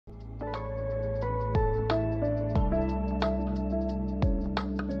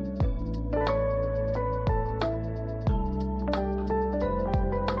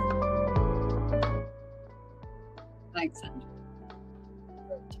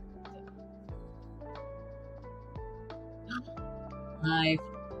Hi.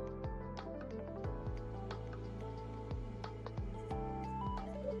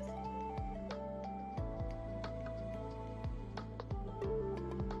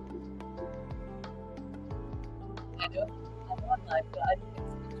 I know I'm live, but I don't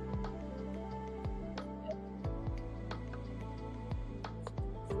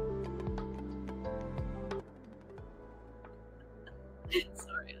think it's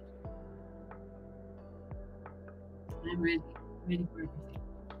sorry. I'm ready. Ready for everything.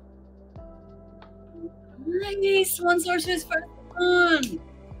 Nice. One source is first one. So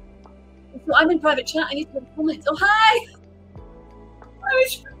I'm in private chat. I need to put comments. Oh, hi. I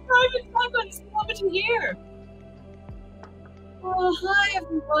was in private chat. I just love it here. Oh, hi,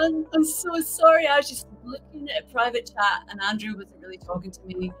 everyone. I'm so sorry. I was just looking at a private chat and Andrew wasn't really talking to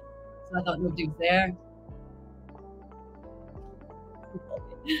me. So I thought nobody was there.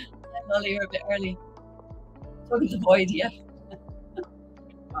 Hi, Molly, you're a bit early. Talking to Boyd, yeah.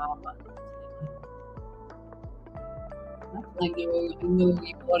 I know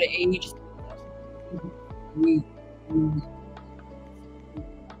you got it ages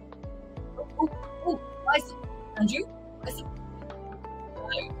Oh, Liza. Andrew? Liza.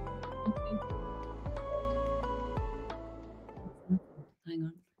 Hang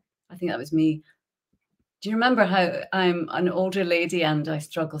on. I think that was me. Do you remember how I'm an older lady and I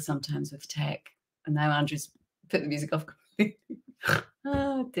struggle sometimes with tech? And now Andrew's put the music off completely.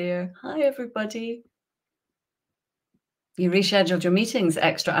 Oh dear. Hi, everybody. You rescheduled your meetings,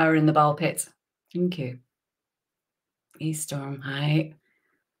 extra hour in the ball pits. Thank you. Hey, Storm. Hi.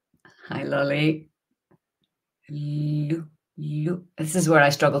 Hi, Lolly. This is where I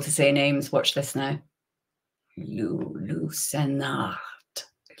struggle to say names. Watch this now. Lucenart.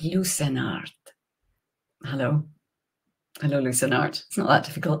 Hello. Hello, Lucenart. It's not that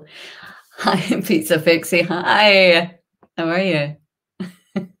difficult. Hi, Pizza Fixie. Hi. How are you?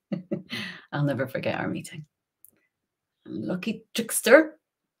 I'll never forget our meeting. Lucky Trickster.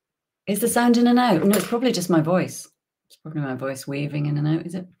 Is the sound in and out? No, it's probably just my voice. It's probably my voice waving in and out,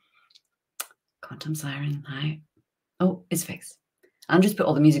 is it? Quantum Siren. Hi. Oh, it's fixed. Andrew's put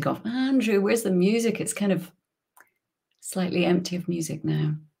all the music off. Andrew, where's the music? It's kind of slightly empty of music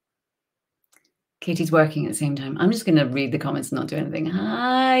now. Katie's working at the same time. I'm just going to read the comments and not do anything.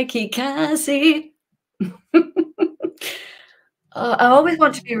 Hi, Cassie. I always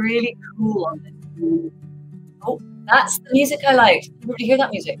want to be really cool on this. Oh, that's the music I like. Everybody hear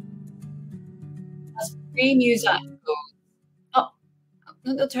that music? That's free music. Oh,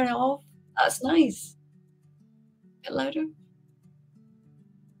 they'll turn it off. That's nice. A bit louder.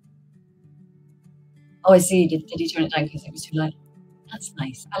 Oh, I see. Did he turn it down because it was too loud? That's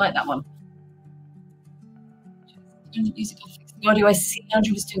nice. I like that one. Turn the music off. Now do I see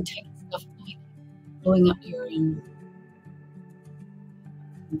Andrew was doing tech stuff, like blowing up your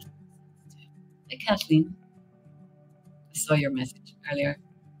Hey, Kathleen. I saw your message earlier.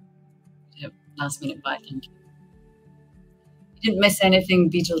 Last minute bye, thank you. You didn't miss anything,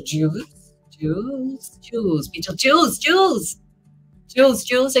 Beetlejuice. Jules. Beetlejuice. Jules.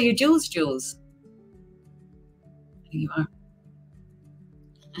 Are you Jules? I think you are.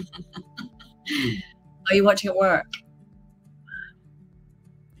 Are you watching at work?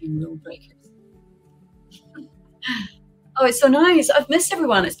 Rule breakers. Oh, it's so nice. I've missed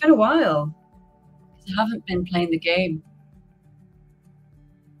everyone. It's been a while. I haven't been playing the game.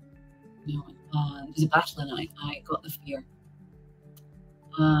 No, it was a battle and I got the fear.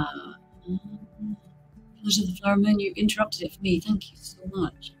 Colors of the Flower Moon, you interrupted it for me. Thank you so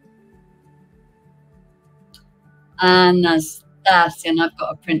much. Anastasia, and I've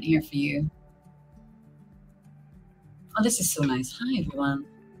got a print here for you. Oh, this is so nice. Hi, everyone.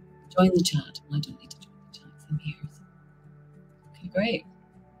 Join the chat. Well, I don't need to join the chat. I'm here. Okay, great.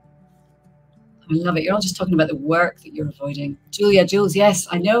 I love it. You're all just talking about the work that you're avoiding. Jules, yes,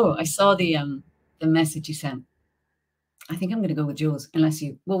 I know. I saw the message you sent. I think I'm going to go with Jules, unless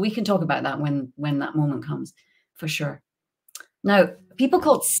you... Well, we can talk about that when that moment comes, for sure. Now, people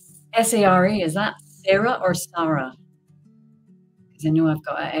call it S-A-R-E. Is that Sarah or Sarah? Because I know I've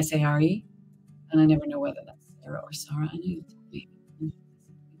got a S-A-R-E, and I never know whether that's Sarah or Sarah. I know you told me to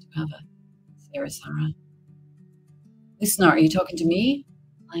have a Sarah. Listener, are you talking to me?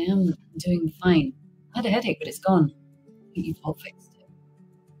 I am doing fine. I had a headache, but it's gone. I think you've all fixed it.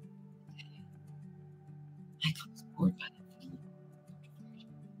 Okay. I got bored by that.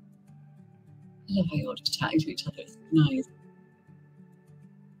 I love how you're all just chatting to each other. It's nice.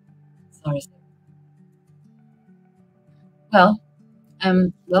 Sorry. Well,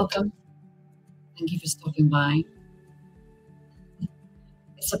 welcome. Thank you for stopping by.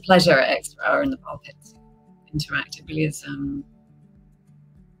 It's a pleasure, extra hour in the pulpit. Interact. It really is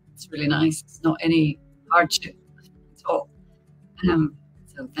It's really nice. It's not any hardship at all.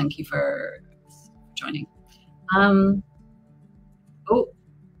 So thank you for joining. Oh,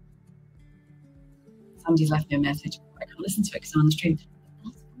 somebody's left me a message. I can't listen to it because I'm on the stream.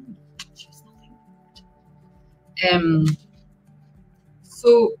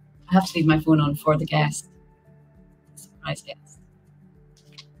 So I have to leave my phone on for the guest. Surprise guest.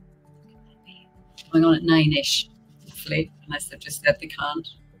 Going on at 9-ish, hopefully, unless they've just said they can't.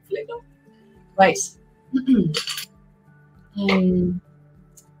 Hopefully not. Right.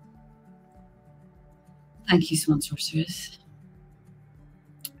 Thank you, Swan Sorceress.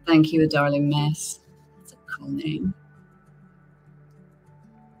 Thank you, A Darling Mess. That's a cool name.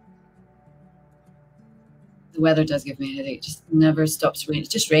 The weather does give me a headache. It just never stops raining. It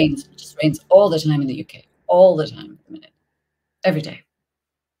just rains. It just rains all the time in the UK. All the time at the minute. Every day.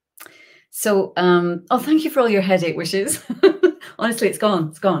 So, oh, thank you for all your headache wishes. Honestly, it's gone.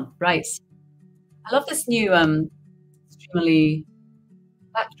 It's gone. Right. I love this new Streamily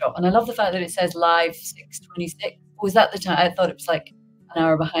backdrop. And I love the fact that it says live 6:26. Oh, is that the time? I thought it was like an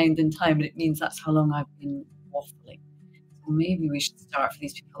hour behind in time, but it means that's how long I've been waffling. So maybe we should start for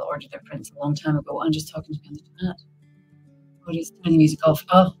these people that ordered their prints a long time ago. I'm just talking to me on the chat. Oh, just turn the music off.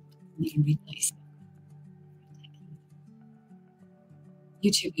 Oh, you can replace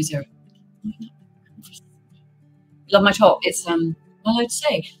YouTube user. Love my top. It's not allowed to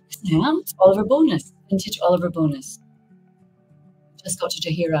say. Yes, I am. It's Oliver Bonus. Vintage Oliver Bonus. Just got to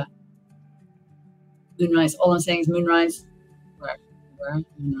Jaheira. Moonrise. All I'm saying is moonrise. Where?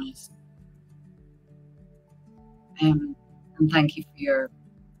 Moonrise. And thank you for your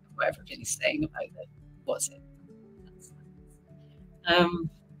whatever Vinny's saying about it. What's it?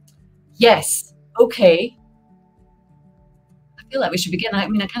 Yes. Okay. I feel like we should begin. I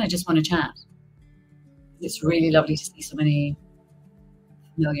mean, I kind of just want to chat. It's really lovely to see so many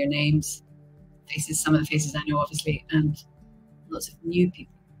familiar names, faces, some of the faces I know, obviously, and lots of new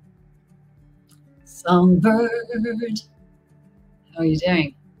people. Songbird, how are you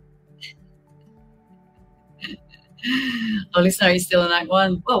doing? Oh, listen, are you still in Act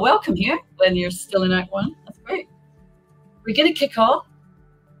 1? Well, welcome here when you're still in Act 1. That's great. We're going to kick off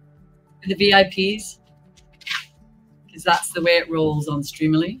with the VIPs, because that's the way it rolls on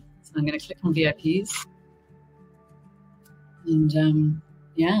Streamily. So I'm going to click on VIPs. And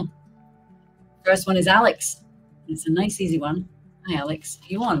yeah, first one is Alex. It's a nice, easy one. Hi, Alex. Are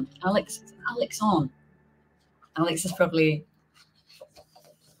you on? Alex, is Alex on? Alex is probably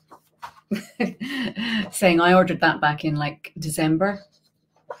saying I ordered that back in like December.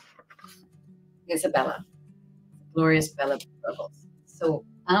 It's a Bella, glorious Bella bubbles. So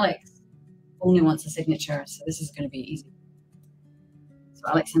Alex only wants a signature, so this is going to be easy. So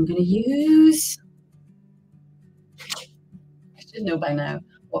Alex, I'm going to use. I should know by now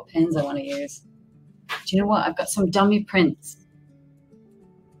what pens I want to use. Do you know what? I've got some dummy prints.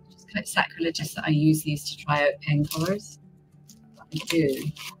 It's quite sacrilegious that I use these to try out pen colors. But I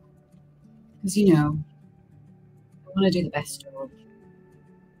do. Because, you know, I want to do the best job.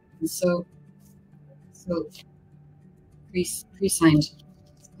 And so pre-signed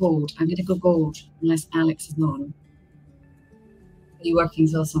gold. I'm going to go gold unless Alex is on. Are you working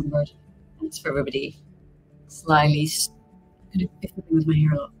as well, Songbird? Thanks for everybody slyly, if I'm with my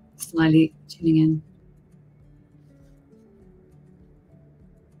hair a lot, slyly tuning in.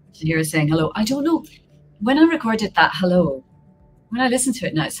 Jaheira saying hello. I don't know. When I recorded that hello, when I listen to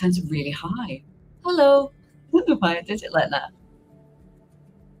it now, it sounds really high. Hello. I don't know why I did it like that.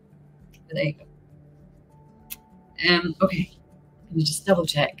 But there you go. Okay. Let me just double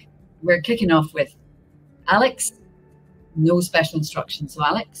check. We're kicking off with Alex. No special instructions. So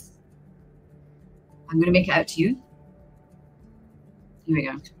Alex, I'm going to make it out to you. Here we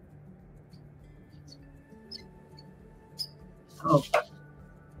go. Oh,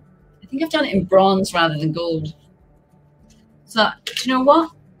 I think I've done it in bronze rather than gold. So, do you know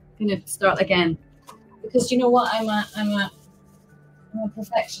what? I'm going to start again. Because do you know what? I'm a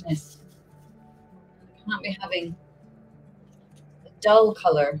perfectionist. I can't be having a dull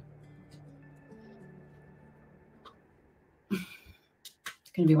color.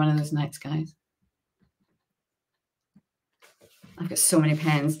 It's going to be one of those nights, guys. I've got so many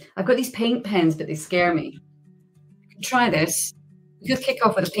pens. I've got these paint pens, but they scare me. You can try this. You could kick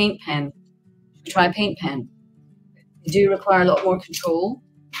off with a paint pen. Try a paint pen. They do require a lot more control.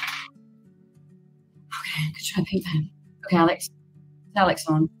 Okay, I could try a paint pen. Okay, Alex. Is Alex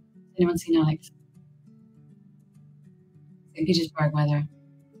on? Has anyone seen Alex? St. Petersburg weather.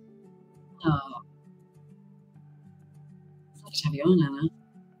 Oh. It's lovely to have you on,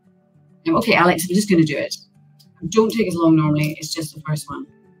 Anna. Okay, Alex, I'm just going to do it. Don't take as long normally. It's just the first one.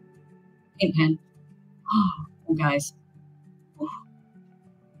 paint pen. Oh, guys. Oh.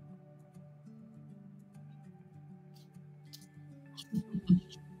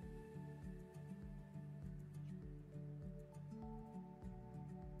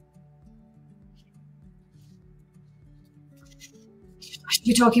 I should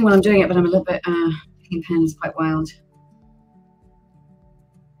be talking while I'm doing it, but I'm a little bit, paint pen is quite wild.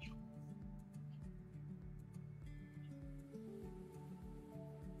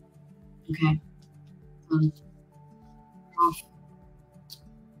 Okay. Off.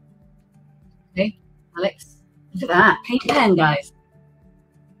 Okay, Alex. Look at that. Paint pen, guys.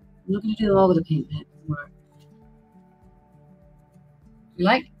 I'm not going to do them all with a paint pen. You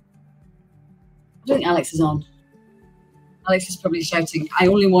like? I don't think Alex is on. Alex is probably shouting, I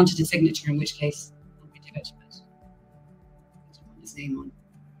only wanted a signature, in which case I'll do it, but I don't want his name on.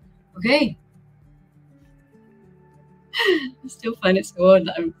 Okay. I still find it so odd.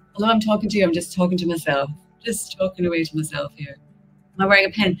 Although I'm talking to you, I'm just talking to myself. Just talking away to myself here. Am I wearing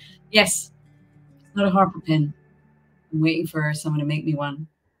a pen? Yes. It's not a Harper pen. I'm waiting for someone to make me one.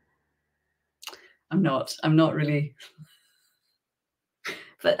 I'm not really.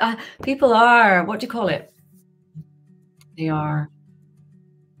 But people are, what do you call it? They are,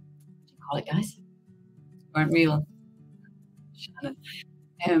 what do you call it, guys? Aren't real.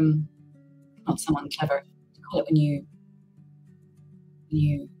 Shannon. Not someone clever. What do you call it when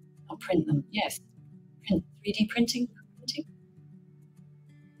you not print them? Yes. 3D printing? It's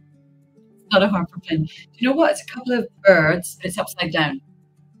not a Harper pen. Do you know what? It's a couple of birds, but it's upside down.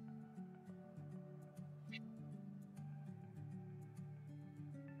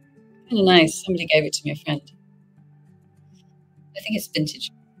 Kind of nice. Somebody gave it to me, a friend. I think it's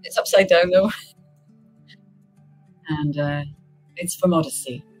vintage. It's upside down though. And it's for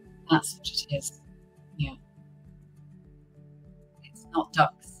modesty. That's what it is. Yeah. It's not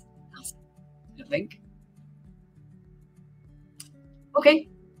ducks. I don't think. Okay.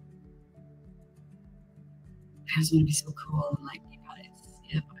 I just want to be so cool and like you guys.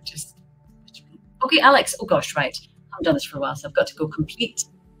 Yeah, but just. Okay, Alex. Oh gosh, right. I haven't done this for a while, so I've got to go complete.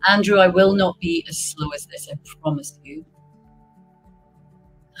 Andrew, I will not be as slow as this, I promise you.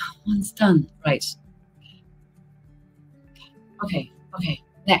 One's done. Right. Okay.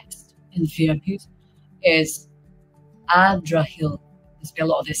 Next in the VIPs is Adrahil. There's been a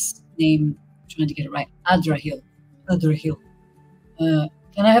lot of this name trying to get it right. Adrahil. Can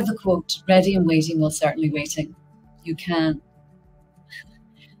I have the quote? Ready and waiting, well, certainly waiting. You can.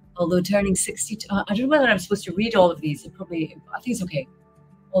 Although turning 62, I don't know whether I'm supposed to read all of these. I think it's okay.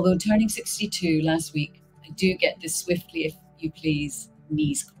 Although turning 62 last week, I do get this swiftly, if you please,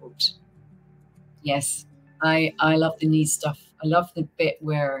 knees quote. Yes, I love the knees stuff. I love the bit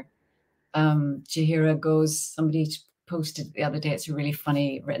where Jaheira goes, somebody posted the other day, it's a really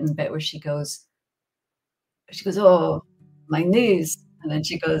funny written bit where she goes, oh, my knees. And then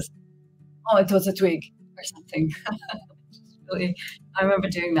she goes, oh, it was a twig or something. Really, I remember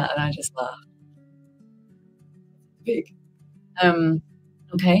doing that and I just laughed. Big.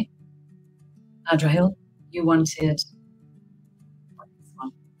 Okay. Adrahil, you wanted this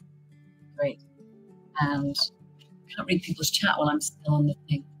one. Great. And I can't read people's chat while I'm still on the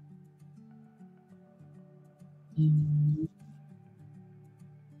thing.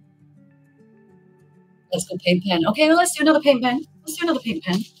 Let's go paint pen. Okay, well, let's do another paint pen.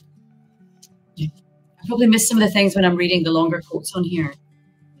 I probably missed some of the things when I'm reading the longer quotes on here.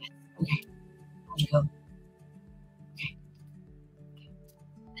 Okay. Adrahil. Okay.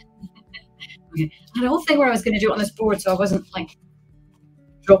 I had a whole thing where I was going to do it on this board, so I wasn't like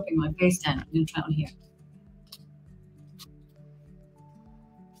dropping my face down. I'm going to try it on here.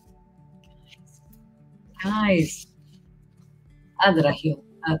 Guys. Adrahil.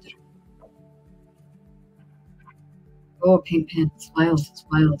 Oh, paint pen. It's wild.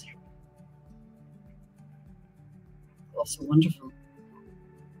 Also wonderful.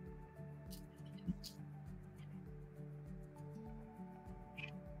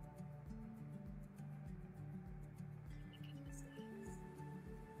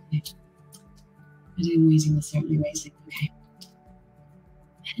 Ready and waiting was certainly waiting. Okay.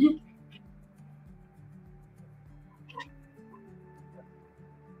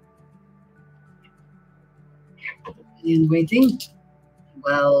 Ready and waiting.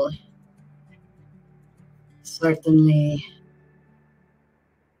 Well, certainly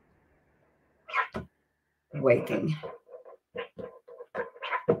waiting.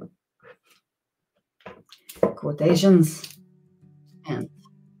 Quotations. And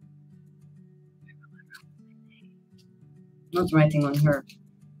not writing on her,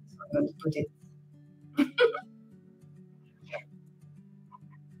 so I'm going to put it.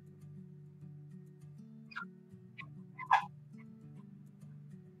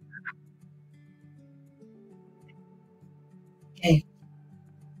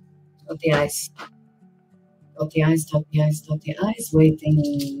 Dot the I's. Dot the I's, dot the I's, dot the I's.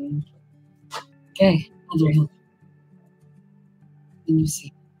 Waiting. Okay, other hill. And you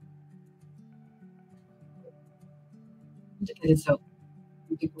see. Look at it so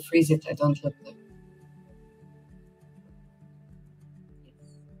when people freeze it, I don't look there.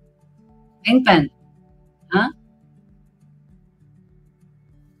 Ink pen. Huh?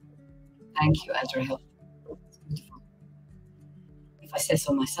 Thank you, Elder Hill. It's beautiful. If I say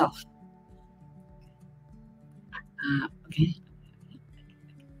so myself. Okay.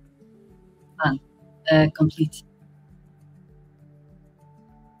 Done. Complete.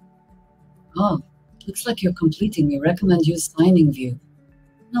 Oh, looks like you're completing. We recommend use signing view.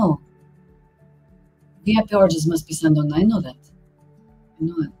 No. VIP orders must be sent on. I know that. I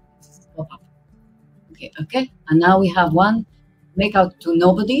know it. It's pop up. Okay, okay. And now we have one. Make out to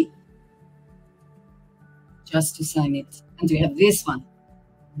nobody. Just to sign it. And we have this one.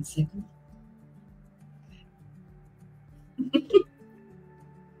 1 second.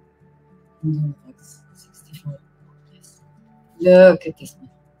 Like 64. Yes. Look at this one.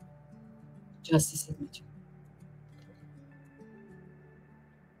 Just a signature.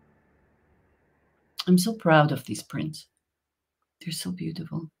 I'm so proud of these prints. They're so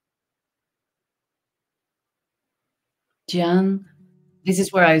beautiful. Jan, this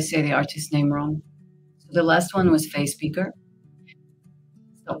is where I say the artist name wrong. So the last one was Face Speaker.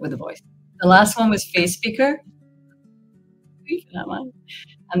 Stop with the voice. The last one was Face Speaker.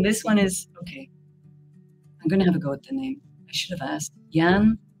 And this one is, okay. I'm going to have a go at the name. I should have asked.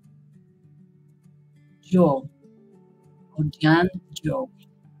 Jan Joe. Or Jan Joe.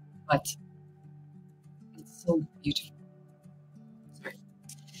 But it's so beautiful. Sorry.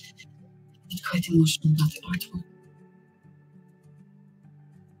 I'm quite emotional about the artwork.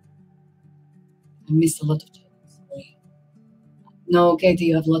 I missed a lot of chapters. Sorry. No, Katie,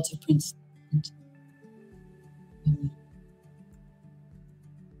 you have lots of prints.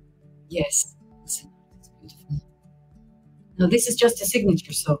 Yes, it's beautiful. Now this is just a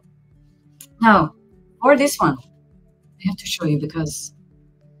signature, so now for this one, I have to show you because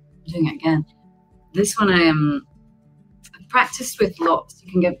I'm doing it again. This one I've practiced with lots.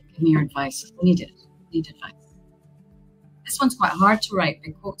 You can give me your advice. I need it. I need advice. This one's quite hard to write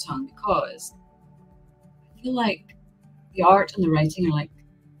big quotes on because I feel like the art and the writing are like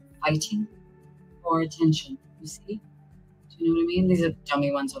fighting for attention. You see? Do you know what I mean? These are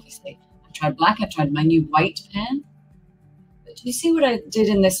dummy ones, obviously. I tried black. I tried my new white pen. But do you see what I did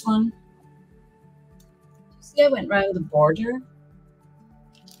in this one? Do you see I went around the border?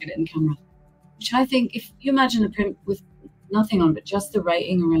 Get it in camera. Which I think, if you imagine a print with nothing on but just the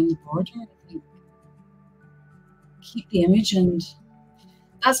writing around the border, I think keep the image, and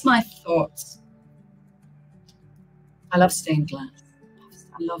that's my thoughts. I love stained glass.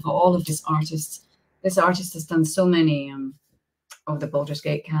 I love all of this artists. This artist has done so many of the Baldur's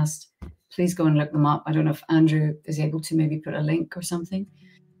Gate cast. Please go and look them up. I don't know if Andrew is able to maybe put a link or something.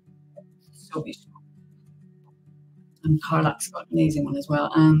 So beautiful. And Carlack's got an amazing one as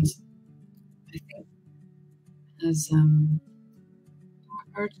well. And I think has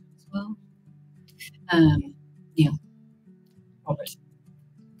Robert as well. Neil Robert.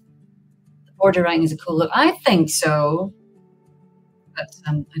 The border writing is a cool look. I think so. But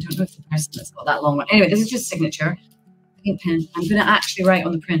I don't know if the person has got that long one. Anyway, this is just signature. Ink pen. I'm going to actually write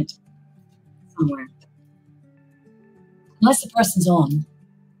on the print somewhere. Unless the person's on.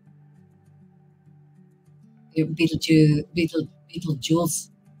 Beetlejuice.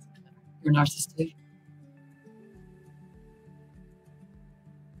 You're an artist too.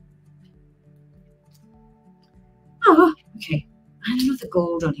 Oh, okay. I don't know if the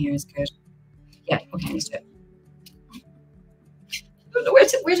gold on here is good. Yeah, okay, let's do it. I don't know where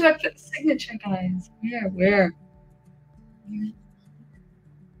do I put the signature, guys? Where?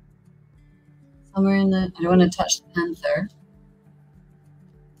 Somewhere in the. I don't want to touch the panther.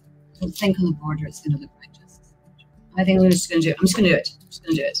 I don't think on the border it's going to look like just. I think I'm just going to do it. I'm just going to do it. I'm just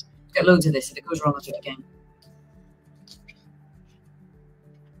going to do it. Got loads of this. If it goes wrong, I'll do it again.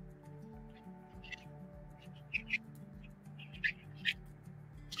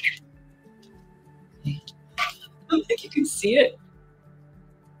 Okay. I don't think you can see it.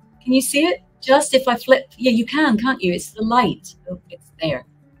 Can you see it? Just if I flip, yeah, you can, can't you? It's the light. Oh, it's there.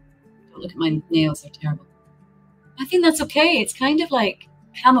 Don't look at my nails; they're terrible. I think that's okay. It's kind of like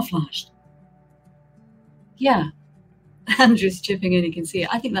camouflaged. Yeah, Andrew's chipping in. You can see it.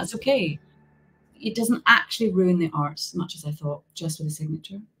 I think that's okay. It doesn't actually ruin the art as much as I thought, just with a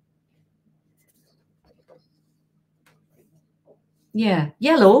signature. Yeah,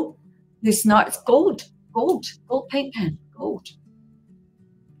 yellow. It's not. It's gold. Gold paint pen. Gold.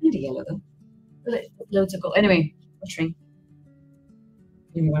 kind of yellow though. Loads of gold. Anyway, watering.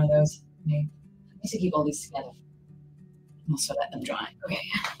 Maybe one of those. Okay. I need to keep all these together. And also let them dry. Okay.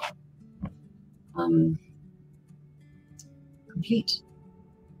 Complete.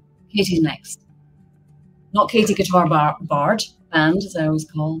 Katie's next. Not Katie Guitar Bard Band, as I always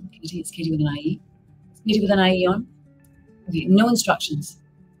call Katie. It's Katie with an IE. It's Katie with an IE on. Okay, no instructions.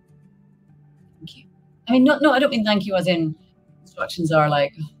 Thank you. I mean, no, I don't mean thank you as in instructions are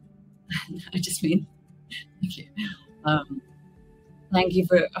like, I just mean thank you. Thank you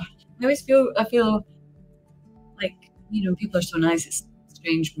for, I feel like, you know, people are so nice, it's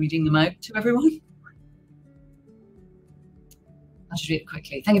strange reading them out to everyone. I'll just read it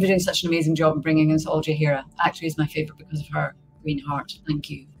quickly. Thank you for doing such an amazing job in bringing us all Jaheira. Actually, is my favorite because of her green heart. Thank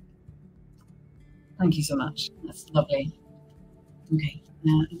you. Thank you so much. That's lovely. Okay,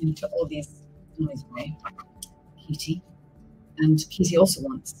 now I'm going to put all these noise away. Katie. And Katie also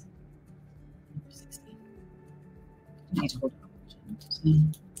wants number 16. I need to hold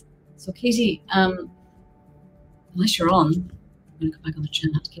it. So Katie, unless you're on, I'm going to come back on the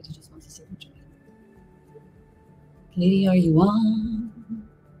chat. Katie just wants a signature. Katie, are you on?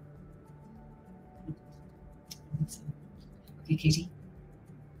 Okay, Katie.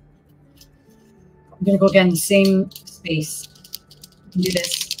 I'm going to go again, the same space. You can do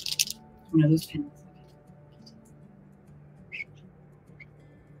this. One of those pins.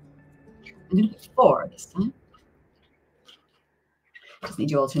 I'm going to put 4 this time. Just need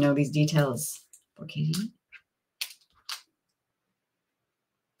you all to know these details for Katie.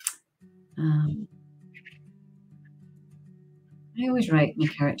 I always write my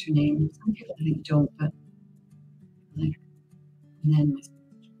character name. Some people I think don't, but like, and then my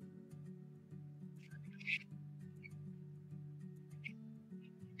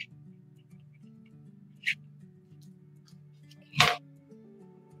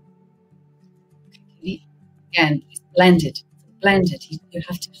okay. Again, it's blended. It's blended. You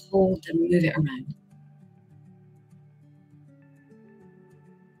have to hold and move it around.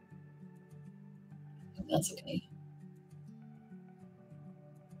 That's okay.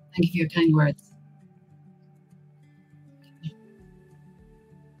 Thank you for your kind words.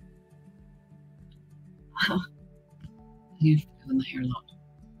 Wow. You've given my hair a lot.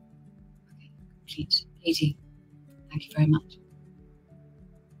 Okay, complete. Katie, thank you very much.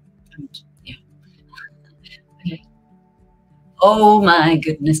 And yeah. Okay. Oh my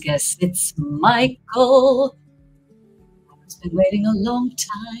goodness, guess it's Michael. I've been waiting a long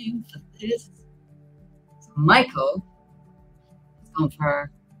time for this. So Michael has gone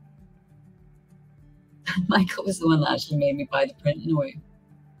for. Michael was the one that actually made me buy the print in a way.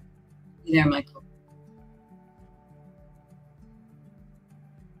 You there, Michael?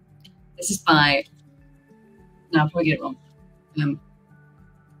 This is by, no, I'll probably get it wrong.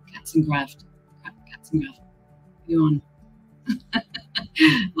 Cats and Graft. You on?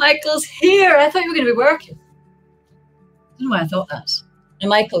 Michael's here. I thought you were going to be working. I don't know why I thought that. And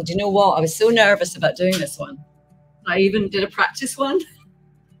Michael, do you know what? I was so nervous about doing this one. I even did a practice one.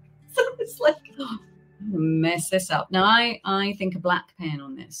 So it's like, oh, I'm gonna mess this up. Now I think a black pen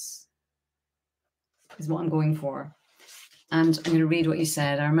on this is what I'm going for. And I'm going to read what you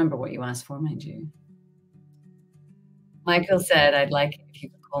said. I remember what you asked for, mind you. Michael said, I'd like it if you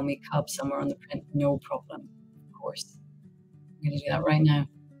could call me Cub somewhere on the print. No problem. Of course. I'm going to do that right now.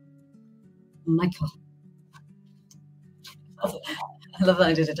 Michael. I love that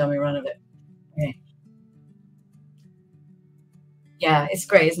I did a dummy run of it. Okay. Yeah, it's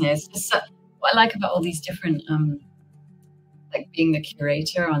great, isn't it? It's just what I like about all these different, like being the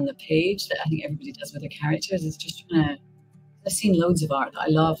curator on the page that I think everybody does with their characters is just trying to, I've seen loads of art that I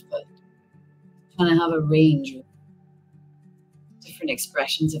love, but trying to have a range of different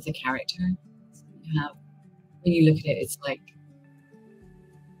expressions of the character. So you have, when you look at it, it's like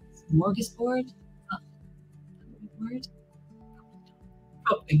smorgasbord. Word?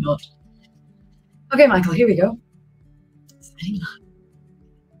 Probably not. Okay, Michael, here we go.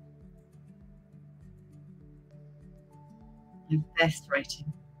 My best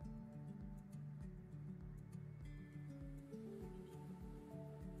writing.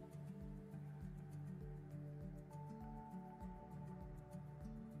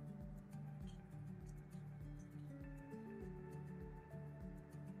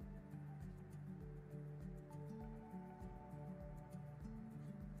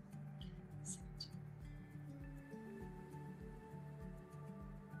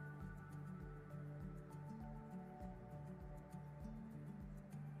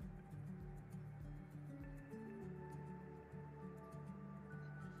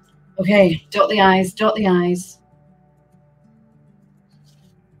 Okay, dot the I's, dot the I's.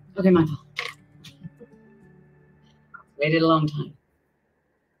 Okay, Michael. Waited a long time.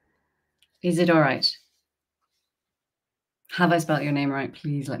 Is it all right? Have I spelled your name right?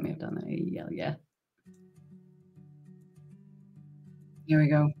 Please let me have done it. Yeah. Here we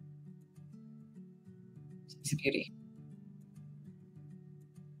go. She's a beauty.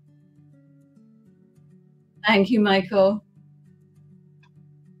 Thank you, Michael.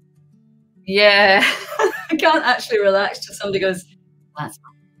 Yeah. I can't actually relax till somebody goes,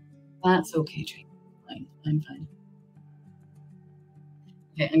 that's okay, Tracy. Fine, fine.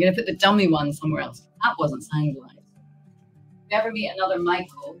 Okay, I'm going to put the dummy one somewhere else. That wasn't sanguine. If you ever meet another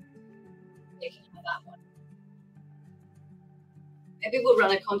Michael, they can have that one. Maybe we'll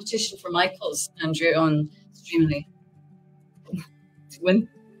run a competition for Michaels, Andrew, on Streamily. To win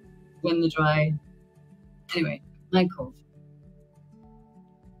the dry. Anyway, Michael.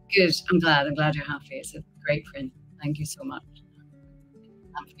 Good. I'm glad you're happy. It's a great print. Thank you so much.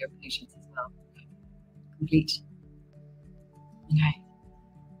 And for your patience as well. Complete. Okay.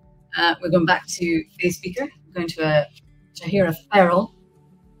 We're going back to Face Speaker. We're going to a Jaheira Feral.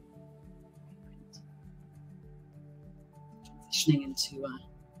 Transitioning into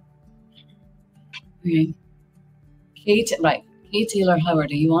okay. Kate Taylor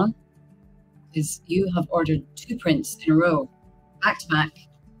Howard, are you on? Because you have ordered 2 prints in a row, back to back.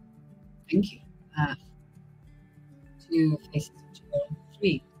 Thank you. 2 faces,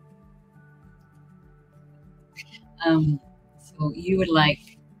 3. So you would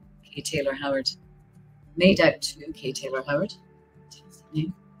like Kate Taylor Howard, made out to Kate Taylor Howard,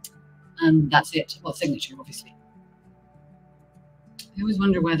 and that's it. Well, signature, obviously. I always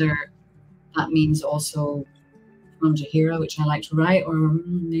wonder whether that means also from Jaheira, which I like to write, or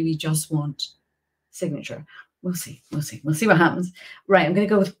maybe just want signature. We'll see. We'll see what happens. Right, I'm going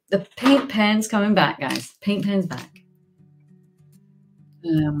to go with the paint pens coming back, guys. Paint pens back.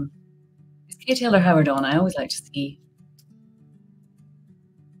 Is Kate Taylor Howard on? I always like to see.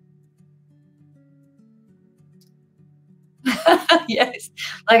 Yes,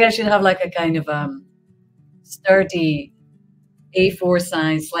 like I should have like a kind of sturdy A4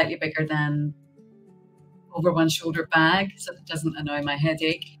 size, slightly bigger than over one shoulder bag, so that it doesn't annoy my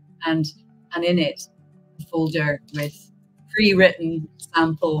headache, and in it a folder with pre-written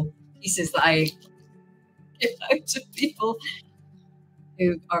sample pieces that I give out to people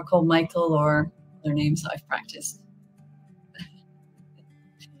who are called Michael or other names that I've practiced.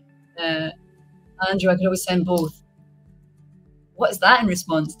 Andrew, I could always send both. What is that in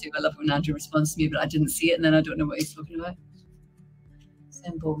response to? I love when Andrew responds to me, but I didn't see it, and then I don't know what he's talking about.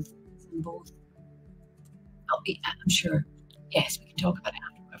 Send both. Send both. I'm sure. Yes, we can talk about it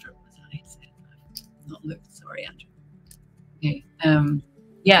after whatever it was I said. I've not looked. Sorry, Andrew. Okay.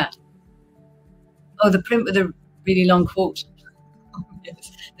 Yeah. Oh, the print with the really long quote.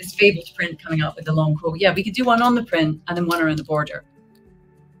 This fabled print coming up with the long quote. Yeah, we could do one on the print and then one around the border.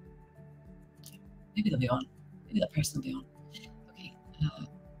 Maybe they'll be on. Maybe that person will be on. Okay.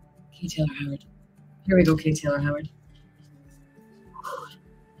 Kate Taylor Howard. Here we go, Kate Taylor Howard.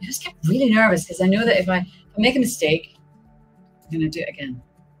 I just get really nervous because I know that if I make a mistake, I'm going to do it again.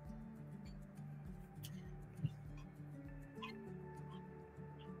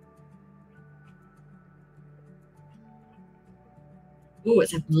 Oh,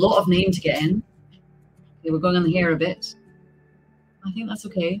 it's a lot of name to get in. Okay, we're going on the hair a bit. I think that's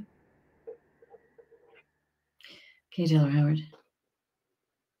okay. Okay, Taylor Howard.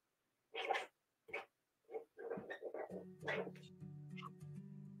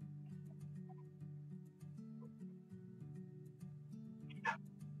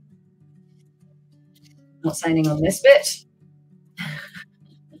 Not signing on this bit.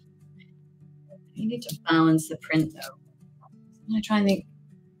 You need to balance the print though. I'm going to try and think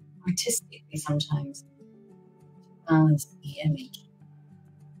artistically sometimes. Balance the image.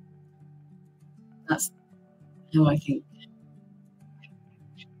 That's how I think.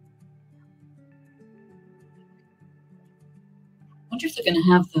 I wonder if they're going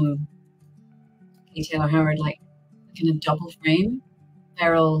to have them, Kate Taylor Howard, like in a double frame.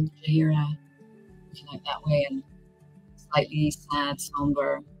 Feral, Jaheira, looking like that way, and slightly sad,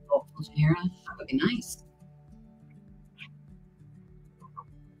 somber, thoughtful Jaheira. That would be nice.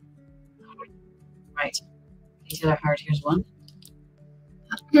 Right. Kate Taylor Howard, here's one.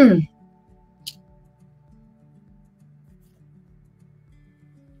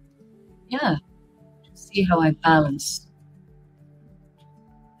 Yeah. See how I balance.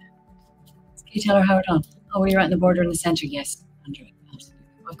 Is Kate Taylor Howard on? Oh, were you right in the border in the center? Yes, Andrew. Absolutely.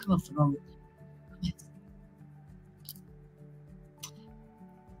 I've come off the wrong.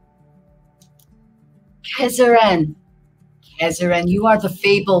 Kezeran. Kezerin, you are the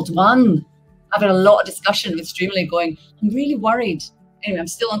fabled one. I've had a lot of discussion with Streamily going, I'm really worried. Anyway, I'm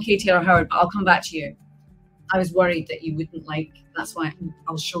still on K. Taylor Howard, but I'll come back to you. I was worried that you wouldn't like, that's why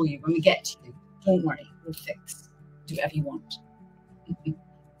I'll show you when we get to you. Don't worry, we'll fix. Do whatever you want.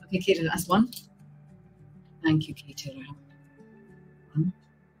 Okay, Kate, that's one. Thank you, Kate Taylor Howard. One.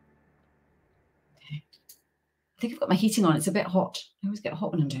 Okay. I think I've got my heating on. It's a bit hot. I always get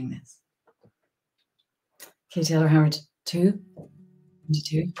hot when I'm doing this. Kate Taylor Howard, 2.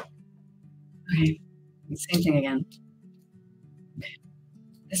 22. Okay, same thing again. Okay.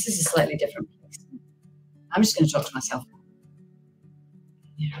 This is a slightly different place. I'm just going to talk to myself.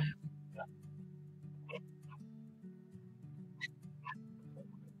 Yeah.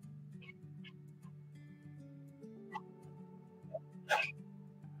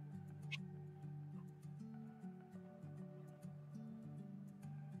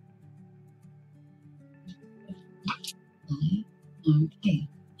 Okay.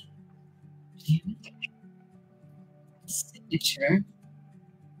 Signature.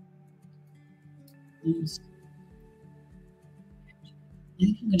 I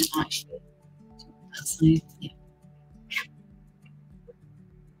think I'm going to actually do that side. Yeah.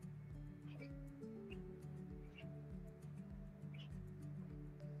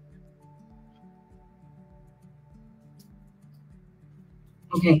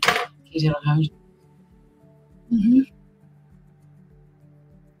 Okay. Kate Taylor Howard.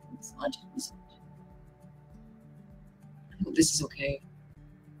 I hope this is okay.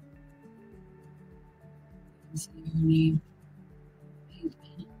 See your name.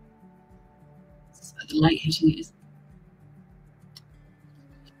 This is about the light hitting it.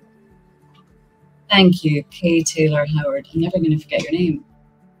 Thank you, K. Taylor Howard. I'm never going to forget your name.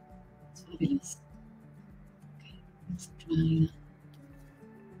 It's fabulous. Okay, let's try that.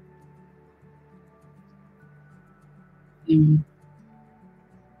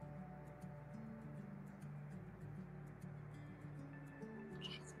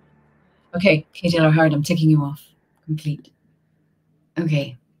 Okay, K. Taylor Howard, I'm ticking you off. Complete.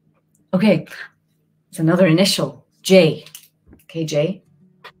 Okay. Okay. It's another initial. J. Okay, J.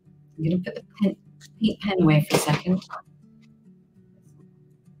 I'm going to put the paint pen away for a second.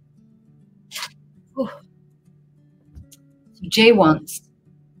 Ooh. So J wants,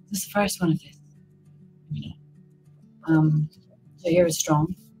 this is the first one of this. Jaheira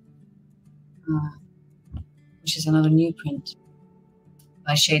Strong, which is another new print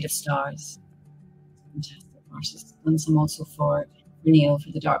by Shade of Stars. Fantastic artist. Done some also for Neil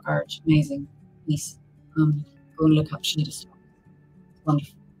for the Dark Arch. Amazing piece. Go and look up Shade of Stars.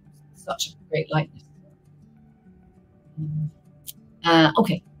 Wonderful. Such a great likeness.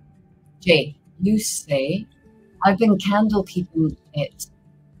 Okay. Jay, you say, I've been candle keeping it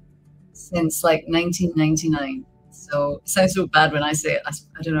since like 1999. So it sounds so bad when I say it. I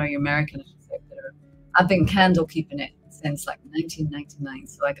don't know, you're American. I've been candle keeping it since like 1999.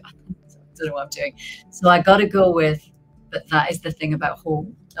 So I don't know what I'm doing. So I got to go with, but that is the thing about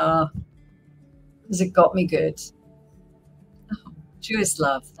home. Because it got me good. Oh, truest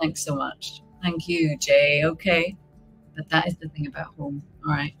love. Thanks so much. Thank you, Jay. Okay. But that is the thing about home.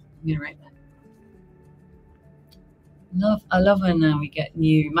 All right. I'm going to write that. I love when we get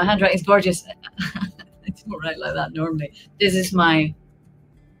new. My handwriting is gorgeous. I don't write like that normally. This is my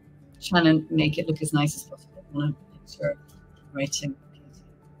trying to make it look as nice as possible. I want to make sure I'm writing.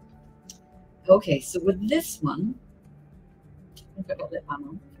 Okay, so with this one, I've got a lip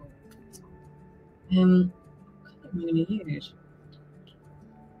balm on. What am I going to use?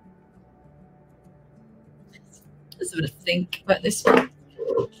 Let's have a think about this one.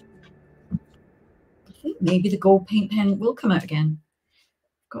 I think maybe the gold paint pen will come out again.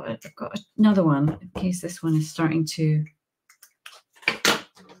 I've got another one in case this one is starting to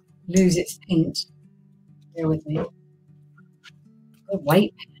lose its paint. Bear with me. A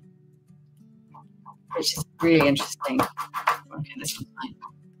white pen, which is really interesting. Okay, this one's fine.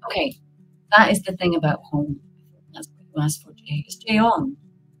 Okay, that is the thing about home. That's what you asked for, Jay. Is Jay on?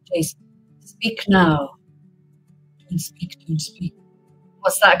 Jay, speak now. Don't speak, don't speak.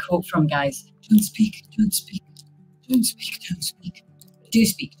 What's that quote from, guys? Don't speak, don't speak. Don't speak, don't speak. Do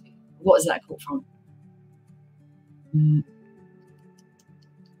speak. What is that quote from? Don't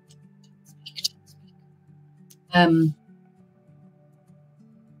speak, don't speak.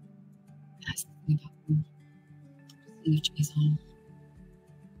 That's the thing about home. See if Jay's on.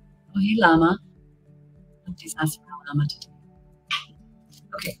 Oh, hey, Llama. Nobody's asked for a Llama today.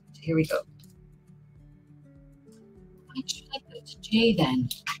 Okay, so here we go. Should I put it to Jay then?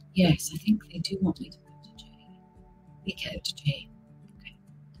 Yes, I think they do want me to put it to Jay. Make it out to Jay. Okay.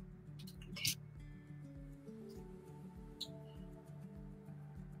 Okay.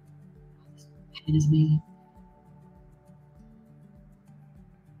 pen is amazing.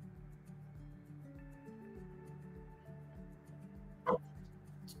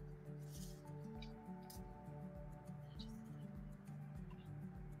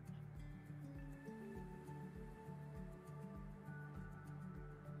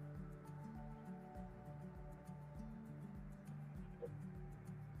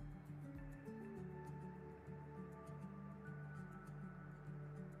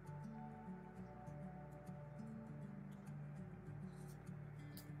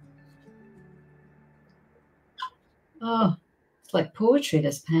 Oh, it's like poetry,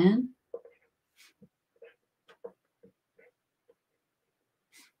 this pen.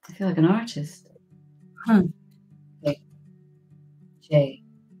 I feel like an artist. Huh. Okay. J.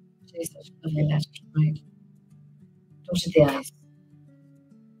 J such a lovely letter to write. Dotted the I's.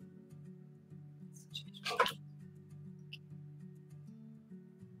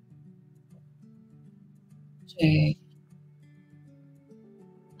 J.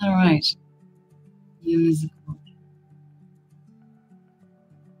 All right. Musical.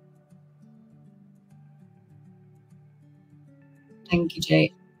 Thank you,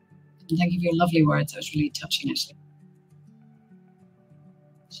 Jay. And thank you for your lovely words. That was really touching, actually.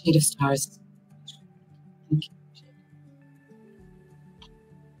 Shade of Stars. Thank you.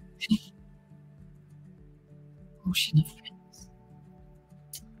 Ocean of Friends.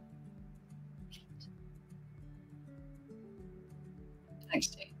 Thanks,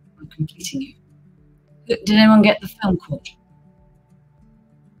 Jay. I'm completing you. Did anyone get the film quote?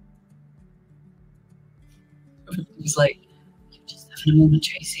 It was like, you're just having a moment,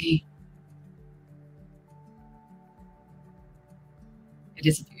 Tracy. It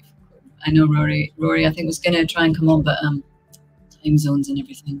is a beautiful quote. I know Rory, I think, was going to try and come on, but time zones and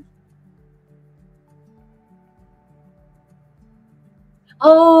everything.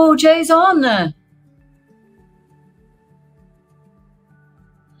 Oh, Jay's on.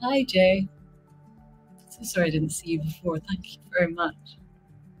 Hi, Jay. So sorry I didn't see you before. Thank you very much.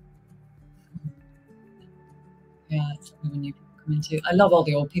 Yeah, it's lovely when you come into. I love all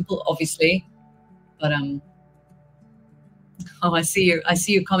the old people, obviously, but oh, I see your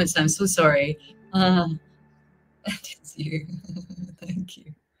comments now. I'm so sorry. I didn't see you. Thank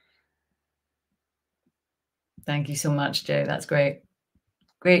you. Thank you so much, Jay. That's great.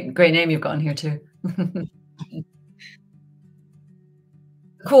 Great name you've got on here too.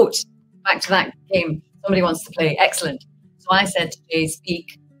 Quote, back to that game. Somebody wants to play. Excellent. So I said to Jay,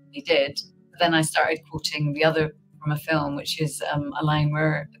 speak. He did. But then I started quoting the other from a film, which is a line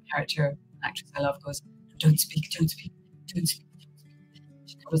where the character, actress I love, goes, don't speak, don't speak, don't speak, don't speak.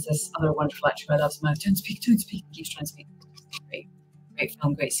 She covers this other wonderful actress I love's mouth. Don't speak, don't speak. Keeps trying to speak. Great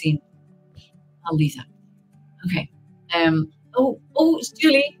film, great scene. I'll leave that. Okay. Oh, it's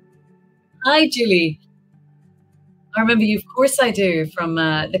Julie. Hi, Julie. I remember you, of course I do, from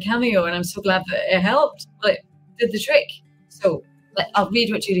the cameo, and I'm so glad that it helped, but did the trick. So I'll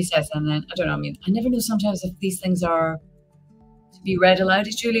read what Julie says, and then, I don't know, I mean, I never know sometimes if these things are to be read aloud.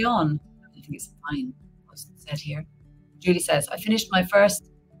 Is Julie on? I think it's fine what's said here. Julie says, I finished my first,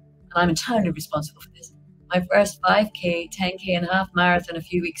 and I'm entirely responsible for this, my first 5K, 10K and a half marathon a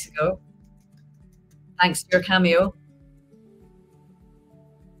few weeks ago. Thanks to your cameo.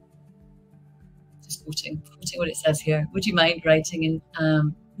 Quoting what it says here. Would you mind writing an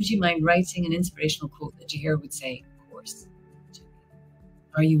inspirational quote that Jaheira would say? Of course.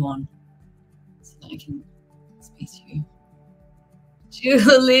 Are you on? So that I can speak to you.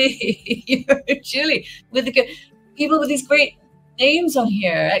 Julie, Julie, with the good people with these great names on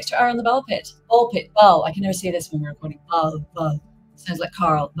here. Extra R on the ball pit. Ball. I can never say this when we're recording. Ball. Sounds like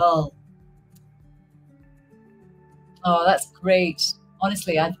Carl. Ball. Oh, that's great.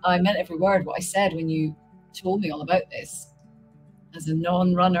 Honestly, I meant every word what I said when you told me all about this as a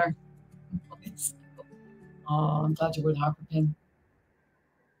non-runner. Oh, I'm glad you wore the Harper pin.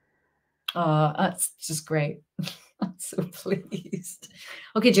 Oh, that's just great. I'm so pleased.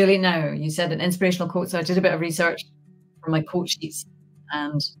 Okay, Julie, now you said an inspirational quote, so I did a bit of research for my quote sheets.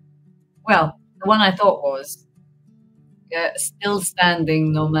 And, well, the one I thought was, still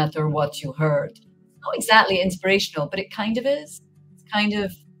standing no matter what you heard. Not exactly inspirational, but it kind of is. Kind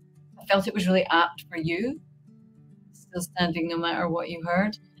of, I felt it was really apt for you. Still standing no matter what you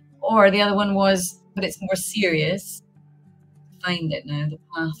heard. Or the other one was, but it's more serious. Find it now, the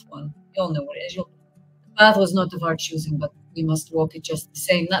path one. You all know what it is. The path was not of our choosing, but we must walk it just the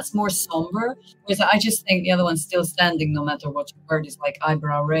same. That's more somber. Whereas I just think the other one, still standing no matter what you heard, is like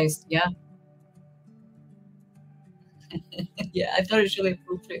eyebrow raised. Yeah. Yeah, I thought it was really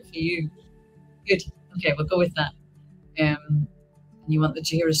appropriate for you. Good. Okay, we'll go with that. You want the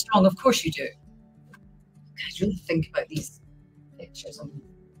Jaheira strong? Of course you do. I really think about these pictures and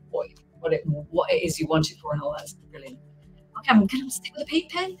what it is you want it for and all that. It's brilliant. Okay, I'm going to stick with a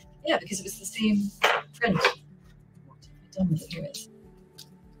paint pen. Yeah, because it was the same print. What have I done with it? Here it is.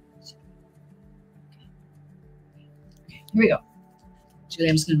 Okay, here we go. Julie,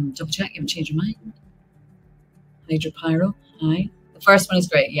 I'm just going to double check. You haven't changed your mind. Hydropyro. Hi. The first one is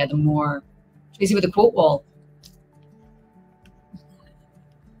great. Yeah, the more. Tracy with the quote wall.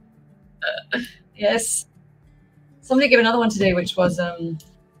 Yes. Somebody gave another one today, which was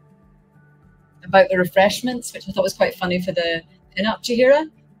about the refreshments, which I thought was quite funny for the pin-up, Jaheira.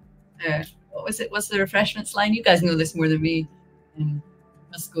 What was it? What's the refreshments line? You guys know this more than me.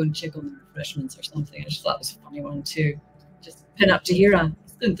 Must go and check on the refreshments or something. I just thought it was a funny one too. Just pin up Jaheira.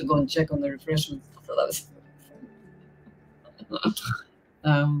 Still to go and check on the refreshments. I thought that was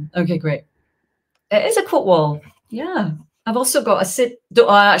okay, great. It is a quote wall. Yeah. I've also got a actually,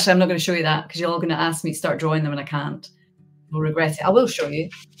 I'm not going to show you that because you're all going to ask me to start drawing them and I can't. You'll regret it. I will show you.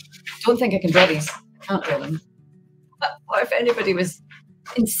 Don't think I can draw these. I can't draw them. But what if anybody was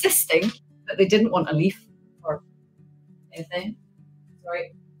insisting that they didn't want a leaf or anything?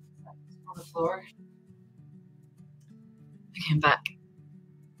 Sorry. On the floor. Okay, I'm back.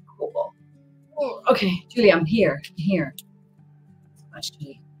 Cool. Oh, okay, Julie, I'm here. I'm here.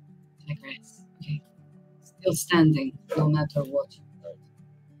 Actually, digress. Okay. Still standing, no matter what. I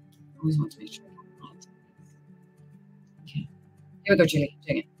always want to make sure I'm right. Okay. Here we go, Julie.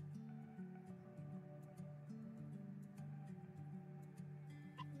 Doing it.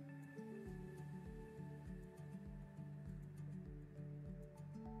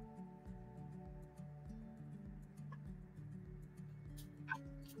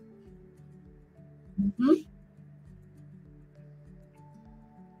 Mm-hmm.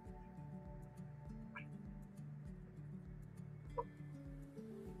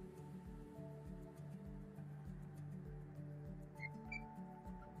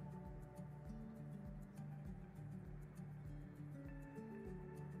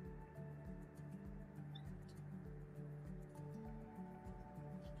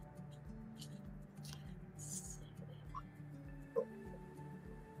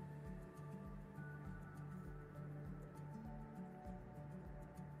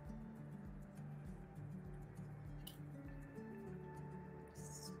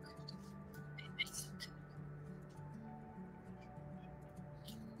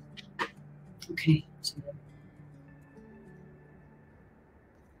 Okay.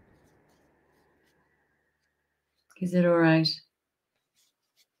 Is it all right?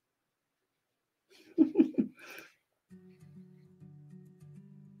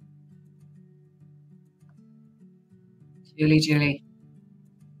 Julie.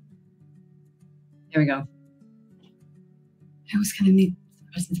 There we go. I was going to need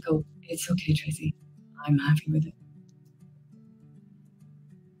the person to go, it's okay, Tracy. I'm happy with it.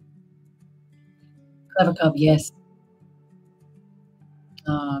 Clever Cub, yes.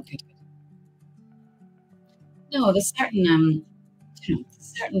 Oh, good. No, there's certain,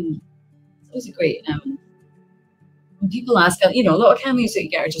 it's always a great, when people ask, a lot of cameos that you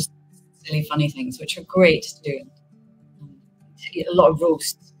get are just silly, funny things, which are great to do. A lot of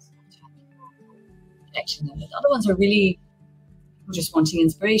roasts, connection. The other ones are really just wanting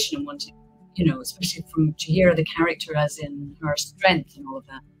inspiration and wanting, especially from Jaheira, the character, as in her strength and all of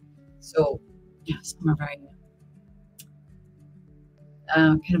that. So, yeah, some are very kind of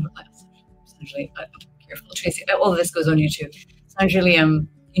sounds really careful, Tracy. All of this goes on YouTube. Sounds really you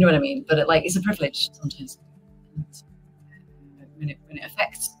know what I mean. But it's a privilege sometimes when it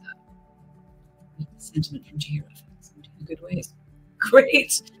affects sentiment from Jaheira in good ways.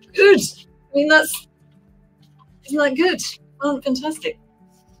 Great, good. I mean, isn't that good? Oh, fantastic.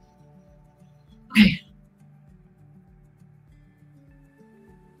 Okay.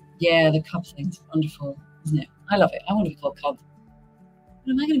 Yeah, the cub thing's wonderful, isn't it? I love it. I want to be called Cub.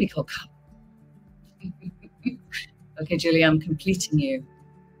 What am I going to be called, Cub? Okay, Julie, I'm completing you.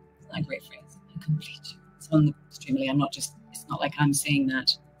 Isn't that a great phrase? I complete you. It's on the Streamily. It's not like I'm saying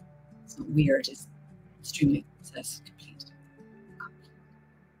that. It's not weird. It's Streamily. It says complete.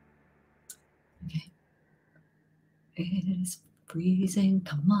 Okay. It's freezing.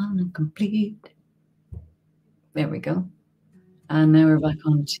 Come on and complete. There we go. And now we're back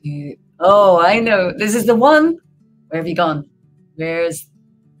on to, oh, I know. This is the one. Where have you gone? Where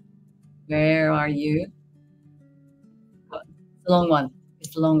are you? It's the long one.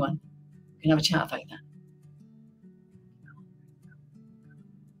 It's the long one. We can have a chat about that.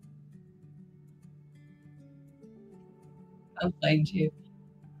 I'll find you.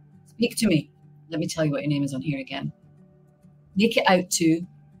 Speak to me. Let me tell you what your name is on here again. Make it out to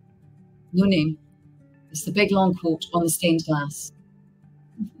no name. It's the big long quote on the stained glass.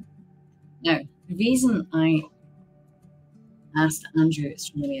 Now, the reason I asked Andrew,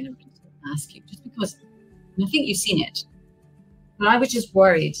 it's really interesting to ask you, just because I think you've seen it, but I was just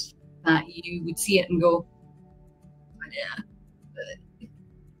worried that you would see it and go, yeah,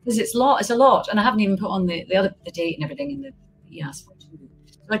 because it's a lot, and I haven't even put on the date and everything in the he asked for too.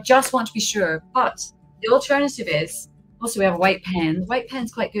 So I just want to be sure. But the alternative is also we have a white pen. The white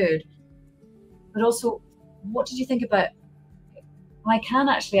pen's quite good, but also, what did you think about? I can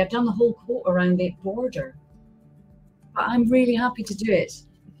actually. I've done the whole coat around the border, but I'm really happy to do it.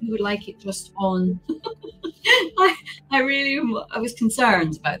 If you would like it just on, I was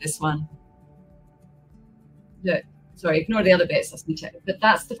concerned about this one. Look. Sorry, ignore the other bits. That's me check. But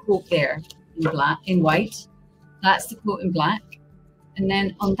that's the coat there in white. That's the coat in black. And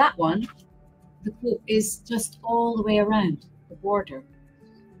then on that one, the coat is just all the way around the border.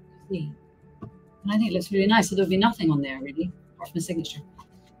 See? And I think it looks really nice. So there'll be nothing on there really, apart from a signature.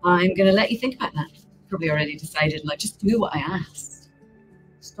 I'm going to let you think about that. Probably already decided, like, just do what I asked.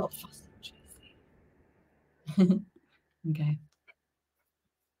 Stop fussing, Tracy. Okay.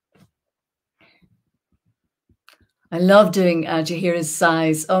 I love doing Jaheira's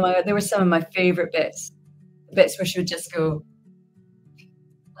sighs. Oh my God, they were some of my favorite bits. The bits where she would just go,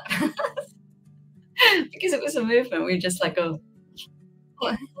 because it was a movement, we just like go.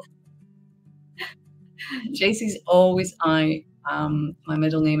 JC's always my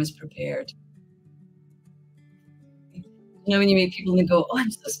middle name is prepared. You know, when you meet people and they go, oh, I'm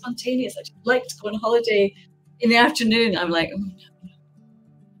so spontaneous. I just like to go on holiday in the afternoon. I'm like, oh, no.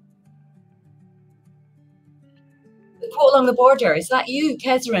 The quote along the border, is that you,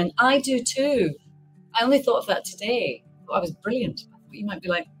 Kezrin? I do too. I only thought of that today. I thought I was brilliant. But you might be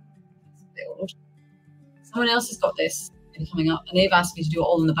like, it's a bit odd. Someone else has got this coming up, and they've asked me to do it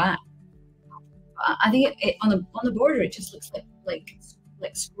all in the back. I think on the border, it just looks like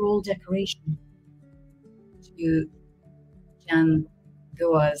scroll decoration. To Jan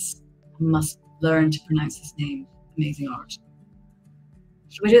Goaz, I must learn to pronounce his name. Amazing art.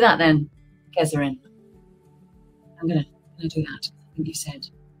 Should we do that then, Kezrin? I'm gonna do that. I think you said,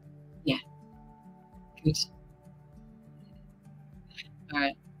 yeah. Good. All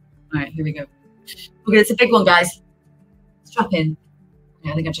right, here we go. Okay, it's a big one, guys. Strap in.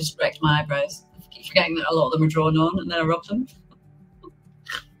 Okay, I think I just wrecked my eyebrows. I keep forgetting that a lot of them are drawn on, and then I rub them.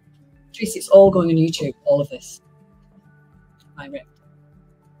 Tracy, it's all going on YouTube. All of this. I ripped.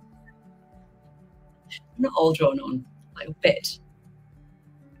 Not all drawn on, like a bit.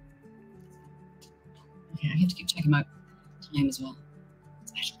 Okay, I have to keep checking out time as well.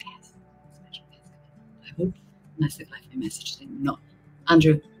 Special guest. I hope, unless they've left me message, they're not.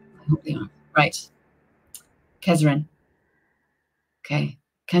 Andrew, I hope they are. Right. Kezrin. Okay.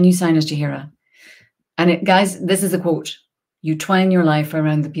 Can you sign as Jaheira? And guys, this is a quote. You twine your life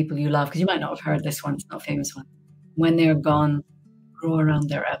around the people you love, because you might not have heard this one. It's not a famous one. When they're gone, grow around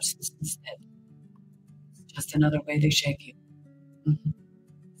their absence instead. It's just another way they shape you.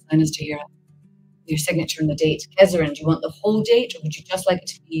 Sign as Jaheira. Your signature and the date. Kezrin, do you want the whole date, or would you just like it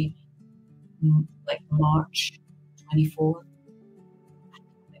to be like March 24?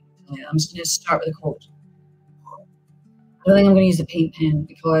 I'm just going to start with a quote. I don't think I'm going to use a paint pen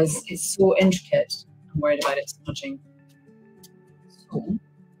because it's so intricate. I'm worried about it smudging. So,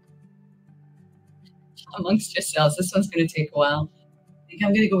 amongst yourselves, this one's going to take a while. I think I'm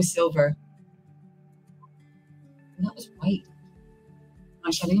going to go with silver. And that was white.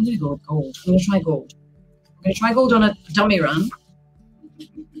 Actually, I think I'm going to go with gold. I'm going to try gold. I'm going to try gold on a dummy run.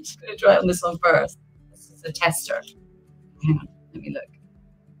 I'm just going to try it on this one first. This is a tester. Hang on, let me look.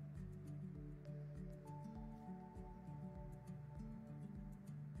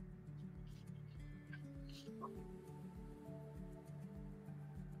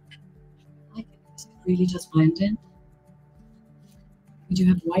 Really just blend in. We do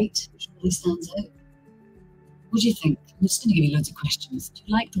have white, which really stands out. What do you think? I'm just going to give you loads of questions. Do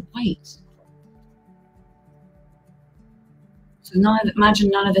you like the white? So now,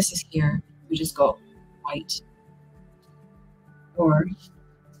 imagine none of this is here. We just got white. Or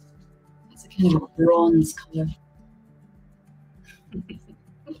it's a kind of a bronze colour. What do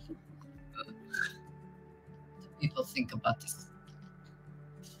people think about this?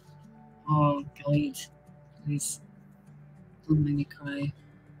 Oh, God, please don't make me cry.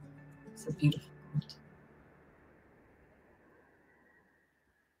 It's a beautiful quote.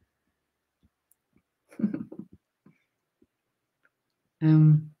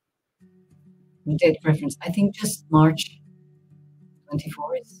 Date preference. I think just March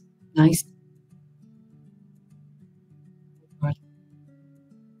 24 is nice. I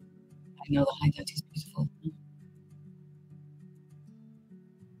You know, the hideout is beautiful. I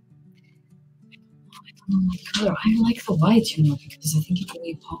don't know what color. I like the white, you know, because I think it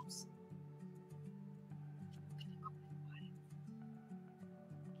really pops.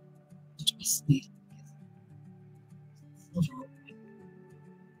 Trust me. Silver.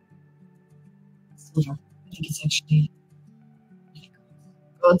 Silver. I think it's actually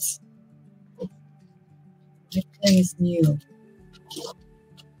God's. Everything is new.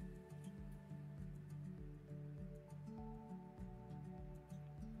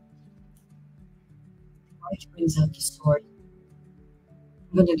 White brings out the sword.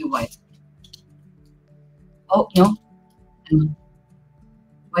 I'm going to do white. Oh, no.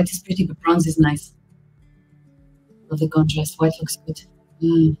 White is pretty, but bronze is nice. Love the contrast. White looks good.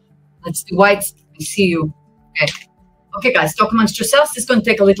 Let's do white. I see you. Okay. Okay, guys, talk amongst yourselves. This is going to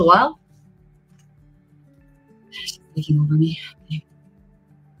take a little while. She's taking over me. Okay.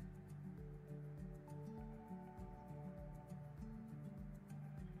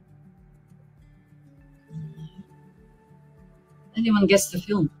 Anyone guess the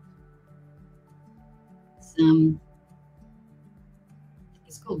film?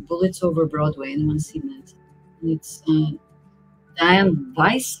 It's called Bullets Over Broadway. Anyone's seen it? And it's Diane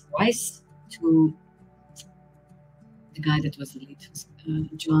Weiss to the guy that was the lead.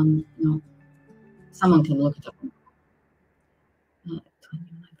 John, no. Someone can look it up. Turn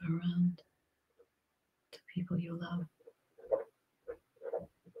your life around to people you love.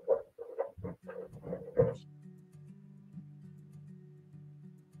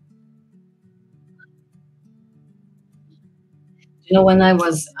 You know, when I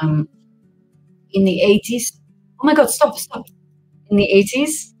was in the 80s, oh my God, stop. In the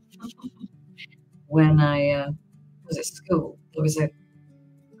 80s, when I was at school, there was a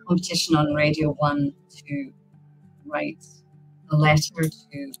competition on Radio 1 to write a letter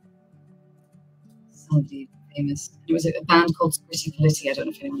to somebody famous. It was a band called Streamily. I don't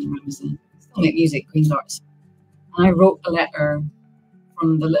know if anyone remembers them. Still make music, Green Darts. And I wrote a letter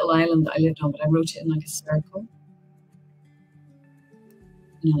from the little island that I lived on, but I wrote it in like a circle.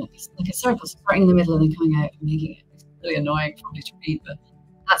 You know, like a circle, starting in the middle and then coming out and making it. It's really annoying probably to read, but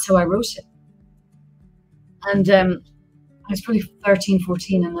that's how I wrote it. And I was probably 13,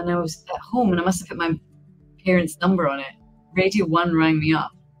 14, and then I was at home and I must have put my parents' number on it. Radio 1 rang me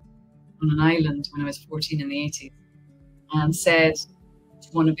up on an island when I was 14 in the 80s and said, do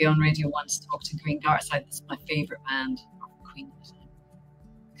you want to be on Radio 1 to talk to Green Dartside? This is my favourite band, Queen at the time.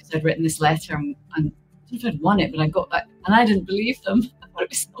 Because I'd written this letter and I don't know if I'd won it, but I got that, and I didn't believe them. I thought it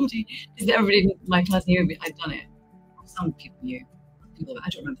was somebody, because everybody in my class knew I'd done it. Some people knew. People, I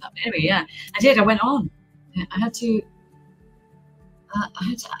don't remember that. But anyway, yeah, I did. I went on. I had to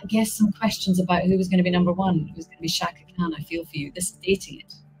guess some questions about who was going to be number one. Who was going to be Shaka Khan, I Feel For You. This is dating it.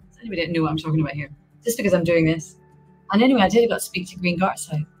 Does anybody know what I'm talking about here? Just because I'm doing this. And anyway, I did got to speak to Green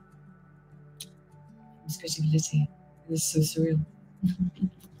Gartside. It was so surreal.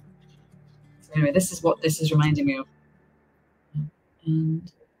 So anyway, this is what this is reminding me of.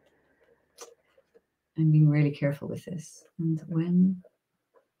 And I'm being really careful with this. And when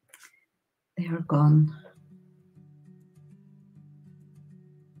they are gone,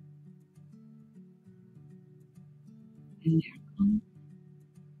 and they're gone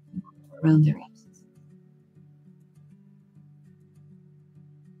around their absence.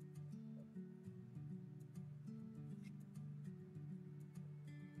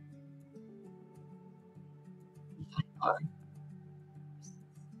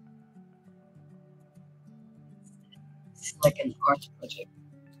 It's like an art project.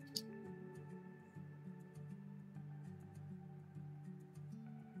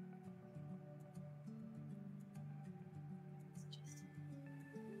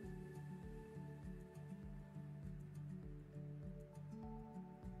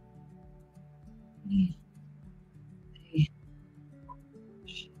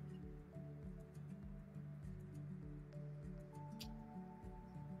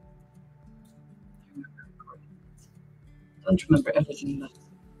 I don't remember everything, but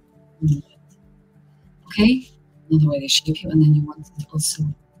okay. Another way they shape you, and then you want it also.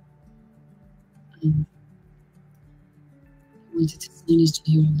 You wanted to sign as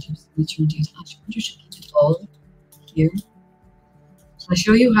Jaheira with your signature and date. I wonder if you keep it all here. So I'll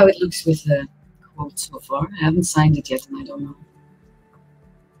show you how it looks with the quote so far. I haven't signed it yet, and I don't know.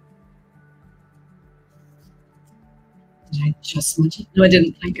 Did I just smudge it? No, I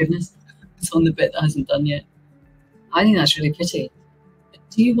didn't. Thank goodness. It's on the bit that hasn't done yet. I think that's really pretty.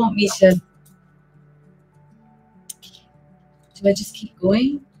 Do you want me to? Do I just keep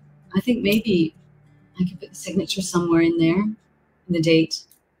going? I think maybe I could put the signature somewhere in there, and the date.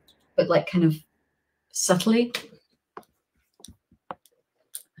 but like kind of subtly.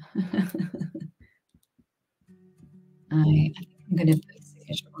 I think I'm going to put a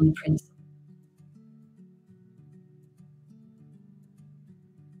signature on the print.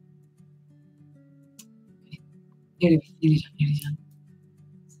 Nearly done.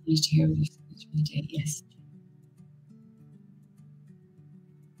 So nice to hear your signature on the date. Yes.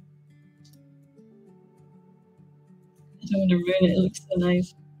 I don't want to ruin it. It looks so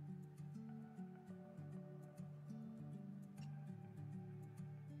nice.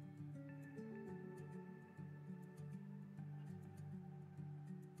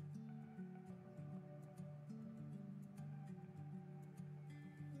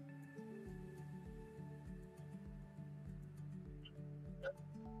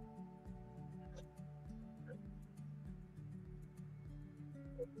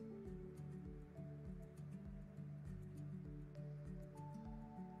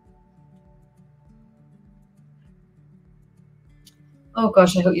 Oh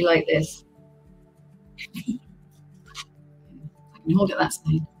gosh, I hope you like this. I can hold it that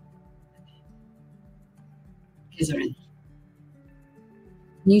side. Kids are in.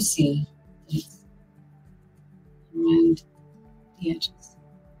 Can you see that it's around the edges?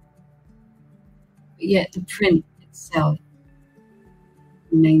 But yet the print itself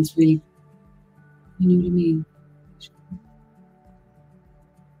remains really, you know what I mean?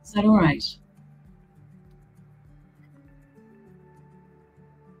 Is that all right?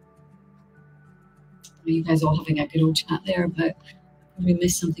 Are you guys all having a good old chat there, but we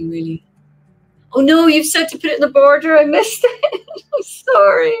missed something really. Oh no, you've said to put it in the border. I missed it. I'm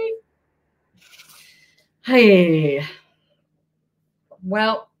sorry. Hey.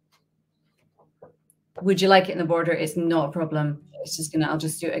 Well, would you like it in the border? It's not a problem. It's just I'll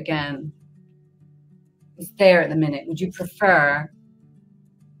just do it again. It's there at the minute. Would you prefer?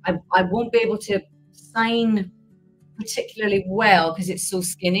 I won't be able to sign particularly well because it's so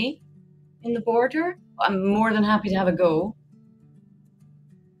skinny in the border. I'm more than happy to have a go.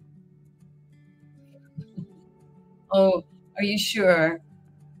 Oh, are you sure?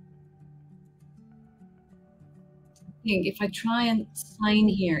 I think if I try and sign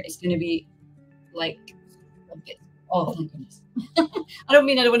here, it's going to be like a bit. Oh, thank goodness. I don't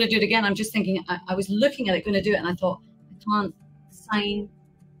mean I don't want to do it again. I'm just thinking I was looking at it, going to do it, and I thought I can't sign.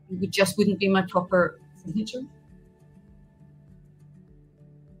 It just wouldn't be my proper signature.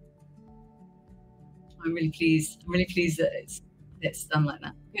 I'm really pleased. I'm really pleased that it's done like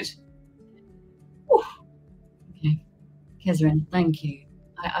that. Good. Whew. Okay, Kezrin, thank you.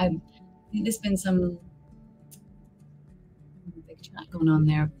 I think there's been some big chat going on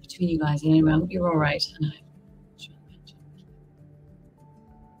there between you guys. Anyway, I hope you're all right. And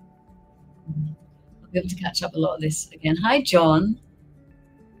I'll be able to catch up a lot of this again. Hi, John.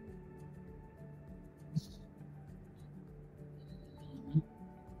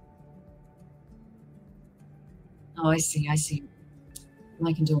 Oh, I see. I see.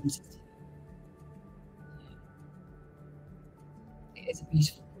 My condolences. It is a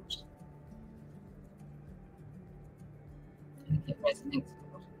beautiful quote. I think it resonates.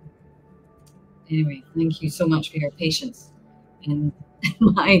 Anyway, thank you so much for your patience and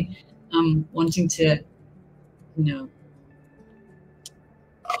my wanting to, you know,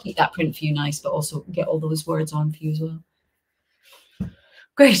 keep that print for you nice, but also get all those words on for you as well.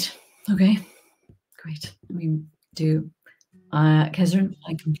 Great. Okay. Great. We do. Kezrin,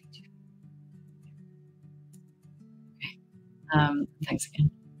 I complete you. Okay. Thanks again.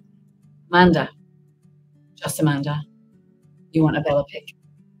 Amanda. Just Amanda. You want a Bella pick.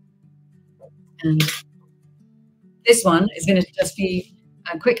 And this one is going to just be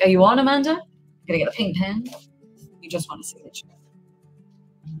quick. Are you on, Amanda? I'm going to get a pink pen. You just want a signature.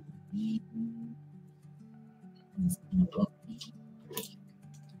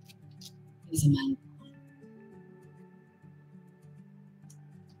 Here's Amanda.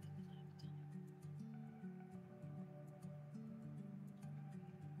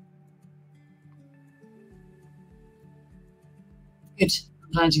 Good.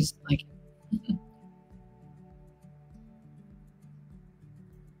 I'm glad you like it.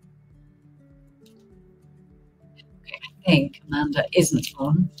 Okay, I think Amanda isn't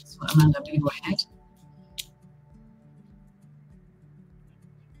on. So Amanda, I'm going to go ahead.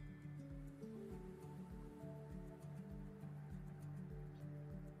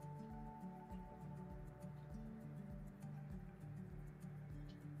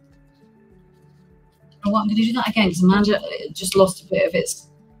 Oh, I'm going to do that again because Amanda just lost a bit of its,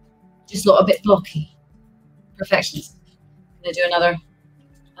 just looked a bit blocky. Perfectionist. I'm going to do another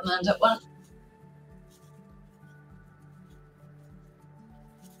Amanda one.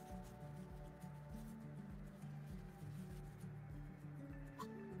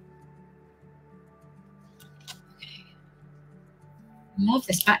 love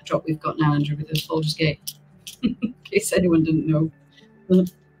this backdrop we've got now, Andrew, with the Folgers Gate. In case anyone didn't know.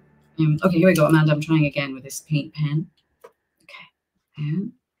 Okay, here we go, Amanda. I'm trying again with this paint pen. Okay.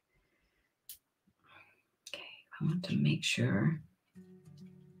 Okay, I want to make sure.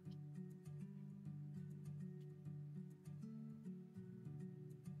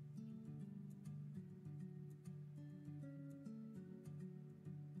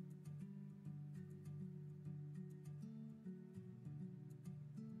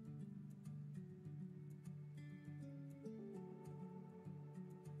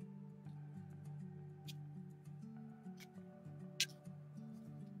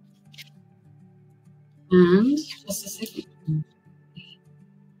 And just a second.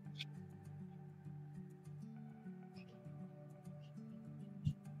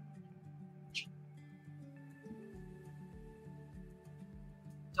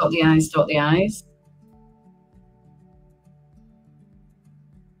 Dot the I's, dot the I's.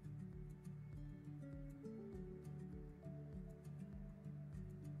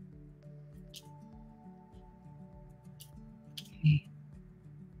 Okay.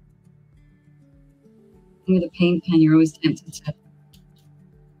 With a paint pen, you're always tempted to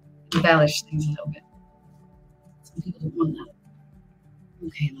embellish things a little bit. Some people don't want that.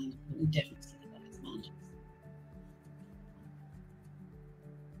 Okay, Amanda, put it down.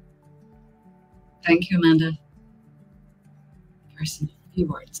 Thank you, Amanda. Person, a few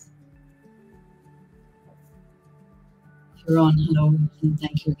words. If you're on, hello, and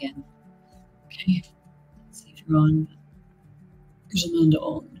thank you again. Okay, let's see if you're on. Is Amanda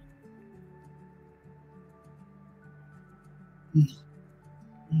on? No.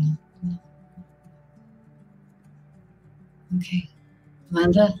 No. Okay.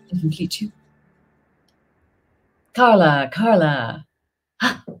 Amanda, I complete you. Carla.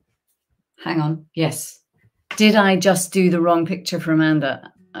 Hang on. Yes. Did I just do the wrong picture for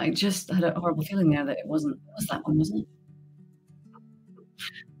Amanda? I just had a horrible feeling there that it wasn't. It was that one, wasn't it?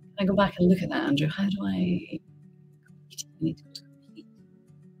 Can I go back and look at that, Andrew? How do I need to go to complete?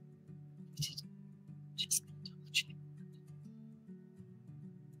 Just double check.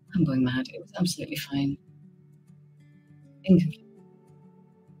 I'm going mad. It was absolutely fine. Incomplete.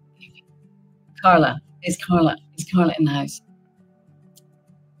 Carla. Is Carla in the house?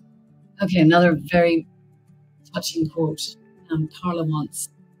 Okay, another very touching quote. Carla wants,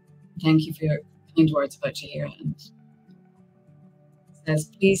 thank you for your kind words about Jaheira, and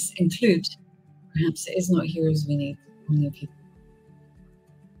says, please include, perhaps it is not heroes we need, only a people.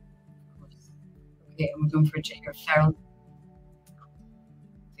 Of course. Okay, and we're going for Jaheira Farrell.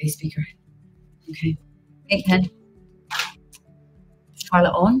 Face speaker. Okay. Hey, pen. Is Carla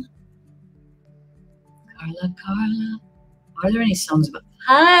on? Carla. Are there any songs about?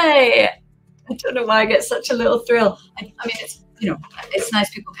 Hi. I don't know why I get such a little thrill. I mean, it's, you know, it's nice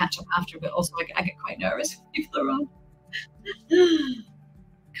people catch up after, but also I get quite nervous when people are on.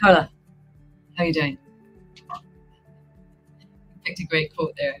 Carla, how are you doing? You picked a great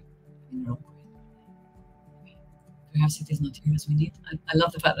quote there. Perhaps it is not heroes we need. I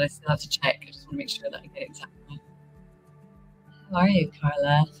love the fact that I still have to check. I just want to make sure that I get it exactly right. How are you,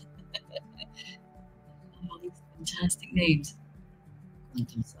 Carla? All these fantastic names.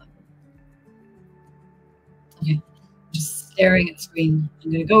 Okay, just staring at the screen.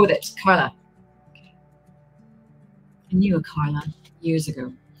 I'm going to go with it, Carla. Okay. I knew a Carla years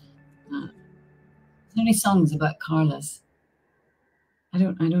ago. So many songs about Carlas. I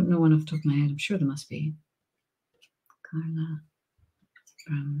don't know one off the top of my head. I'm sure there must be. Carla.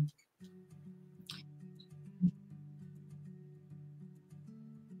 Can't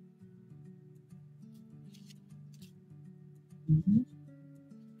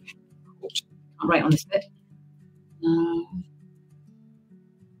write on this bit.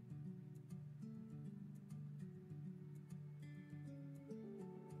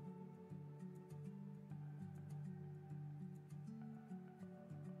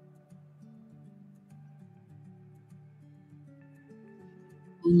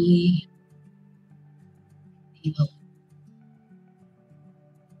 Only people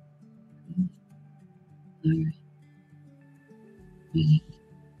who are willing.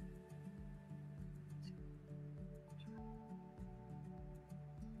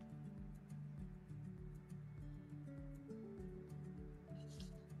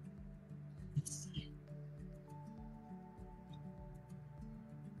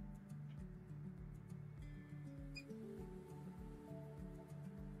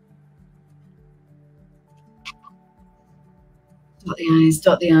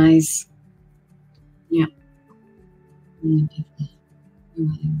 Dot the I's. Yeah.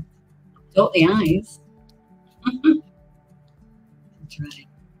 Dot the I's. Right.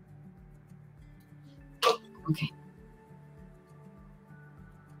 Okay.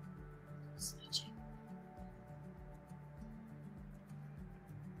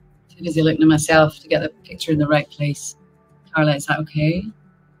 Too busy looking at myself to get the picture in the right place. Carla, is that okay?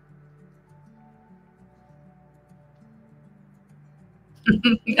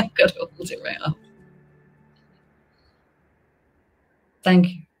 I've got to hold it right up. Thank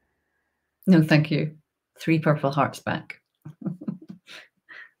you. No, thank you. 3 purple hearts back.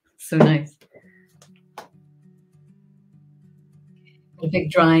 So nice. Got a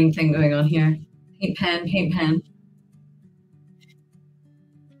big drying thing going on here. Paint pen, paint pen.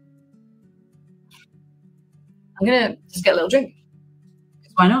 I'm gonna just get a little drink.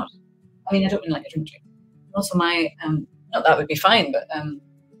 Why not? I mean, I don't really like a drink. Also, my not that would be fine, but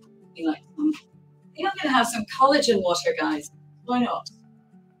you like. I think I'm gonna have some collagen water, guys. Why not?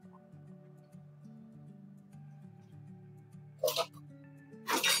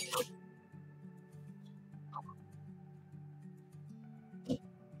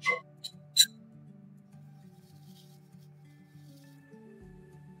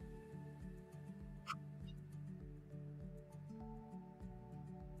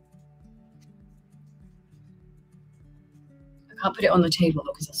 I can't put it on the table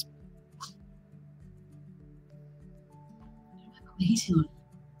though, because that's the heating on.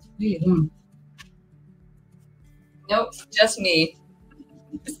 It's really warm. Nope, just me.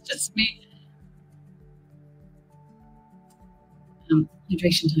 It's just me.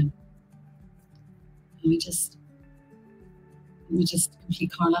 Hydration time. Let me just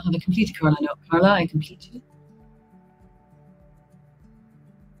complete Carla. Have I completed Carla? No, Carla, I complete you.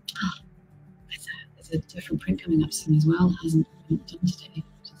 There's a different print coming up soon as well. It hasn't been done today,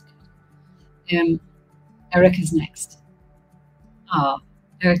 which is good. Erica's next.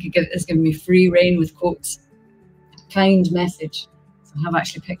 Erica has given me free reign with quotes. Kind message. So I have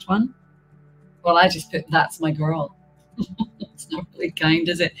actually picked one. Well, I just put, that's my girl. It's not really kind,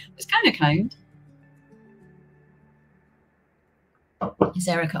 is it? It's kind of kind. Is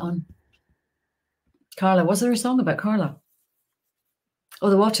Erica on? Carla, was there a song about Carla? Oh,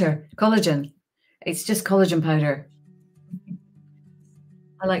 the water, collagen. It's just collagen powder.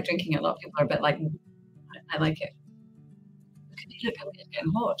 I like drinking it. A lot of people are a bit like, I like it. Look, it's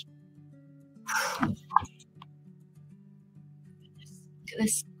getting hot. Look at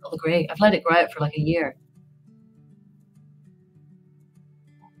this, all the grey. I've let it grow out for like a year.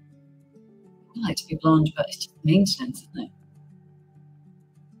 I like to be blonde, but it's just maintenance, isn't it?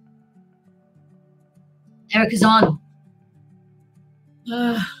 Erica's on.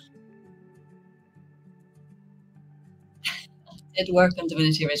 Did work on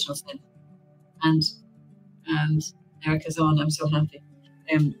Divinity Original Sin, and Erica's on. I'm so happy.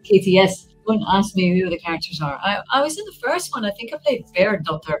 Katie, yes. Don't ask me who the characters are. I was in the first one. I think I played Bear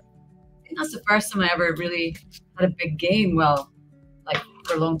Daughter. I think that's the first time I ever really had a big game. Well, like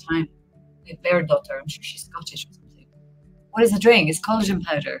for a long time. Bear Daughter. I'm sure she's Scottish or something. What is the drink? It's collagen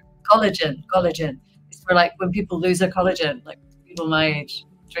powder. Collagen. It's for like when people lose their collagen, like people my age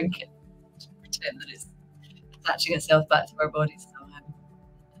drink it to pretend that it's attaching itself back to our bodies. So, do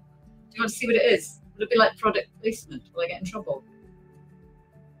you want to see what it is? Would it be like product placement? Will I get in trouble?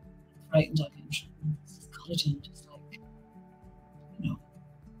 Frightened of it. It's collagen, just like, you know,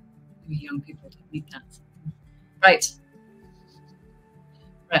 maybe young people don't need that. Right,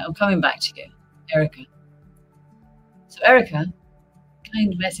 I'm coming back to you, Erica. So Erica,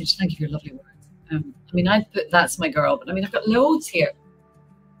 kind message. Thank you for your lovely words. I mean, I put that's my girl, but I mean, I've got loads here.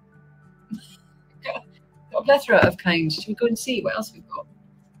 got a plethora of kind. Should we go and see what else we've got?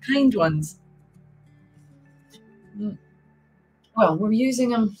 Kind ones. Well, we're using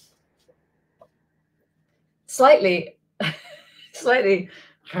them slightly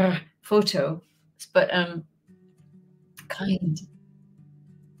photo, but kind.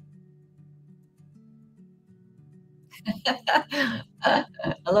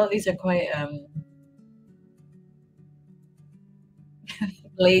 A lot of these are quite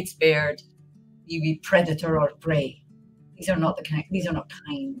blades bared, UV predator or prey. These are not the kind. These are not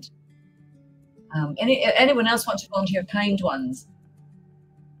kind. Anyone else want to volunteer kind ones?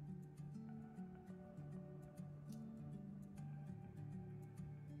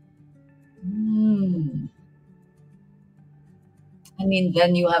 I mean,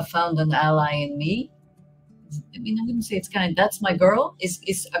 then you have found an ally in me. I mean, I wouldn't say it's kind. That's my girl.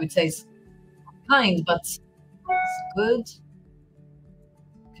 Is I would say it's kind, but it's good.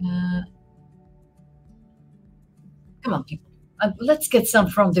 Come on, people. Let's get some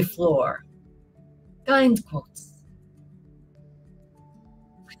from the floor. Kind quotes.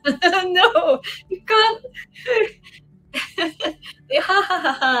 No, you can't. The ha ha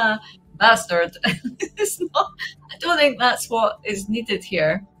ha ha bastard. It's not, I don't think that's what is needed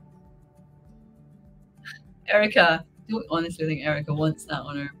here. Erica, I don't honestly think Erica wants that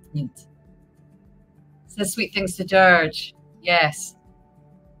on her print. Says sweet things to George. Yes.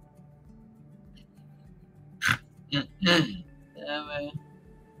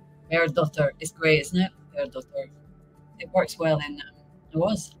 Their daughter is great, isn't it? Their daughter. It works well in.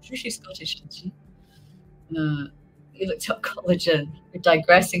 I'm sure she's Scottish, isn't she? You looked up college and you're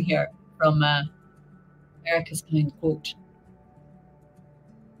digressing here from Erica's kind quote.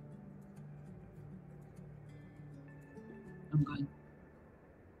 I'm going.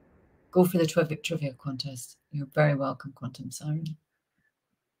 Go for the trivia contest. You're very welcome, Quantum Siren.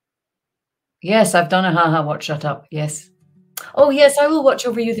 Yes, I've done a haha watch shut up. Yes. Oh yes, I will watch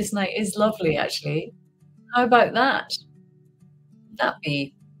over you this night. Is lovely actually. How about that? Would that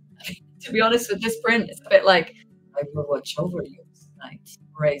be? To be honest with this print, it's a bit like I will watch over you this night.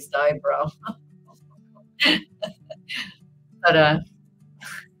 Raised eyebrow. But Erica,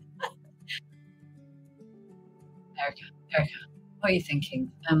 what are you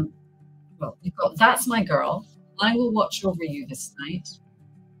thinking? Well, you've got That's My Girl. I Will Watch Over You This Night.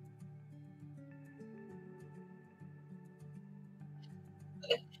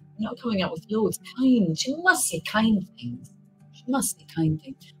 Not coming up with loads. Kind. She must say kind things. She must say kind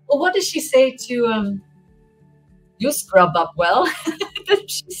things. Well, what does she say to you scrub up well? Didn't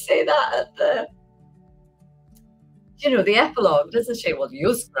she say that at the the epilogue, doesn't she? Well,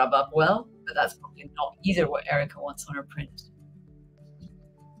 you scrub up well, but that's probably not either what Erica wants on her print.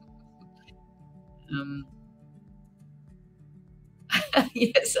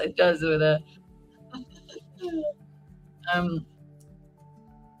 Yes, it does with a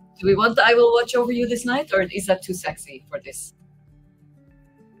do we want the I Will Watch Over You This Night, or is that too sexy for this?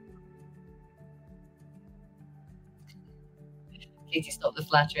 Katie, stop the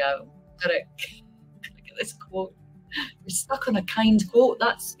flattery. I've got to look at this quote. We're stuck on a kind quote.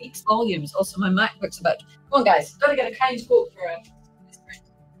 That speaks volumes. Also, my MacBook's about. Come on, guys. Got to get a kind quote for this print.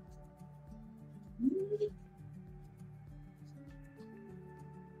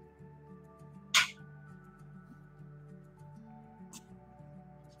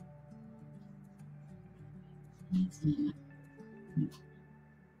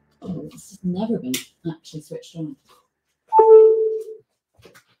 Oh, this has never been actually switched on.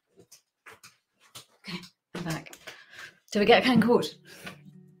 Okay, I'm back. Do we get a kind quote?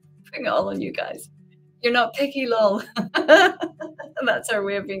 Bring it all on you guys. You're not picky, lol. That's our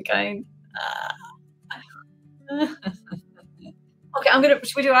way of being kind. Okay,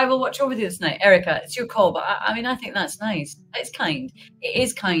 should we do I Will Watch Over You This Night? Erica, it's your call, but I mean, I think that's nice. It's kind. It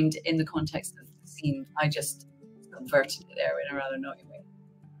is kind in the context of the scene. I just subverted it there in a rather naughty way.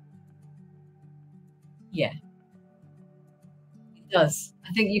 Yeah. It does.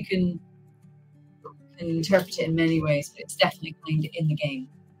 I think you can interpret it in many ways, but it's definitely kind in the game.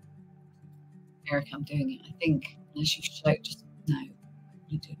 Erica, I'm doing it. I think, unless you shout just now,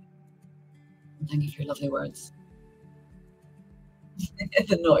 you do it. And thank you for your lovely words.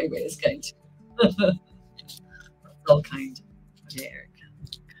 The naughty way is kind. It's all kind. Okay, Erica.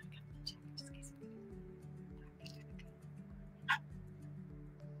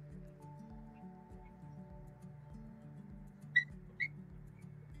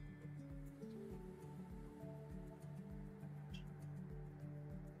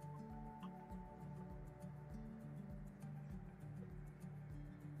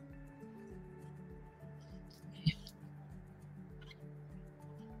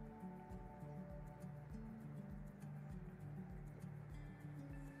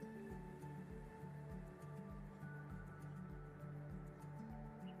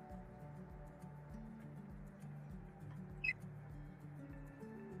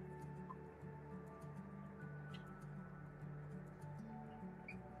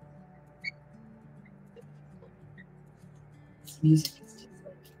 Music is just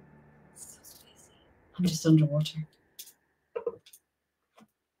like so spacey. I'm just underwater.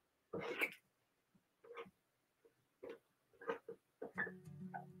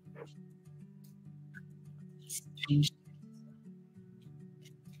 Strange.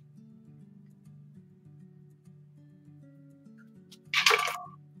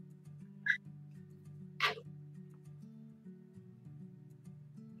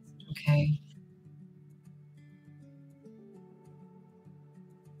 Okay.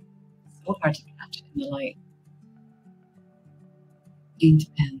 So hard to catch it in the light. Paint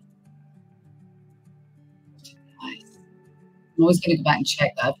pen. Eyes. I'm always going to go back and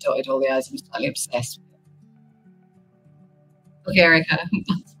check that I've dotted all the I's. I'm slightly obsessed with it. Okay, Erica.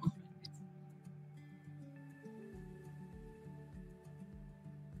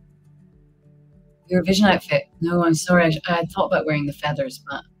 Eurovision outfit. No, I'm sorry. I thought about wearing the feathers,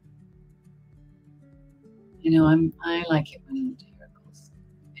 but you know, I like it when Jaheira calls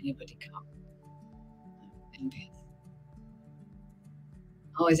anybody come. Envious.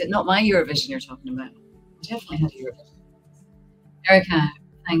 Oh, is it not my Eurovision you're talking about? I definitely had a Eurovision. Erica,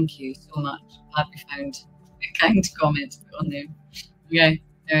 thank you so much. Glad we found a kind comment on there. Okay,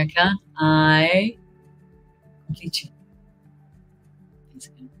 Erica, I complete you. Thanks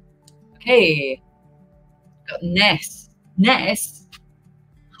again. Okay, got Ness. Ness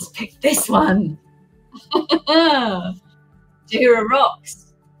has picked this one. Jaheira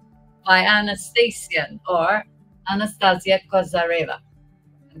Rocks by Anastasia or Anastasia Kozareva.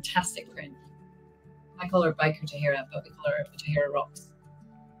 Fantastic print. I call her Biker Jaheira, but we call her Jaheira Rocks.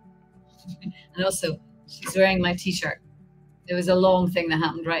 And also, she's wearing my t-shirt. There was a long thing that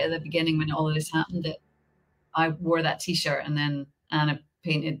happened right at the beginning when all of this happened that I wore that t-shirt and then Anna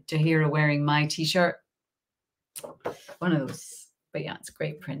painted Jaheira wearing my t-shirt. One of those. But yeah, it's a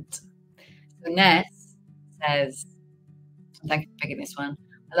great print. So Ness says, thank you for picking this one.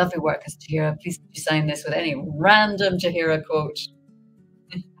 I love your work as Jaheira. Please could you sign this with any random Jaheira quote.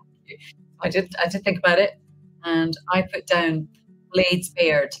 I did think about it, and I put down Blade's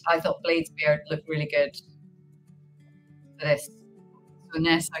beard. I thought Blade's beard looked really good for this. So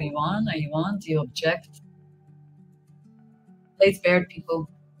Ness, are you on? Are you on? Do you object? Blade's beard, people.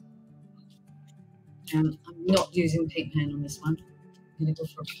 I'm not using paint pen on this one. I'm going to go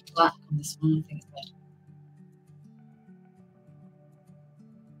for black on this one. I think it's better.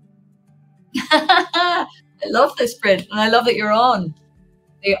 I love this print, and I love that you're on.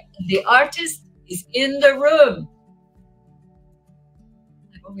 The artist is in the room.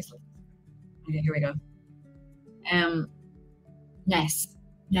 I've always loved this. Okay, here we go. Ness.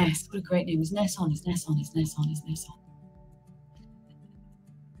 Ness. What a great name. Is Ness on? Is Ness on? Is Ness on? Is Ness on?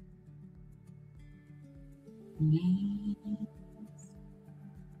 Ness.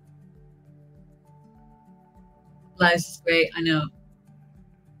 Blouse is great. I know.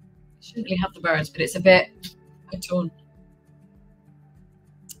 Shouldn't really have the birds, but it's a bit a tone.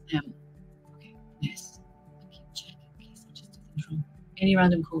 Okay, Ness. I keep checking in case I just do things wrong. Any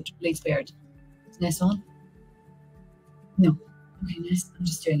random quote, Blade's beard. Is Ness on? No. Okay, Ness, I'm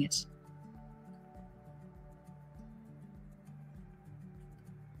just doing it.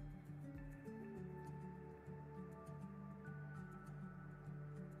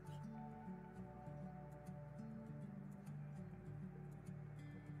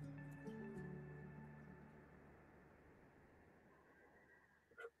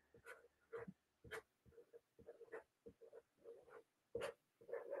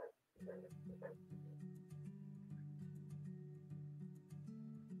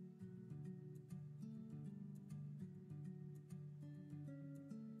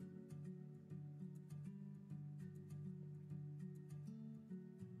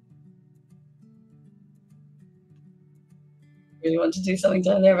 Really want to do something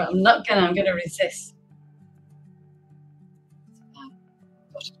down there, but I'm not gonna. I'm gonna resist.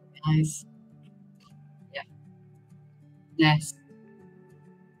 Eyes. Yeah. Ness.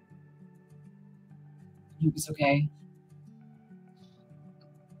 I hope it's okay.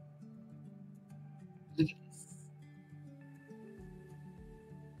 Look at this.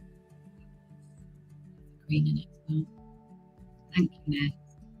 Green in it. So. Thank you, Ness.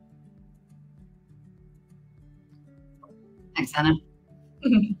 Thanks, Anna.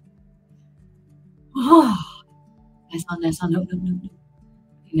 Oh, Ness on, Ness on. No, no, no, no.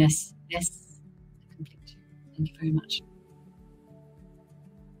 Ness, Ness. I complete you. Thank you very much.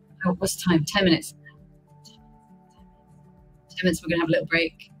 Oh, what's time? 10 minutes. 10 minutes, we're going to have a little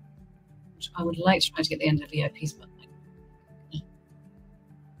break. Which I would like to try to get the end of VIPs, but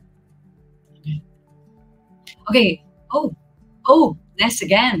okay. Okay. Oh, Ness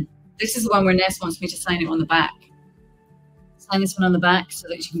again. This is the one where Ness wants me to sign it on the back. Sign this one on the back so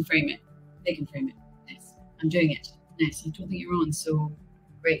that you can frame it. They can frame it. Ness. I'm doing it. Ness, I don't think you're on, so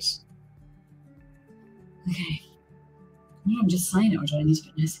great. Okay. No, I'm just signing it, or do I need to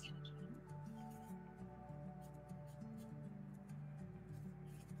get Ness again?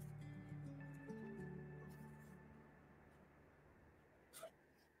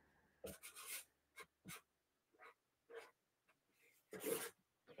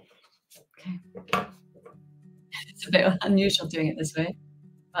 Okay. It's a bit unusual doing it this way,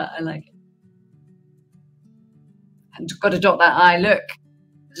 but I like it. And got to dot that I. Look,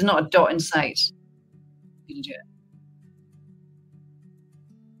 there's not a dot in sight. You can do it.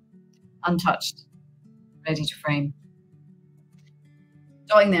 Untouched, ready to frame.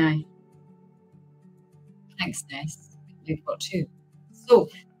 Dotting the I. Thanks, Ness. We've got two. So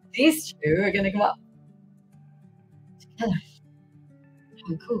These two are going to go up together.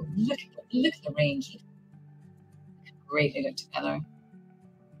 How cool. Look at the range. Great, they look together.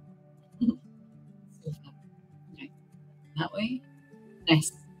 So fun. Okay, that way.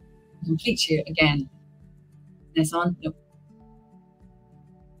 Nice. Complete you again. This on? Nope.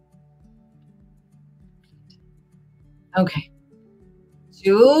 Okay.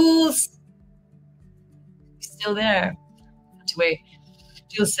 Jules, still there? Have to wait.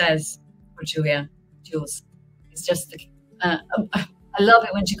 Jules says, or Julia, Jules, it's just the. I love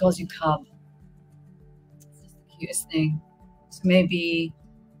it when she calls you Cub. It's just the cutest thing. So maybe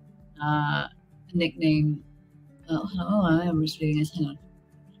a nickname. Oh, I am just reading this. Hang on.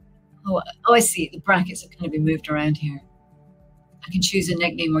 Oh, I see. The brackets have kind of been moved around here. I can choose a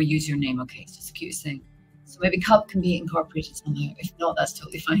nickname or use your name. Okay, it's just the cutest thing. So maybe Cub can be incorporated somehow. If not, that's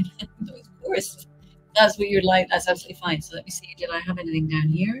totally fine. No, of course, that's what you're like. That's absolutely fine. So let me see. Did I have anything down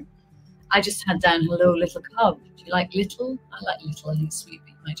here? I just had down hello, little Cub. Do you like little? I like little. I think it's sweet,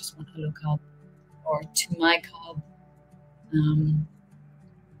 but you might just want hello, Cub, or to my Cub.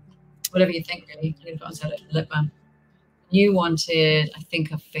 Whatever you think, really. I think I a lip balm. You wanted, I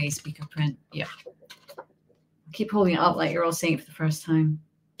think, a face speaker print. Yeah. Keep holding it up like you're all seeing it for the first time.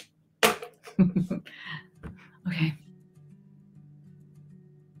 Okay.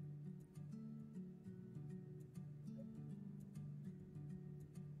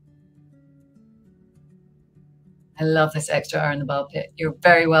 I love this extra hour in the ball pit. You're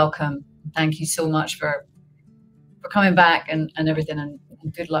very welcome. Thank you so much for coming back and everything, and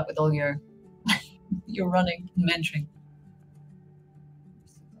good luck with all your your running and mentoring.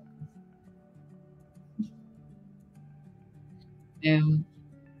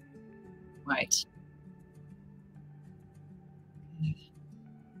 Right.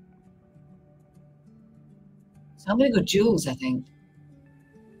 So I'm going to go Jules, I think.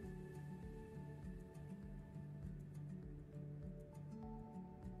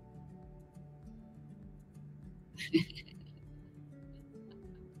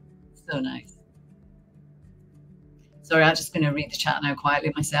 So nice. Sorry, I'm just going to read the chat now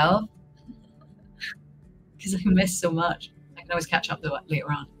quietly myself because I missed so much. I can always catch up though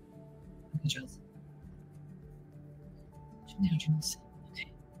later on. Okay, Jules. Jules.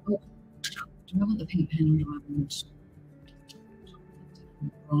 Okay. Oh, do I want the pink pen or do I want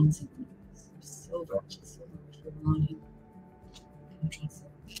bronze? Silver. Okay.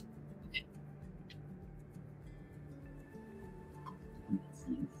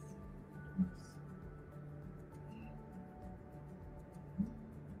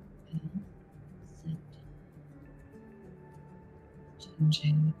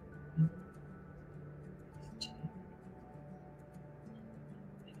 Changing.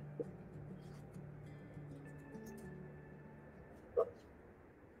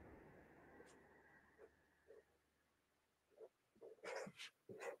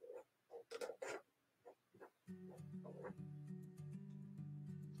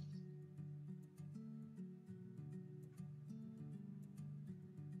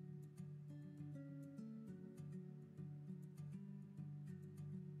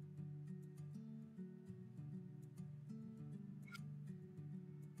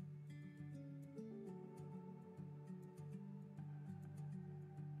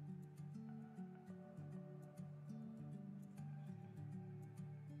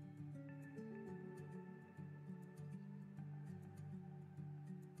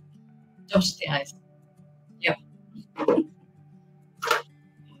 Dot the eyes. Yep. There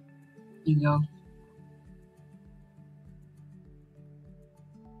you go.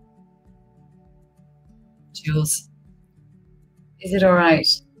 Jules, is it all right?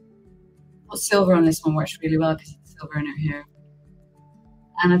 Well, silver on this one works really well because it's silver in her hair.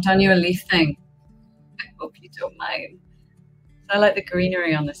 And I've done you a leaf thing. I hope you don't mind. So I like the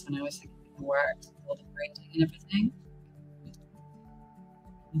greenery on this one. I was thinking it worked. All the printing and everything.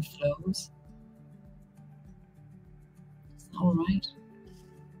 And flows. Is that all right?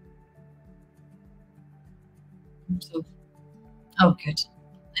 So, oh, good.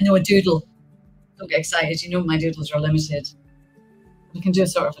 I know a doodle. Don't get excited. You know my doodles are limited. We can do a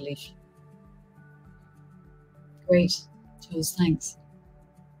sort of a leaf. Great. Jules, thanks.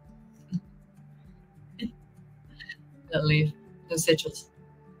 Little leaf. Those sigils.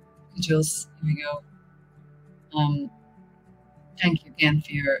 Jules, here we go. Thank you again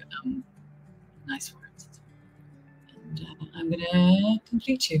for your nice words. And I'm going to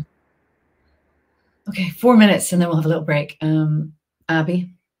complete you. Okay, 4 minutes and then we'll have a little break.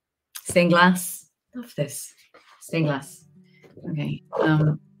 Abby, stained glass. Love this. Stained glass. Okay.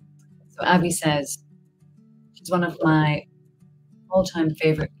 So Abby says she's one of all-time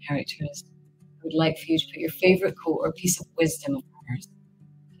favorite characters. I would like for you to put your favorite quote or piece of wisdom of hers.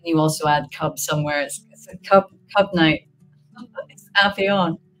 Can you also add cub somewhere? It's a cub night. It's Avi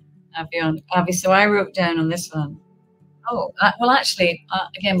on. Avi on. Avi, so I wrote down on this one. Oh, well, actually,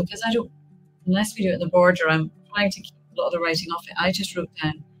 again, because I don't, unless we do it in the border, I'm trying to keep a lot of the writing off it. I just wrote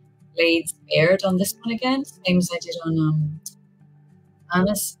down Blades Baird on this one again, same as I did on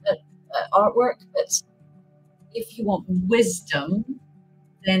Anna's artwork. But if you want wisdom,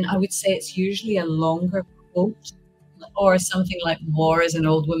 then I would say it's usually a longer quote or something like "War is an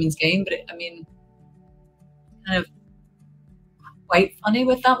old woman's game." But I mean, kind of quite funny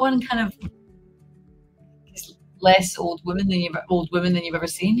with that one. Kind of less old women than you've ever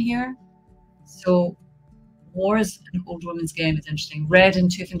seen here. So "War is an old woman's game" is interesting. Red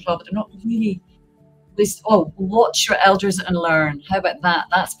and Tooth and Claw, but they're not really. Oh, watch your elders and learn. How about that?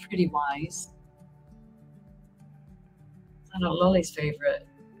 That's pretty wise. I know Lolly's favorite.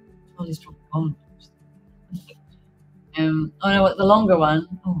 Lolly's probably gone. Oh no, what the longer one?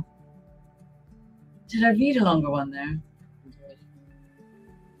 Oh, did I read a longer one there?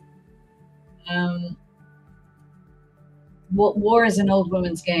 What War is an old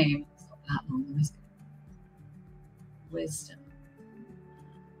woman's game? It's not that long, is it? Wisdom.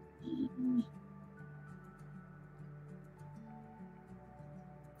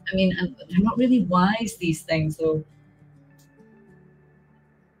 I mean, they're not really wise, these things, though.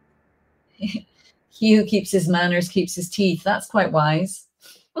 He who keeps his manners keeps his teeth. That's quite wise.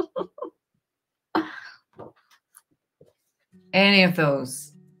 Any of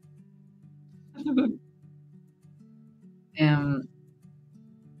those.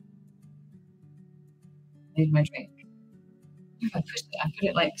 Need my drink. I put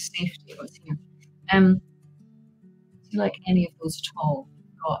it like safety. What's here? Do you like any of those at all?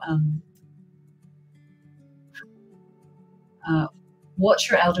 Got watch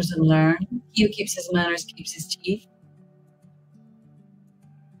your elders and learn. He who keeps his manners keeps his teeth.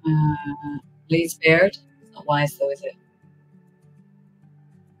 Blades Baird. It's not wise though, is it?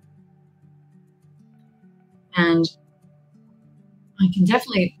 And I can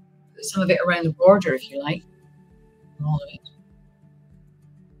definitely put some of it around the border if you like. All of it.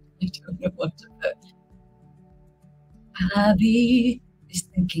 I don't know what to put. Abby is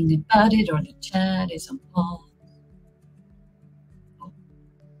thinking about it, or the chat is on pause. Oh.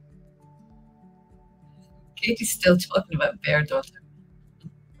 Katie's still talking about Bear Daughter.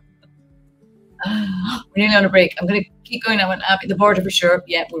 We're nearly on a break. I'm going to keep going now on Abby. The border for sure.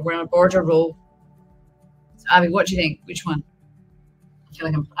 Yeah, we're on a border roll. So Abby, what do you think? Which one? I feel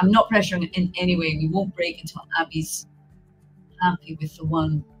like I'm not pressuring it in any way. We won't break until Abby's happy with the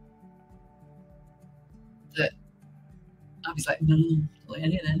one that Abby's like, no,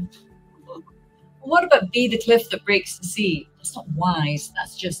 any of them. Well, what about be the cliff that breaks the sea? That's not wise.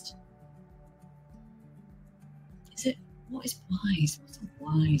 That's just. Is it? What is wise? What's a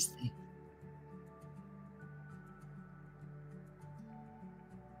wise thing?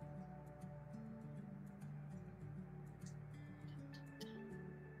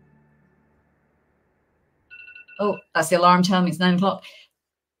 Oh, that's the alarm telling me it's 9 o'clock.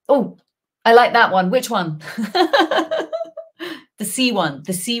 Oh, I like that one. Which one? The sea one.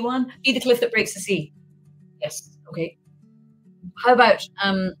 The sea one. Be the cliff that breaks the sea. Yes. Okay. How about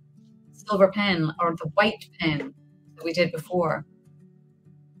silver pen or the white pen that we did before?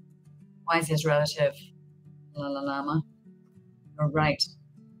 Wise is relative. La la lama. You're right.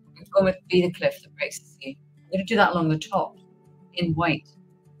 We're going with be the cliff that breaks the sea. I'm going to do that along the top in white.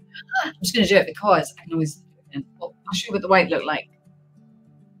 I'm just going to do it because I can always. Well, I'll show you what the white looked like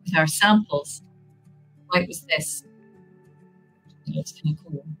with our samples. White was this. It looks kind of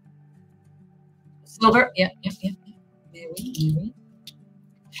cool. Silver, yeah. There we.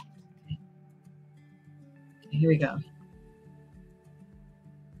 Okay, here we go.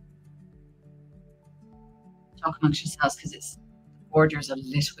 Talk amongst yourselves because the borders are a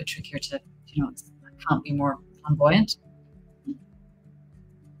little bit trickier to, it can't be more flamboyant.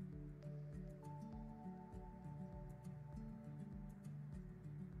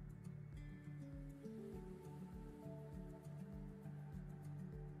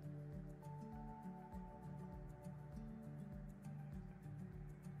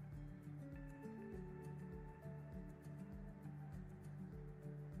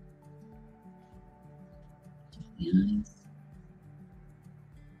 Eyes.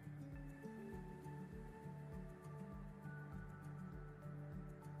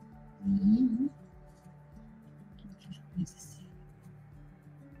 Mm-hmm. I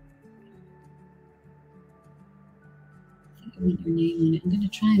think I want your name on it. I'm going to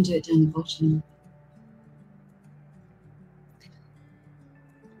try and do it down the bottom.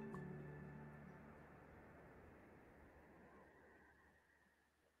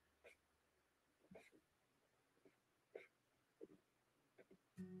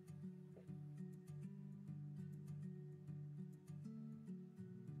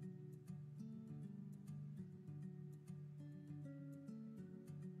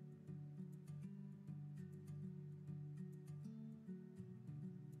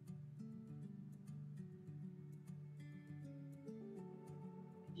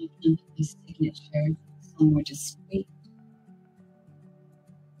 And his signature somewhere discreet.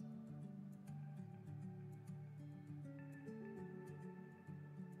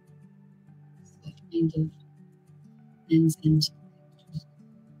 So it kind of ends into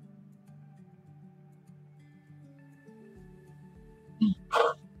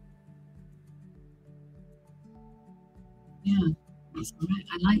yeah, that's all right.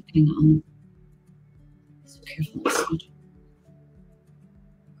 I like being on. So careful. Got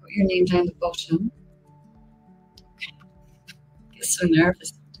your name down the bottom. Okay. I get so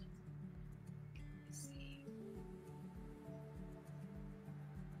nervous.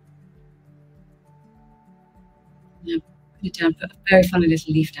 Now put it down. Put a very funny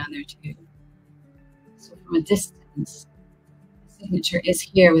little leaf down there too. So from a distance, the signature is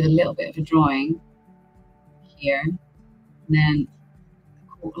here with a little bit of a drawing here, and then the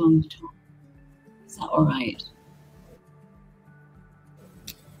quote along the top. Is that all right?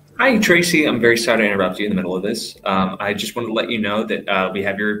 Hi, Tracy. I'm very sorry to interrupt you in the middle of this. I just wanted to let you know that we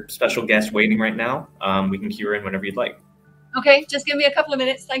have your special guest waiting right now. We can cue her in whenever you'd like. Okay, just give me a couple of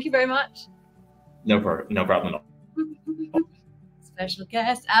minutes. Thank you very much. No problem at all. Special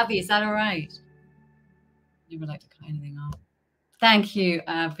guest, Abby, is that all right? Never like to cut anything off. Thank you,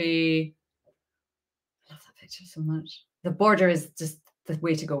 Abby. I love that picture so much. The border is just the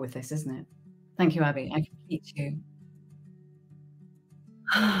way to go with this, isn't it? Thank you, Abby. I complete you.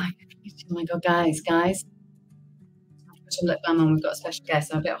 Oh my God, guys. Put your lip balm on. We've got a special guest.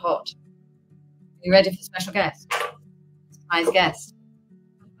 I'm a bit hot. Are you ready for the special guest? Surprise guest.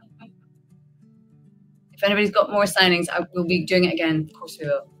 If anybody's got more signings, I will be doing it again. Of course we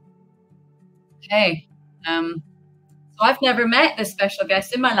will. Okay. So I've never met this special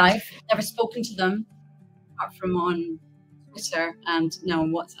guest in my life. Never spoken to them, apart from on Twitter and now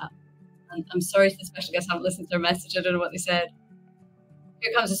on WhatsApp. And I'm sorry to the special guests. I haven't listened to their message. I don't know what they said.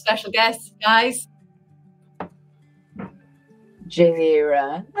 Here comes a special guest, guys.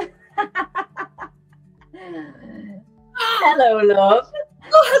 Jaheira. Hello, love.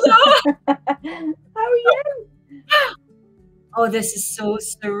 Oh, hello. How are you? Oh, this is so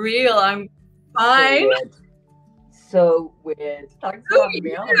surreal. I'm fine. So weird. Thanks for having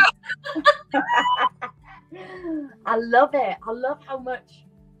me on. I love it. I love how much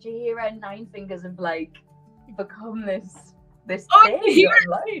Jaheira and Nine Fingers have like become this thing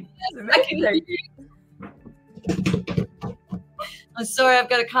online. I'm sorry, I've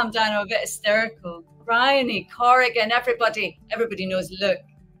got to calm down. I'm a bit hysterical. Bryony, Corrigan, everybody knows. Look,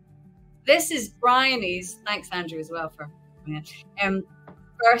 this is Bryony's. Thanks, Andrew, as well for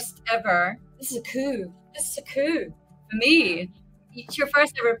first ever. This is a coup. This is a coup for me. It's your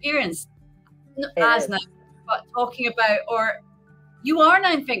first ever appearance. Not as Nine, but talking about, or you are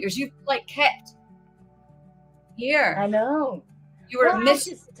Nine Fingers. You've like kept here. I know. You were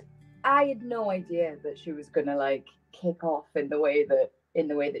I had no idea that she was gonna like kick off in the way that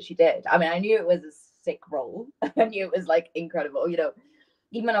she did. I mean, I knew it was a sick role. I knew it was like incredible. You know,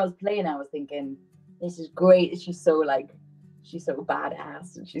 even when I was playing, I was thinking, this is great. She's so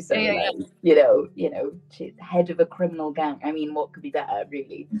badass, and she's so you know, she's head of a criminal gang. I mean, what could be better,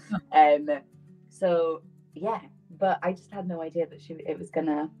 really? So yeah, but I just had no idea that it was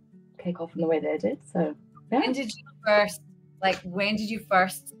gonna kick off in the way that it did. So yeah. When did you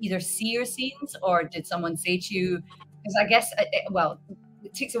first either see your scenes, or did someone say to you? Because I guess,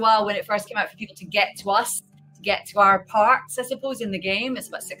 it takes a while when it first came out for people to get to us, to get to our parts, I suppose, in the game. It's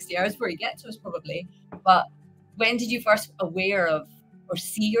about 60 hours before you get to us, probably. But when did you first aware of or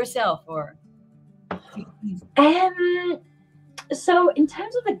see yourself? Or so in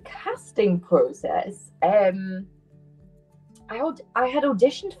terms of the casting process, I had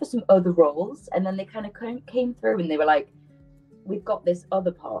auditioned for some other roles, and then they kind of came through, and they were like, we've got this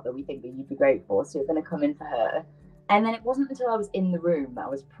other part that we think that you'd be great for, so you're going to come in for her. And then it wasn't until I was in the room that I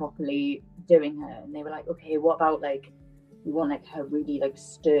was properly doing her, and they were like, okay, what about like, we want like her really like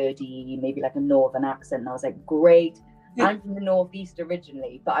sturdy, maybe like a northern accent. And I was like, great. I'm from the northeast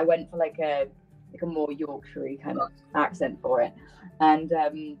originally, but I went for like a more Yorkshire kind of accent for it. And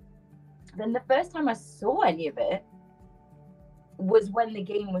then the first time I saw any of it was when the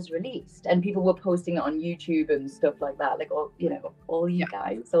game was released, and people were posting it on YouTube and stuff like that, like all you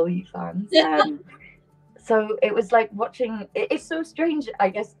guys, all you fans. So it was like watching. It's so strange. I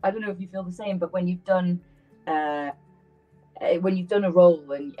guess I don't know if you feel the same, but when you've done a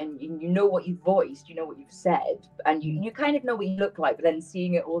role and you know what you've voiced, you know what you've said, and you kind of know what you look like, but then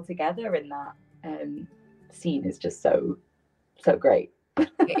seeing it all together in that scene is just so great.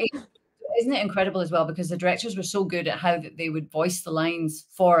 Isn't it incredible as well? Because the directors were so good at how that they would voice the lines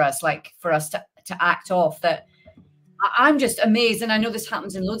for us, like for us to act off, that I'm just amazed, and I know this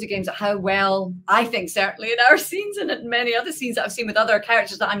happens in loads of games, at how well, I think certainly in our scenes and in many other scenes that I've seen with other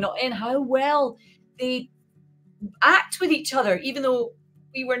characters that I'm not in, how well they act with each other, even though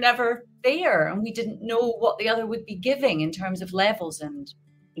we were never there and we didn't know what the other would be giving in terms of levels. And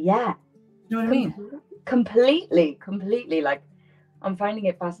yeah, you know what I mean? Completely. Like, I'm finding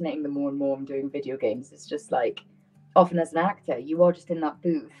it fascinating the more and more I'm doing video games. It's just like, often as an actor, you are just in that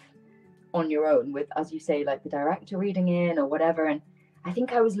booth on your own with, as you say, like the director reading in or whatever. And I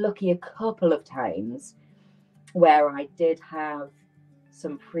think I was lucky a couple of times where I did have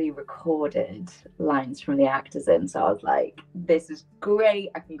some pre-recorded lines from the actors in, so I was like, this is great,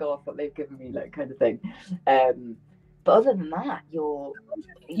 I can go off what they've given me, like, kind of thing. But other than that, you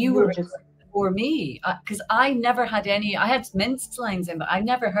were just for me, because I never had any. I had minced lines in, but I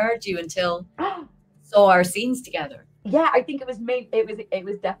never heard you until saw our scenes together. Yeah, I think it was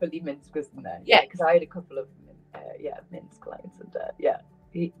definitely Minsk, wasn't there? Yeah, because I had a couple of Minsk lines, and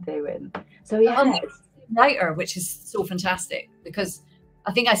they were in. So yeah, writer, which is so fantastic, because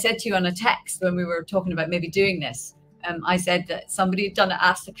I think I said to you on a text when we were talking about maybe doing this. I said that somebody had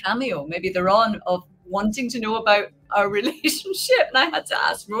asked a cameo, maybe they're on, of wanting to know about our relationship, and I had to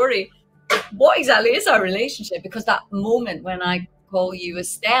ask Rory, what exactly is our relationship? Because that moment when I call you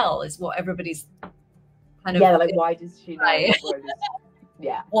Estelle is what everybody's kind of like, why does she know? Right.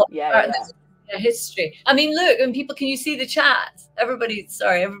 History. I mean, look, and people, can you see the chat? Everybody's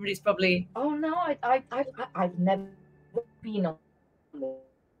probably. Oh no, I've never been on.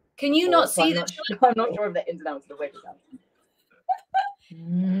 Can you not see the chat? I'm not sure of the ins and outs of the website.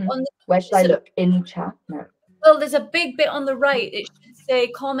 Where should I look? In chat? No. Well, there's a big bit on the right. It should say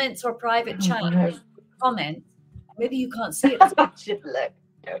comments or private chat. No. Comment. Maybe you can't see it. I should look.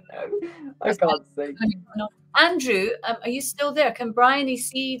 I don't know. I can't see. Andrew, are you still there? Can Bryony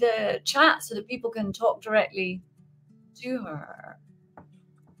see the chat so that people can talk directly to her?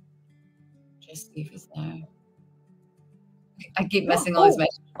 Just see if he's there. I keep missing all his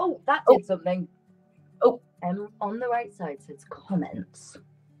messages. Oh, that did something. Oh, on the right side says comments.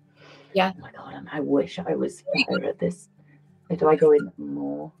 Yeah. Oh my God, I wish I was better at this. Where do I go in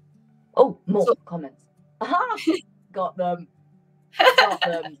more? Oh, more comments. Aha! Got them.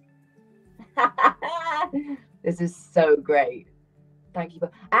 This is so great. Thank you.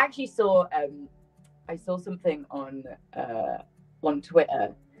 I actually saw something on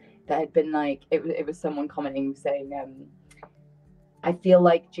Twitter that had been like, it was someone commenting saying, I feel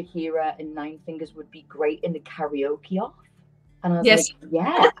like Jaheira and Nine Fingers would be great in the karaoke off. And I was like,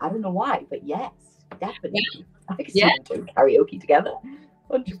 yeah, I don't know why, but yes, definitely. Yeah. I could see them doing karaoke together.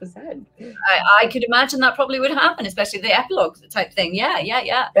 100%. I could imagine that probably would happen, especially the epilogue type thing. Yeah.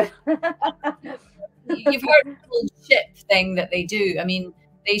 You've heard the whole ship thing that they do. I mean,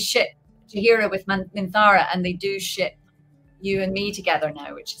 they ship Jaheira with Minthara, and they do ship you and me together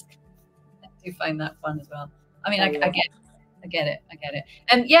now, which is, I do find that fun as well. I mean, I get it.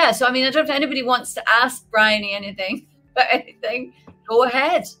 And yeah, so I mean, I don't know if anybody wants to ask Bryony anything about anything. Go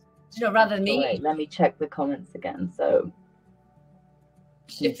ahead. Rather than me. Right, let me check the comments again. So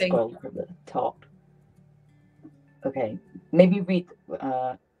scroll to the top. Okay, maybe read.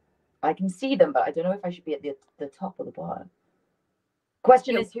 I can see them, but I don't know if I should be at the top of the bar.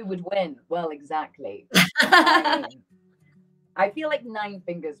 Question is, who would win? Well, exactly. I feel like Nine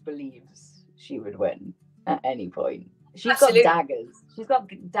Fingers believes she would win at any point. She's Absolutely. Got daggers. She's got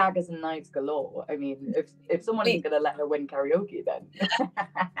daggers and knives galore. I mean, if someone isn't going to let her win karaoke, then.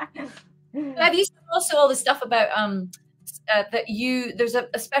 Have you seen also all the stuff about that there's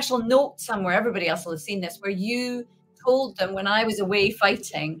a special note somewhere, everybody else will have seen this, where you told them when I was away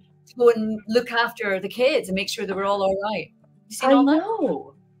fighting to go and look after the kids and make sure they were all right. You seen all that? I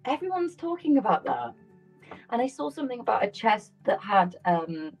know. Everyone's talking about that. And I saw something about a chest that had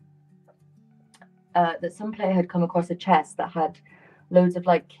that some player had come across a chest that had loads of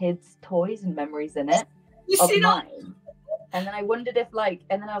like kids' toys and memories in it. You see that? And then I wondered if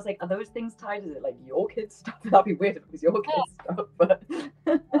and then I was like, are those things tied? Is it like your kids' stuff? That'd be weird if it was your kids' stuff. But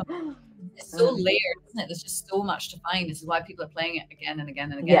it's so layered, isn't it? There's just so much to find. This is why people are playing it again and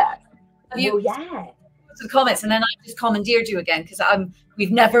again and again. Yeah. The comments, and then I just commandeered you again because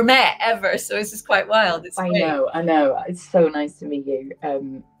we've never met ever, so this is quite wild. It's I know. It's so nice to meet you. Let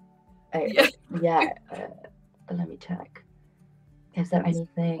me check. Is there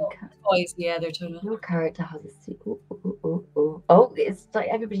anything? Toys, yeah, they're totally. Your character has a secret. Oh, it's like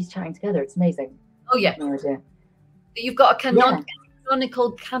everybody's chatting together. It's amazing. Oh yeah. No idea. You've got a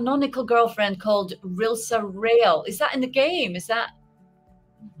canonical girlfriend called Rilsa Rail. Is that in the game? Is that?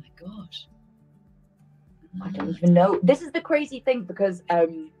 Oh my gosh. I don't even know. This is the crazy thing because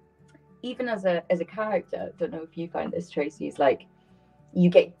even as a character, don't know if you find this, Tracy, is like you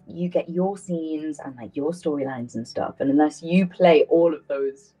get your scenes and like your storylines and stuff, and unless you play all of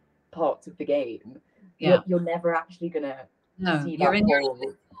those parts of the game, you're never actually gonna see you're that in whole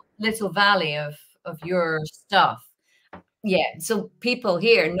your little valley of your stuff. Yeah, so people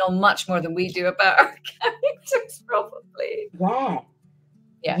here know much more than we do about our characters, probably.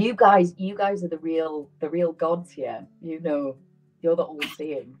 Yeah. You guys are the real gods here. You know, you're the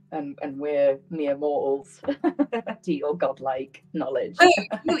all-seeing, and we're mere mortals to your godlike knowledge. Oh,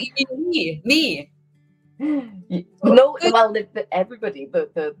 you mean me? No, well, everybody,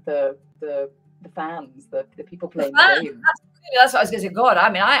 the fans, the people playing the game. That's what I was going to say. God,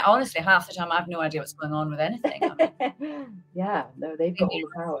 I mean, I honestly, half the time I have no idea what's going on with anything. I mean, yeah, no, they've got all the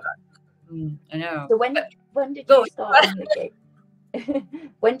power. I know. So when did you start on the game?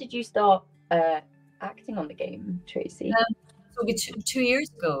 When did you start acting on the game, Tracy? So it'd be 2 years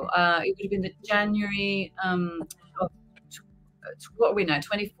ago. It would have been the January. What are we now?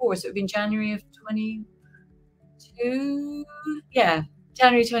 24. So it would have been January of 22. Yeah,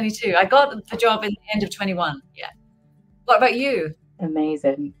 January 22. I got the job in the end of 21. Yeah. What about you?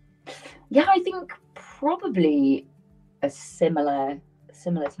 Amazing. Yeah, I think probably a similar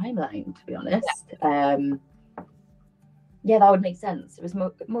timeline, to be honest. Yeah, that would make sense. It was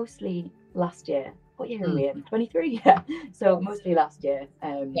mostly last year. What year are we in? 23? Yeah. So mostly last year.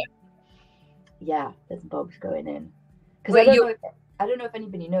 Yeah, bits and bobs going in. Because I don't know if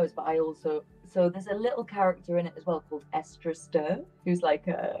anybody knows, but so there's a little character in it as well called Estra Stir, who's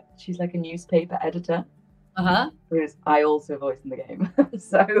she's like a newspaper editor. Who's I also voice in the game.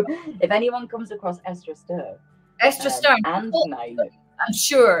 So if anyone comes across Estra Stir, and Nine, I'm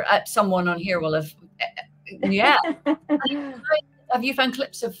sure someone on here will have. Yeah. Have you found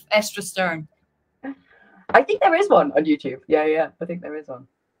clips of Estra Stern? I think there is one on YouTube. Yeah. I think there is one.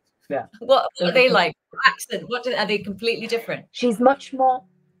 Yeah. What are they like? Accent? Are they completely different? She's a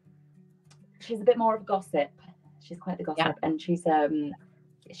bit more of a gossip. She's quite the gossip, and she's a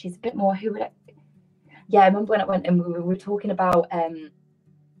bit more I remember when I went and we were talking about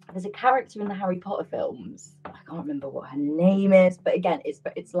there's a character in the Harry Potter films. I can't remember what her name is, but again,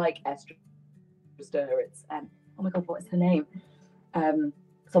 it's like Estra Stir. It's oh my god, what is her name?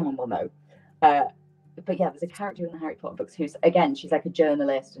 Someone will know. But yeah, there's a character in the Harry Potter books who's, again, she's like a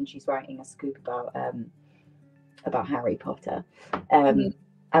journalist, and she's writing a scoop about Harry Potter. And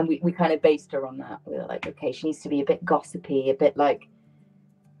we kind of based her on that. We were like, okay, she needs to be a bit gossipy, a bit like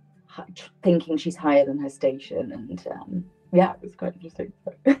thinking she's higher than her station, and yeah, it was quite interesting.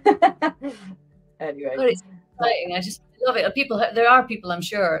 Anyway, but it's exciting. I just love it. There are people, I'm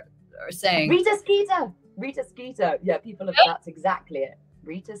sure, are saying Rita Skeeter. Yeah, people have. That's exactly it.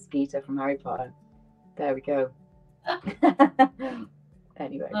 Rita Skeeter from Harry Potter. There we go.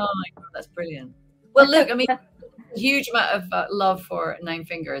 Anyway. Oh my god, that's brilliant. Well, look, I mean, a huge amount of love for Nine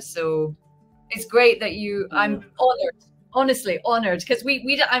Fingers. So it's great that you. I'm honored. Honestly honored, because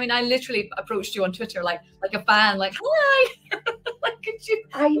I mean, I literally approached you on Twitter like a fan, like, hi. Like, could you?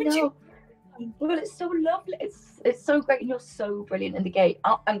 I know. Well, it's so lovely. It's so great, and you're so brilliant in the game.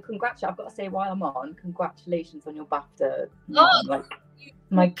 And congratulations! I've got to say, while I'm on, congratulations on your BAFTA. Like,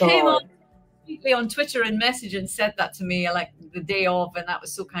 my God. On Twitter and message and said that to me like the day of, and that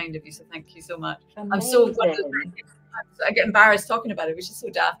was so kind of you. So thank you so much. Amazing. I'm so glad. I get embarrassed talking about it, which is so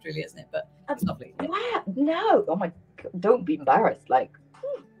daft, really, isn't it? But it's lovely. Wow. No. Oh my God. Don't be embarrassed. Like,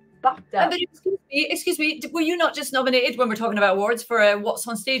 BAFTA. Excuse me. Were you not just nominated when we're talking about awards for What's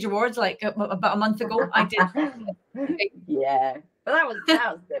on Stage Awards like about a month ago? I did. Yeah. But that was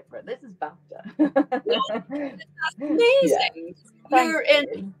different. This is BAFTA. That's amazing. Yeah. You're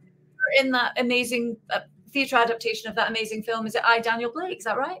in that amazing theatre adaptation of that amazing film. Is it I, Daniel Blake? Is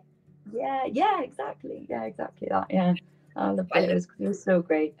that right? Yeah, exactly. Yeah, exactly that. Yeah, I love it. It was so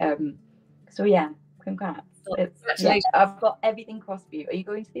great. So yeah, congrats. I've got everything crossed for you. Are you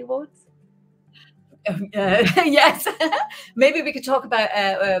going to the awards? Yes. Maybe we could talk about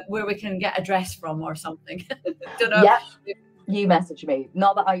where we can get a dress from or something. Don't know. Yeah. You message me.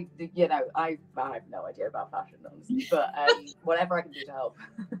 Not that I have no idea about fashion, honestly, but whatever I can do to help.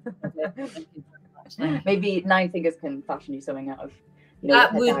 Maybe Nine Fingers can fashion you something out of,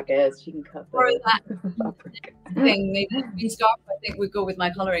 with her daggers. She can cut that thing. Maybe in scarf, I think would go with my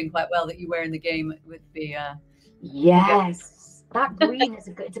colouring quite well that you wear in the game with the. Yes, that green is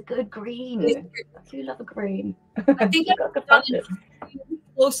it's a good green. I do love a green. I think I've done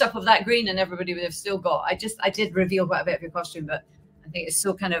close up of that green, and everybody would have still got. I did reveal quite a bit of your costume, but I think it's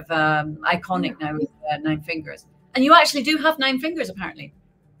so kind of iconic now with Nine Fingers. And you actually do have 9 fingers, apparently.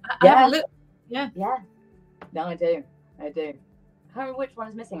 Yeah. Have a look. Yeah. No, I do. I can't remember which one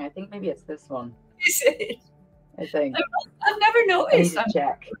is missing. I think maybe it's this one. Is it? I think. I've never I need noticed. to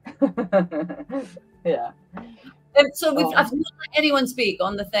check. Yeah. So I've not let anyone speak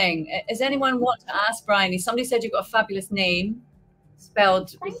on the thing. Does anyone want to ask Bryony? Somebody said you've got a fabulous name,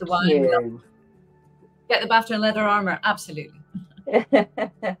 spelled with the Y. You. Get the BAFTA and leather armor. Absolutely.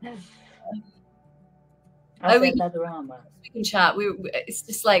 I said leather armor. We can chat. It's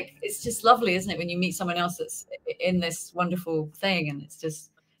just lovely, isn't it, when you meet someone else that's in this wonderful thing, and it's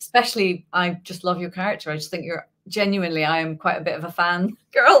just, especially, I just love your character. I just think you're genuinely, I am quite a bit of a fan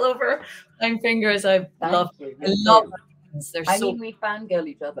girl over Nine Fingers. I love you. I love them. I mean, we fangirl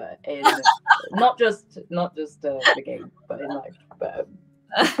each other in not just the game, but in life. But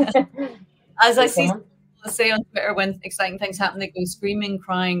as I see people say on Twitter, when exciting things happen, they go screaming,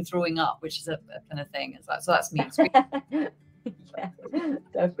 crying, throwing up, which is a kind of thing. So that's me. Yeah,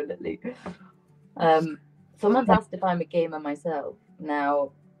 definitely. Someone's asked if I'm a gamer myself.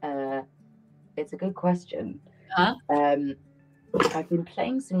 Now, it's a good question. Huh? I've been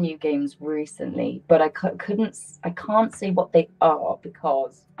playing some new games recently, but I can't say what they are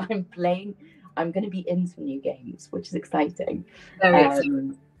because I'm going to be into new games, which is exciting. Very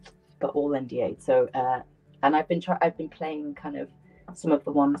exciting. But all NDA. So, and I've been playing kind of some of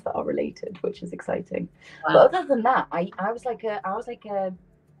the ones that are related, which is exciting. Wow. But other than that, I was like a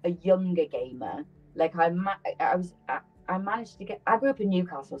younger gamer. Like I managed to get. I grew up in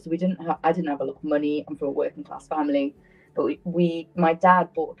Newcastle, so I didn't have a lot of money. I'm from a working class family, but my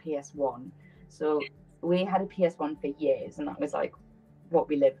dad bought a PS1, so we had a PS1 for years, and that was like what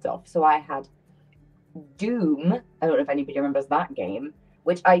we lived off. So I had Doom. I don't know if anybody remembers that game,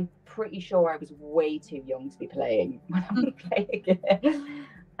 which I'm pretty sure I was way too young to be playing when I was playing it.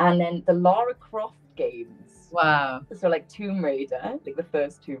 And then the Lara Croft games. Wow. So like Tomb Raider, like the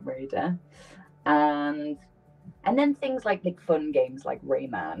first Tomb Raider, and then things like fun games like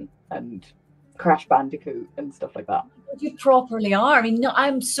Rayman and Crash Bandicoot and stuff like that. You properly are. I mean, no,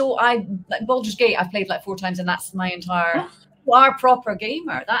 like Baldur's Gate, I've played like 4 times, and that's my entire. You are a proper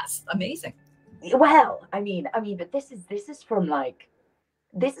gamer. That's amazing. Well, I mean, but this is from like.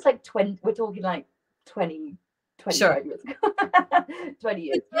 This is like 20. We're talking like 20 sure. years ago. 20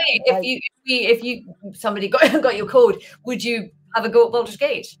 years. If you somebody got your code, would you have a go at Baldur's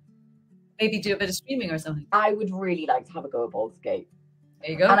Gate? Maybe do a bit of streaming or something. I would really like to have a go at Baldur's Gate.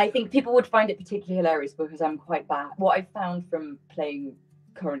 There you go. And I think people would find it particularly hilarious because I'm quite bad. What I've found from playing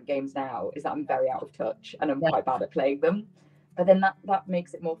current games now is that I'm very out of touch and I'm quite bad at playing them. But then that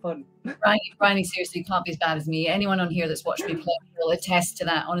makes it more fun. Bryony, seriously, you can't be as bad as me. Anyone on here that's watched me play will attest to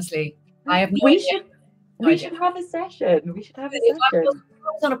that. Honestly, I have no idea. We should have a session. We should have a session.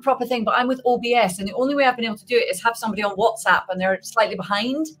 I was on a proper thing, but I'm with OBS, and the only way I've been able to do it is have somebody on WhatsApp, and they're slightly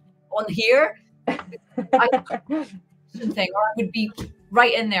behind on here. Or I would be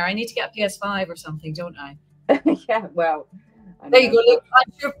right in there. I need to get a PS5 or something, don't I? Yeah, well. There you go. Look,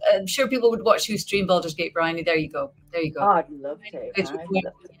 I'm sure people would watch you stream Baldur's Gate, Bryony. There you go. There you go. Oh, I'd love to.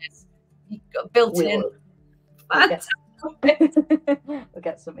 Built in. We'll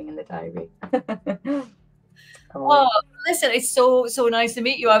get something in the diary. Oh, listen, it's so nice to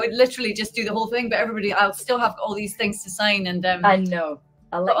meet you. I would literally just do the whole thing, but I'll still have all these things to sign. And I know.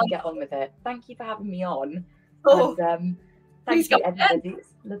 I'll let you get on with it. Thank you for having me on. Oh, and thank you, everybody.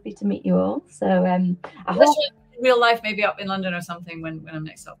 It's lovely to meet you all. So I hope real life, maybe up in London or something when I'm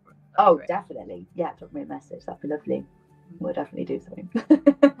next up. Oh, definitely. Yeah, drop me a message. That'd be lovely. We'll definitely do something.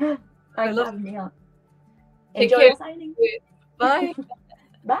 Thanks for having me on. Enjoy your signing. Bye.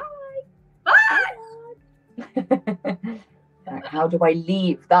 Bye. Bye. How do I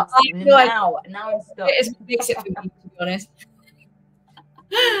leave? That's now I'm stuck. It makes it for me, to be honest.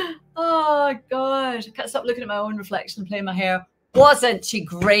 Oh God, I can't stop looking at my own reflection and playing my hair. Wasn't she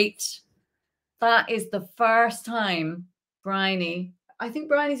great? That is the first time Bryony. I think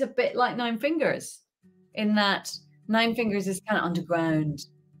Bryony's a bit like Nine Fingers in that Nine Fingers is kind of underground.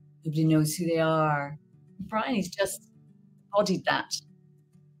 Nobody knows who they are. Bryony's just embodied that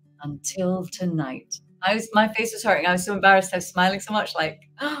until tonight. My face was hurting. I was so embarrassed. I was smiling so much, like,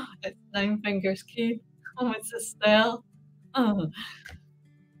 oh, it's Nine Fingers kid. Oh, it's Estelle. Oh,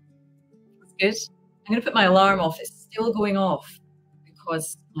 that's good. I'm going to put my alarm off. It's still going off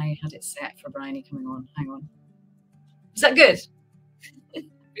because I had it set for Bryony coming on. Hang on. Is that good?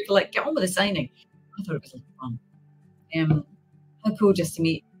 People like, get on with the signing. I thought it was fun. How cool just to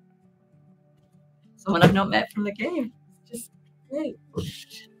meet someone I've not met from the game. Just great.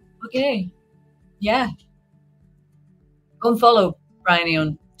 Okay. Yeah. Go and follow Bryony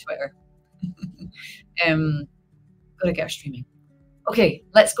on Twitter. Gotta get her streaming. Okay,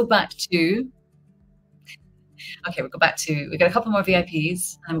 let's go back to Okay, we'll go back to, we got a couple more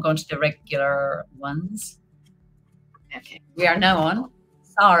VIPs, and I'm going to the regular ones. Okay, we are now on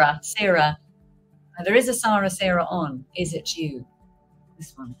Sarah. Now, there is a Sarah on. Is it you?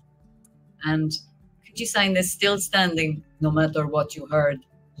 This one. And could you sign this? Still standing, no matter what you heard.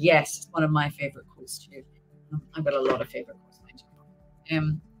 Yes, it's one of my favorite quotes too. I've got a lot of favorite quotes.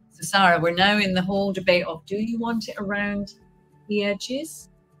 So Sarah, we're now in the whole debate of, do you want it around the edges,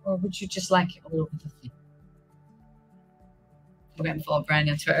 or would you just like it all over the thing? We're going to follow Brian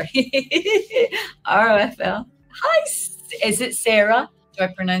on Twitter. ROFL. Hi, is it Sarah? Do I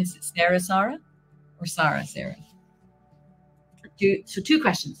pronounce it Sarah? Or Sarah? So 2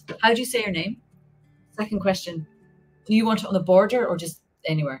 questions. How do you say your name? Second question, do you want it on the border or just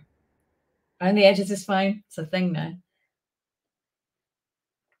anywhere? Around the edges is fine. It's a thing now.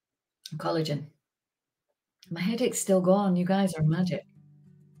 Collagen. My headache's still gone. You guys are magic.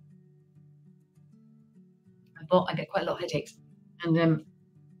 I get quite a lot of headaches. And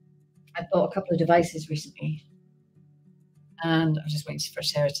I bought a couple of devices recently. And I was just waiting for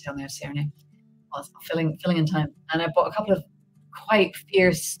Sarah to tell me how to say her name. Well, it's filling in time. And I bought a couple of quite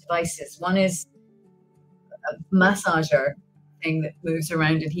fierce devices. One is a massager thing that moves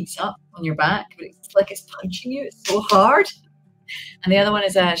around and heats up on your back, but it's like it's punching you. It's so hard. And the other one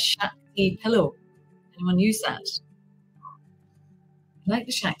is a Shakti pillow. Anyone use that? I like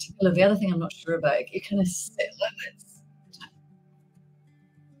the Shakti pillow. The other thing I'm not sure about, you kind of sit like this.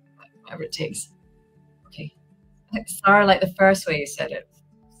 Whatever it takes. Okay. Sarah, like the first way you said it.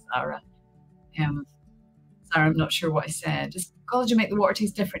 Sarah. Sarah, I'm not sure what I said. Does collagen make the water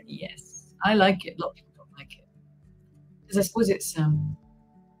taste different? Yes. I like it. A lot of people don't like it. Because I suppose it's,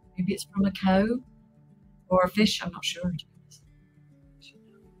 maybe it's from a cow or a fish. I'm not sure.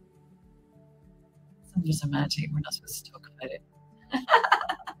 Some of us are magic. We're not supposed to talk about it.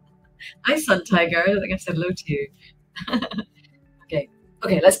 Hi, Sun Tiger. I don't think I've said hello to you.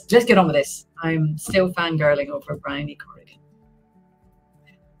 Okay, let's get on with this. I'm still fangirling over Brian E. Corrigan.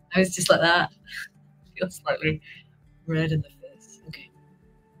 I was just like that. I feel slightly red in the face. Okay.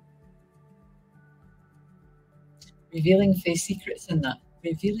 Revealing face secrets in that.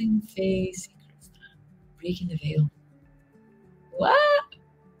 Revealing face secrets. Breaking the veil. What?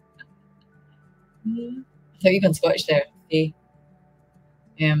 I thought you'd gone Scottish there. Hey.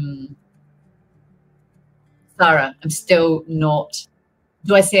 Sarah, I'm still not.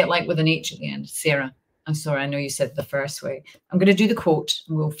 Do I say it like with an H at the end? Sarah. I'm sorry, I know you said the first way. I'm going to do the quote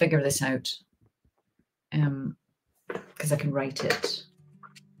and we'll figure this out. Because I can write it.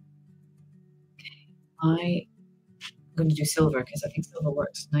 Okay. I'm going to do silver because I think silver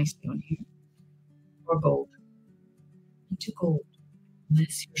works nicely on here. Or gold. Into gold.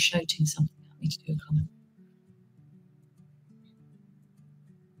 Unless you're shouting something at me to do a comment.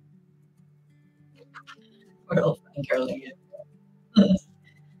 We're all fangirling it.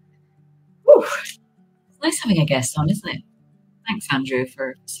 It's nice having a guest on, isn't it? Thanks, Andrew,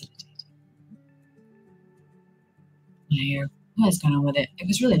 for facilitating. My hair. What is going on with it? It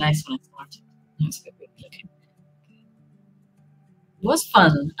was really nice when I started. Now it's a bit weird looking. It was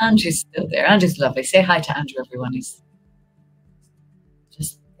fun. Andrew's still there. Andrew's lovely. Say hi to Andrew, everyone. He's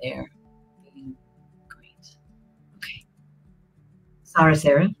just there. Being great. Okay.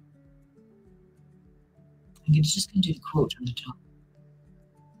 Sarah. I'm just going to do the quote on the top.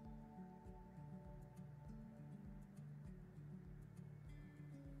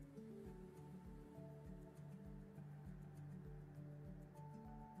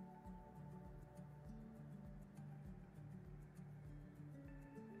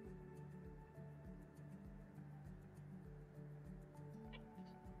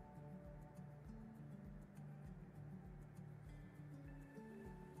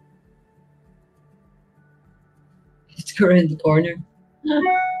 Let's go around the corner.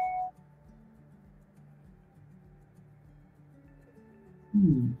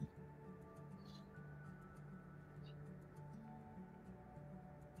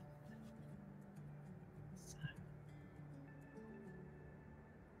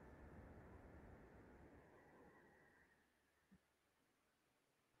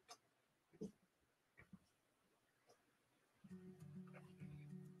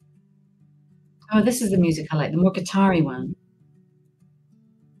 Oh, this is the music I like, the more guitar-y one.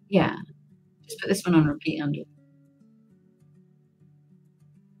 Yeah. Just put this one on repeat, Andrew.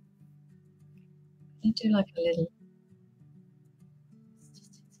 I do like a little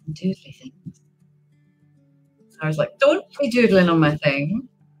some doodly things. So I was like, don't be doodling on my thing.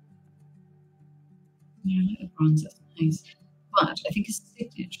 Yeah, I like the bronze, that's nice. But I think his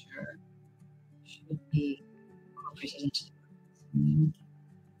signature should be incorporated into the bronze.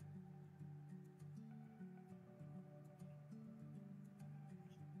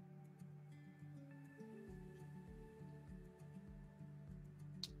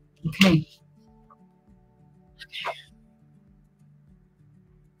 Okay.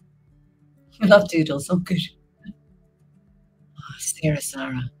 I love doodles. Oh, good. Oh, Sarah.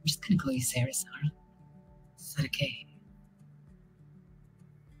 I'm just going to call you Sarah. Is that okay?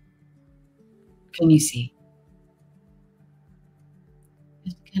 Can you see?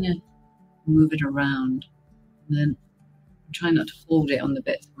 Just kind of move it around. And then try not to hold it on the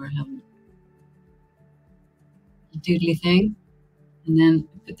bits where I haven't. A doodly thing. And then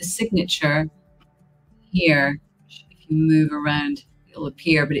put the signature here. If you move around, it'll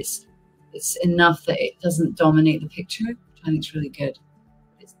appear, but it's enough that it doesn't dominate the picture, which I think is really good.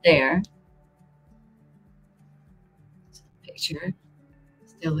 It's there. So the picture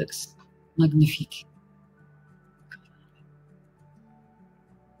still looks magnifique.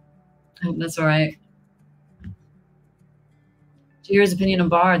 I hope that's all right. Jaheira's opinion on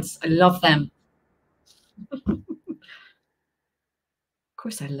bards. I love them. Of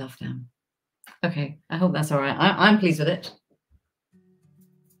course I love them. Okay, I hope that's all right. I'm pleased with it.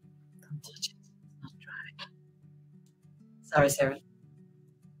 Don't touch it. It's not dry. Sorry, Sarah.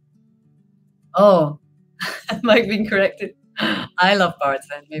 Oh, am I being corrected? I love bards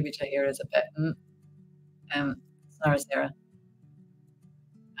then. Maybe Jaheira's a bit. Sorry, Sarah.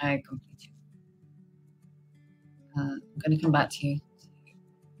 I complete you. I'm going to come back to you.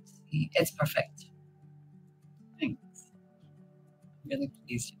 See, it's perfect. Thanks. I'm really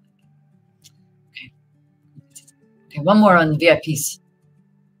pleased. Okay. Okay, one more on VIPs.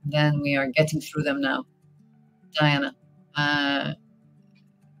 Then we are getting through them now. Diana. Diana,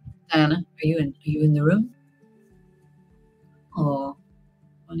 are you in the room? Oh,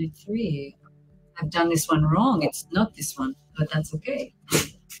 23. I've done this one wrong. It's not this one, but that's okay.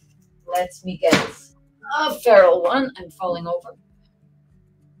 Let me get a feral one. I'm falling over.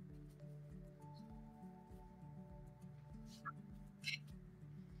 Okay.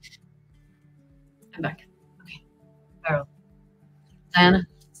 I'm back. Okay. Feral. Diana.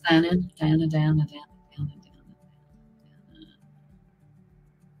 Diana.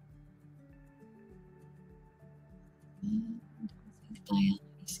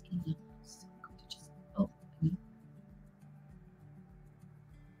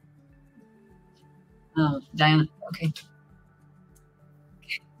 Oh, Diana. Okay.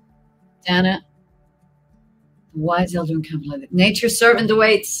 Diana. Wise elder and Camp Nature's servant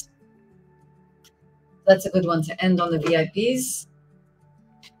awaits. That's a good one to end on the VIPs.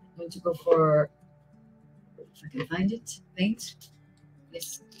 I'm going to go for, if I can find it, paint.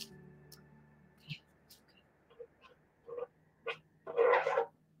 Yes.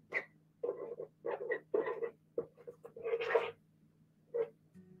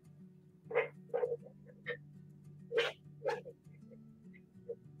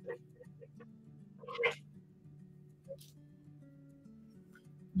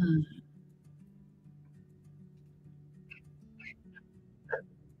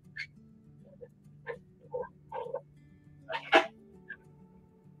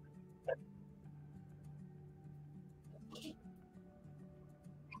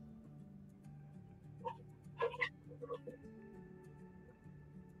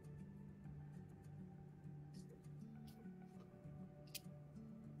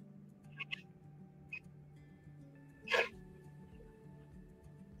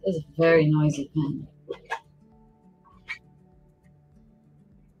 This is a very noisy pen.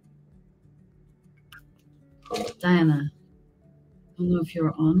 Diana, I don't know if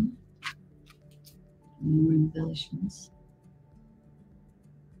you're on. More embellishments.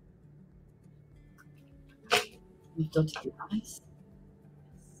 We've dotted the eyes.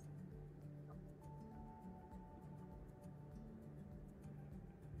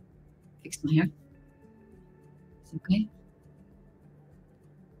 Fixed my hair. It's okay.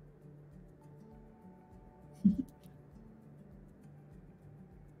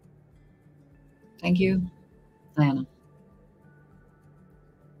 Thank you, Diana.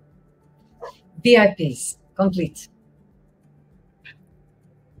 VIPs, complete.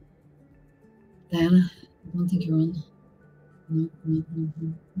 Diana, I don't think you're on.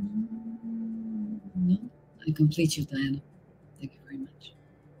 No, I complete you, Diana. Thank you very much.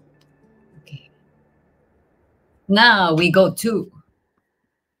 Okay. Now we go to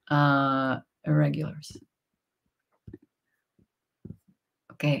irregulars.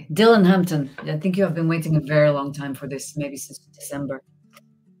 Okay, Dylan Hampton. I think you have been waiting a very long time for this, maybe since December.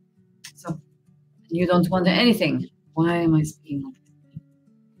 So you don't want anything. Why am I speaking like this?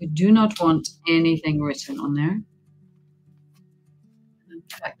 You do not want anything written on there. In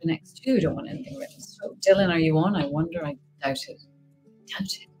fact, the next two don't want anything written. So Dylan, are you on? I wonder. I doubt it. Doubt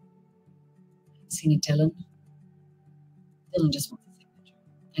it. I haven't seen a Dylan. Dylan just wants a signature.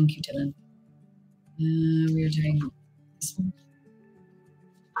 Thank you, Dylan. We are doing this one.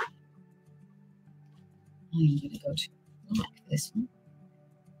 I'm going to go to this one.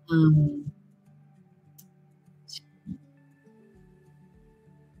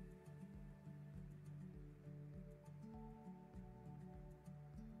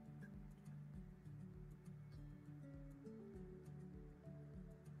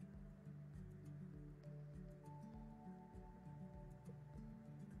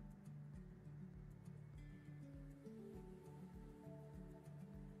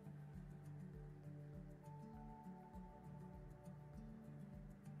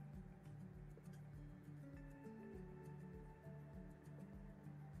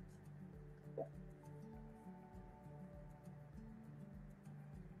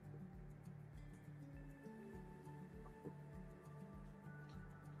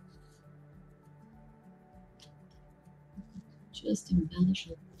 Just embellish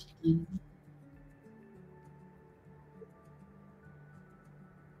it.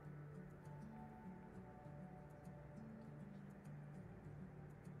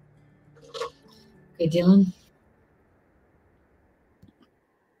 Okay, Dylan.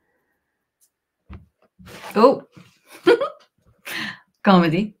 Oh,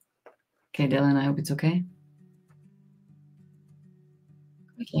 comedy. Okay, Dylan, I hope it's okay.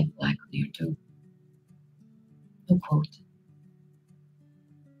 Quite like black on here too. No quote.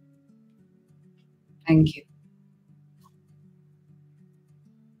 Thank you.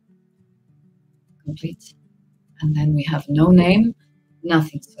 Complete. And then we have no name,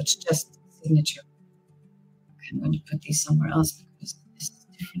 nothing. So it's just signature. Okay, I'm going to put these somewhere else because this is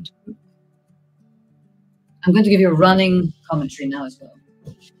a different group. I'm going to give you a running commentary now as well.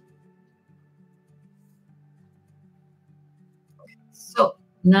 Okay, so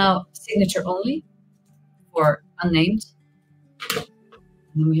now signature only for unnamed. And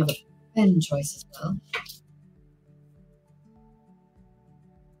then we have a pen choice as well.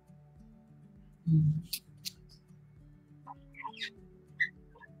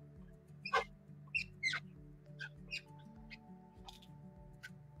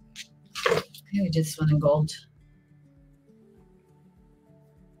 Okay, we did this one in gold.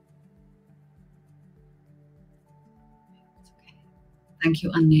 Okay. Thank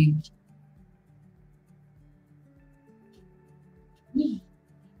you, unnamed.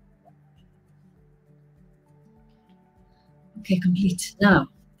 Okay, complete. Now,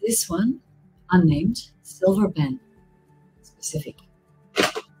 this one, unnamed, silver pen, specific.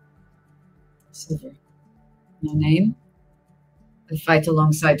 Silver. No name. We fight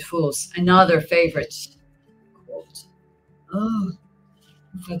alongside fools. Another favorite quote. Oh,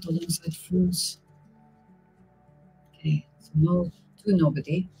 we fight alongside fools. Okay, so no to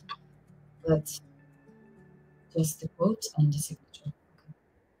nobody, but just the quote and the signature.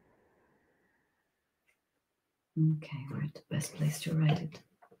 Okay, we're at the best place to write it.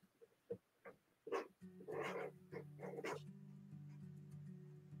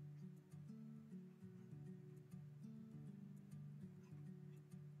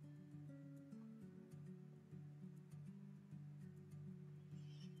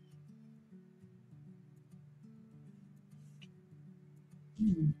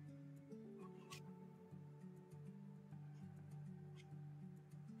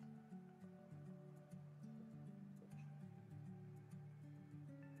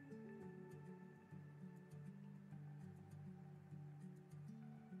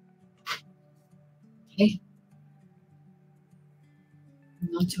 Okay.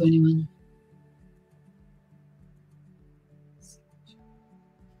 Not to anyone.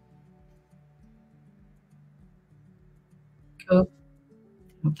 Cool.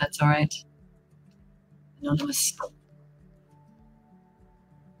 Hope that's all right. Anonymous. Okay,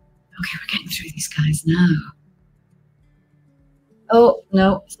 we're getting through these guys now. Oh,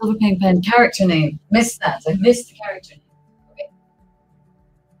 no, silver pink pen, character name. Missed that. I missed the character name. Okay.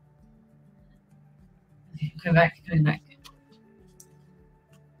 Okay, coming back.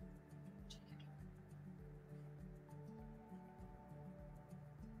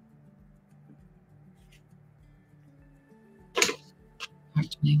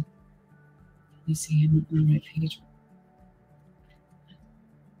 Character name. Let me see, I'm on the right page.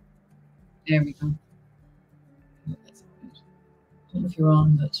 There we go. Oh, that's good. I don't know if you're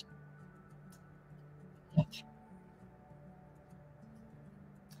on, but yep.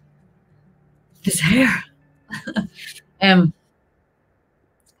 This hair. I'm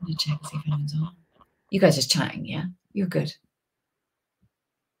gonna check and see if anyone's on. You guys are chatting, yeah? You're good.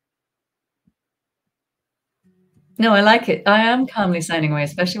 No, I like it. I am calmly signing away,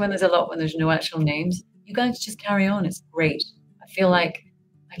 especially when there's no actual names. You guys just carry on. It's great. I feel like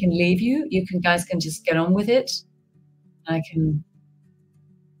I can leave you. You guys can just get on with it. I can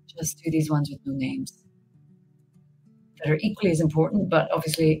just do these ones with no names that are equally as important, but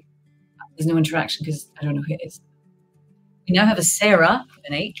obviously there's no interaction because I don't know who it is. We now have a Sarah with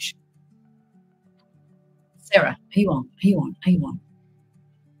an H. Sarah, are you on? Are you on? Are you on?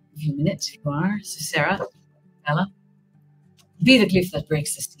 Give you a minute. You are. So Sarah, Bella. Be the cliff that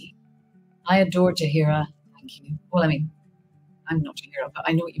breaks the sea. I adore Jaheira. Thank you. Well, I mean, I'm not Jaheira, but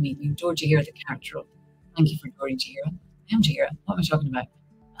I know what you mean. You adore Jaheira, the character of. Thank you for adoring Jaheira. I am Jaheira. What am I talking about?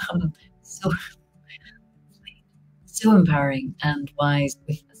 So empowering and wise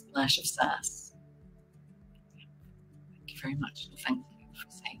with a splash of sass. Thank you very much. Thank you for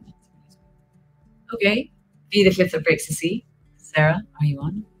saying that. Okay. Be the cliff that breaks the sea. Sarah, are you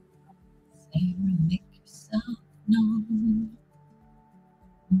on? Sarah, make yourself known.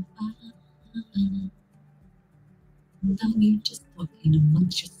 Now you're just talking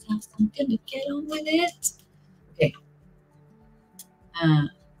amongst yourselves. I'm gonna get on with it. Okay.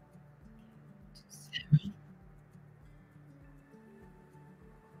 Sarah.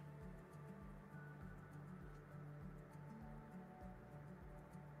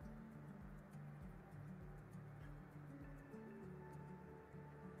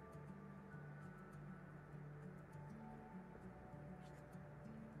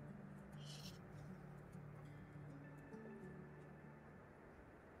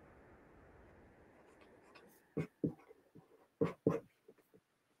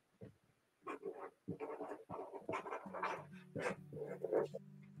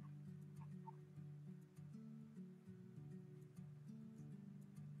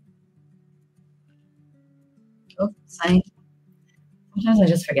 Oh, sign. Sometimes I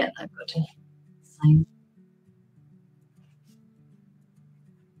just forget I've got to sign.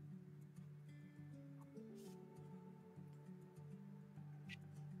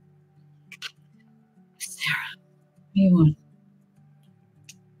 Sarah, what do you want?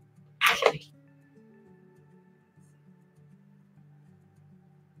 Okay.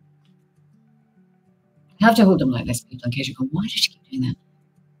 I have to hold them like this, people, in case you go, why did she keep doing that?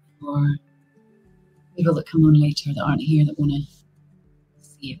 Or people that come on later that aren't here that want to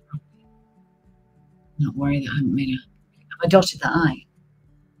see it properly. Not worry that I haven't made a. Have I dotted the I?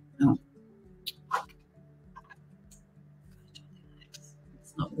 No.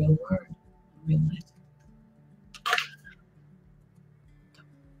 It's not a real word. Not a real letter.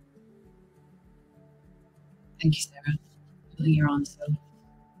 Thank you, Sarah. I think you're on, so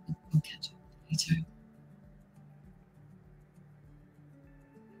we'll catch up later.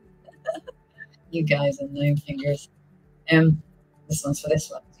 You guys and 9 fingers. This one's for this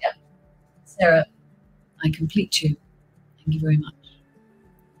one. Yeah. Sarah, I complete you. Thank you very much.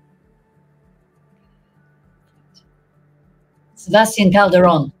 Sebastian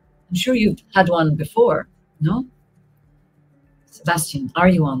Calderon. I'm sure you've had one before, no? Sebastian, are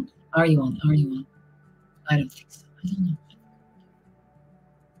you on? Are you on? Are you on? I don't think so. I don't know.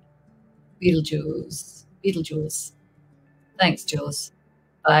 Beetlejuice. Beetlejuice. Thanks, Jules.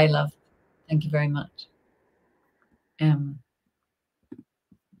 Bye, love. Thank you very much.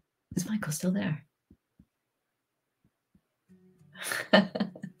 Is Michael still there?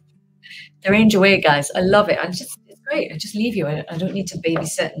 Arrange away, guys. I love it. It's great. I just leave you. I don't need to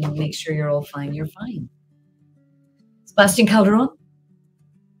babysit and make sure you're all fine. You're fine. Sebastian Calderon.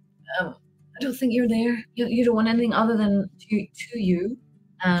 I don't think you're there. You don't want anything other than to you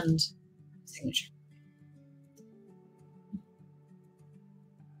and signature.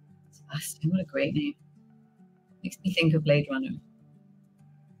 Sebastian, what a great name. Makes me think of Blade Runner.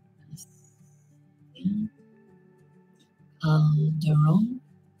 Calderon.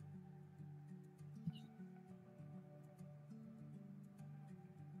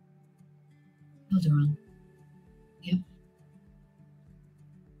 Calderon. Yep.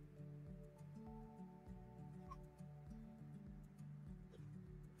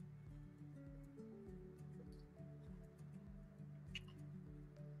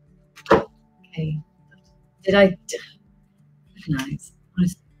 Okay. Did I? Nice.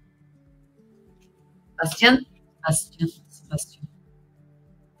 Sebastian. Sebastian.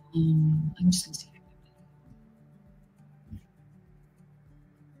 I'm just going to see.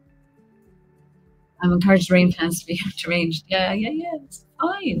 I'm encouraged rain plans to be arranged. Yeah, it's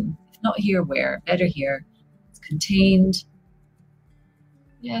fine. If not here, where? Better here. It's contained.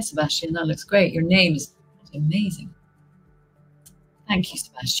 Yeah, Sebastian, that looks great. Your name is amazing. Thank you,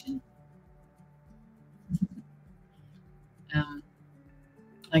 Sebastian.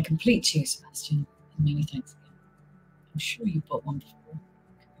 I complete you, Sebastian. And many thanks again. I'm sure you bought one before.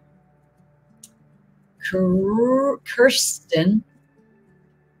 Kirsten.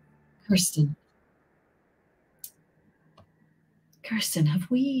 Kirsten. Kirsten, have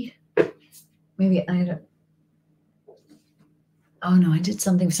we? Maybe I don't. Oh no, I did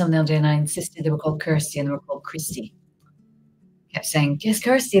something for someone the other day and I insisted they were called Kirsty and they were called Christy. Kept saying, yes,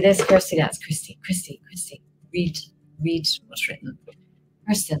 Kirsty this, Kirsty that's Christy, Christy, Christy. Read what's written.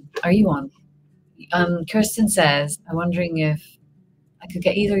 Kirsten, are you on? Kirsten says, I'm wondering if I could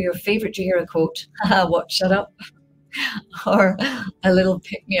get either your favorite Jaheira quote, haha, what, shut up, or a little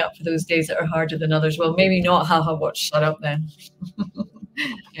pick me up for those days that are harder than others. Well, maybe not haha, what, shut up then.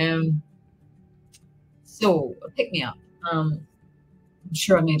 So, pick me up. I'm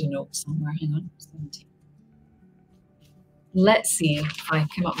sure I made a note somewhere. Hang on. 17. Let's see if I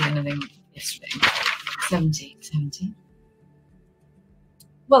came up with anything yesterday. 17.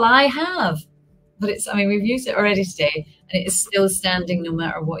 Well, I have. But it's, I mean, we've used it already today, and it is still standing no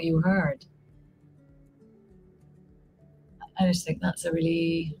matter what you heard. I just think that's a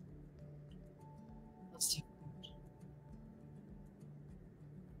really...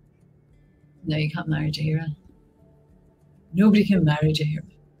 No, you can't marry Jaheira. Nobody can marry Jaheira.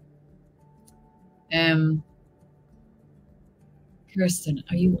 Kirsten,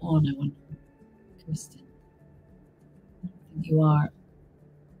 are you on? I wonder. Kirsten, I don't think you are.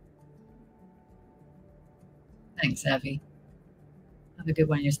 Thanks, Abby. Have a good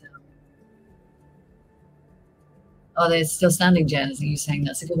one yourself. Oh, it's still standing, Jen. Is you saying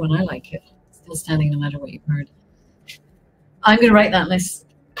that's a good one? I like it. Still standing no matter what you've heard. I'm going to write that unless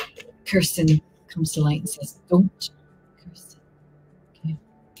Kirsten comes to light and says, don't. Kirsten. Okay.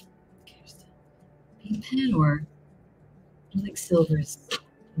 Kirsten. Pink pen or I don't think silver is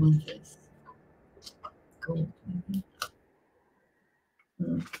one of this. Gold, maybe.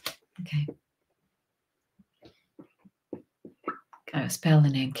 Okay. Gotta spell the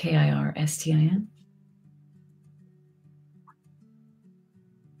name Kirstin.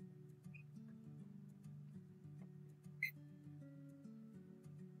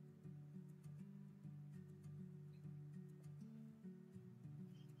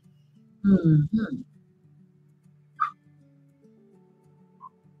 Mm-hmm.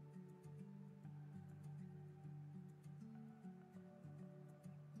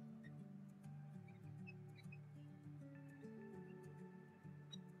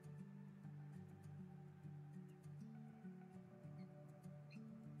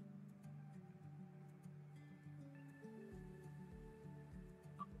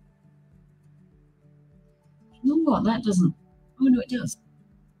 You know what? That doesn't. Oh no, it does.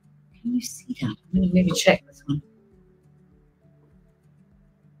 Can you see that? I'm going to maybe check this one.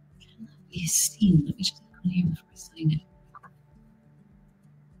 Can that be seen? Let me just click on here before I sign it.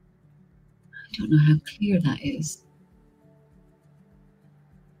 I don't know how clear that is.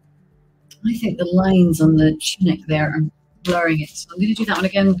 I think the lines on the tunic there are blurring it. So I'm going to do that one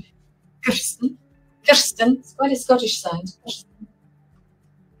again. Kirsten. Kirsten. It's quite a Scottish sound.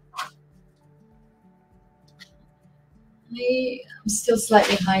 I'm still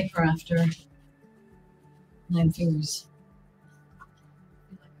slightly hyper after 9 Fingers. I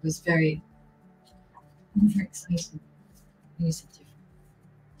feel like it was very exciting. Use a different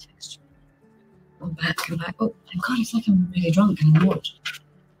texture. Come back. Oh my god, it's like I'm really drunk and I'm not.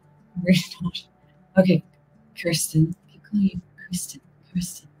 I'm really not. Okay, Kirsten. I keep calling you Kirsten.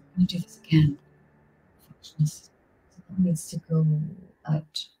 Kirsten. I'm going to do this again. Perfectionist. That needs to go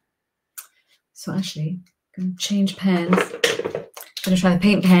out. So actually, I'm going to change pens. I'm going to try the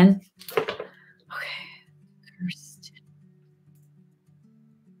paint pen. Okay, Kirsten.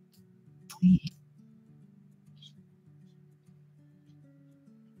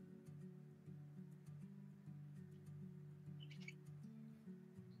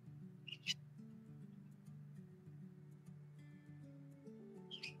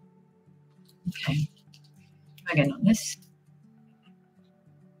 Okay, again on this.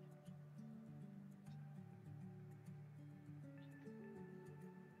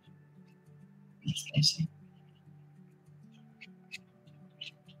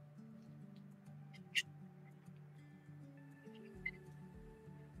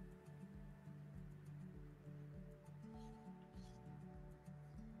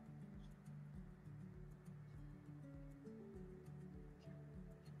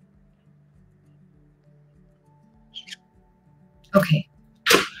 Okay.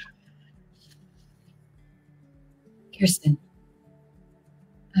 Kirsten,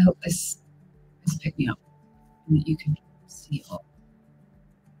 I hope this is picking up and that you can see all.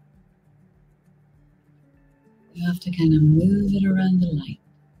 You have to kind of move it around the light.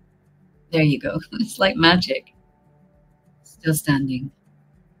 There you go. It's like magic. Still standing,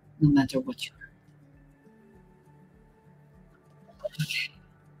 no matter what you are. Okay.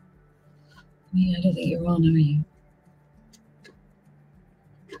 Yeah, I don't think you're on, are you?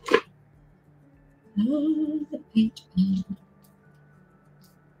 Oh, the page.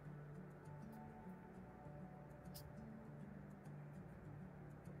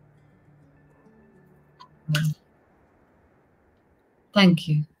 Thank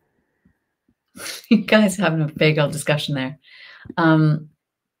you. You guys are having a big old discussion there.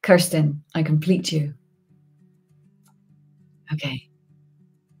 Kirsten, I complete you. Okay.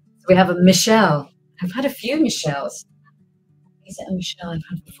 So we have a Michelle. I've had a few Michelles. Is it a Michelle I've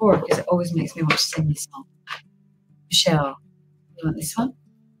had before? Because it always makes me want to sing this song. Michelle, you want this one?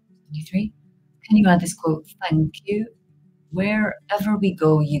 23. Can you add this quote? Thank you. Wherever we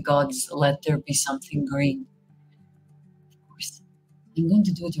go, ye gods, let there be something green. Of course, I'm going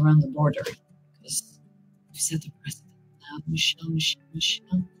to do it around the border because we've set the precedent now. Michelle.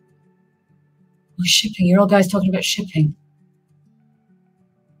 Oh, shipping. You're all guys talking about shipping.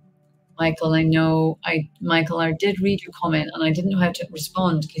 Michael, I know. Michael, I did read your comment and I didn't know how to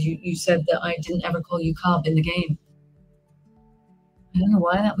respond because you said that I didn't ever call you Cobb in the game. I don't know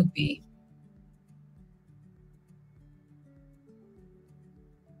why that would be.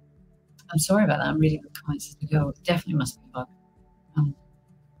 I'm sorry about that. I'm reading the comments as we go. It definitely must be a bug.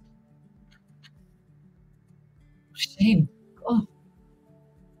 Shame. Oh.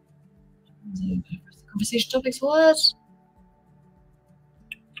 Conversation topics, what?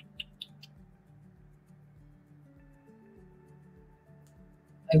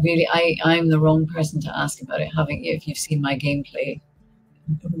 I'm the wrong person to ask about it, haven't you? If you've seen my gameplay,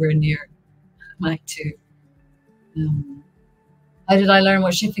 we're near Mac 2. How did I learn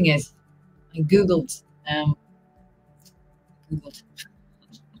what shipping is? I Googled.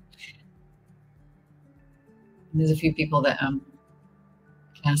 There's a few people that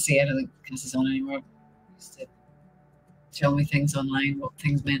Cassie, I don't think Cassie's on anymore, used to show me things online, what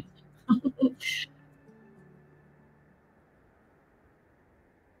things meant.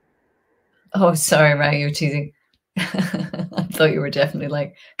 Oh, sorry, Ray, you're teasing. I thought you were definitely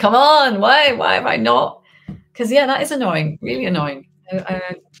like, come on, why am I not? Because, yeah, that is annoying, really annoying.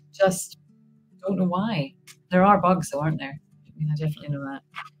 I just don't know why. There are bugs, though, aren't there? I mean, I definitely know that.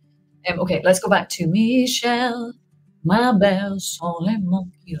 Okay, let's go back to Michelle. Ma belle, sans les mots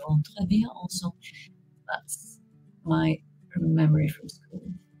qui vont très bien ensemble. That's my memory from school.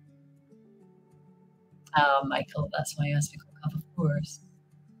 Michael, that's why you asked me to cook up, of course.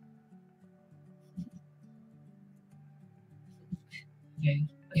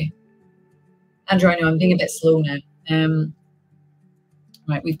 Okay. Andrew, I know I'm being a bit slow now.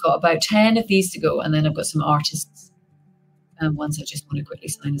 Right, we've got about 10 of these to go, and then I've got some artists ones I just want to quickly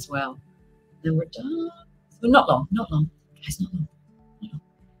sign as well. Then we're done. So not long, guys, not long.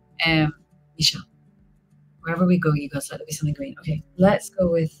 Michelle, wherever we go, you guys let there be something green. Okay, let's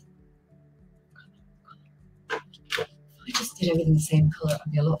go with. If I just did everything the same color,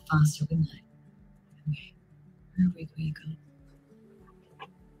 I'd be a lot faster, wouldn't I? Okay, wherever we go, you go.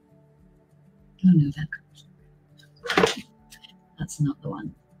 Oh no, that's not the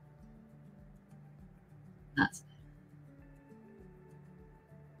one. That's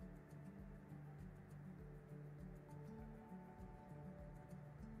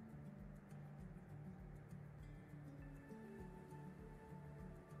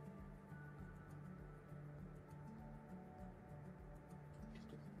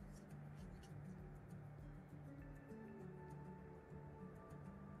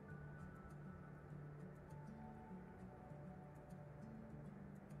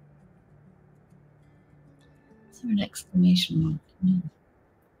Is there an exclamation mark? No.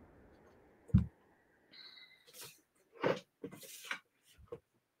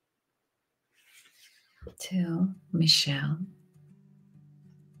 To Michelle.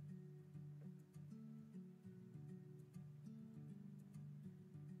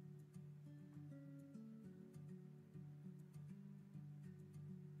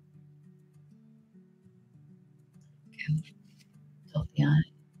 Okay. Dot the I.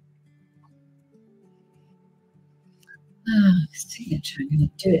 Signature. I'm going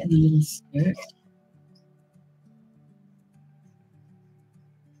to do it in a little skirt.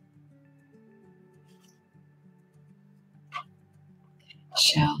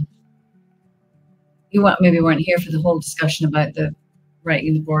 Michelle. You maybe weren't here for the whole discussion about the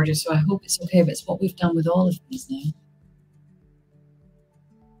writing the border, so I hope it's okay, but it's what we've done with all of these now.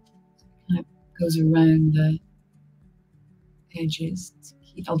 Kind of goes around the edges.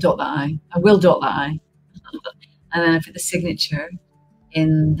 I'll dot that I. I will dot that I. And then I put the signature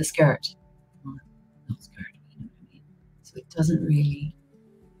in the skirt. Or not skirt, you know what I mean? So it doesn't really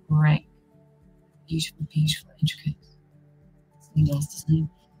wreck beautiful, intricate needles design.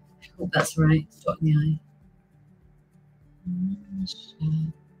 Hope that's right. Dot in the eye.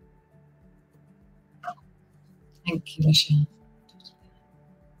 Michelle. Thank you, Michelle.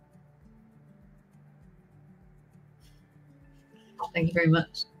 Thank you very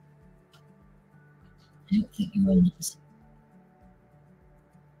much. I don't think you will.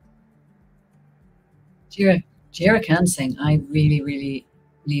 Jaheira can sing. I really, really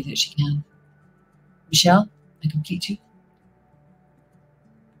believe that she can. Michelle, I complete you.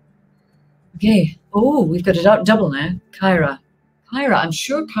 Okay. Oh, we've got a double now. Kyra. Kyra, I'm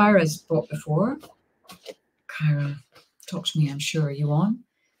sure Kyra's bought before. Kyra, talk to me, I'm sure. Are you on?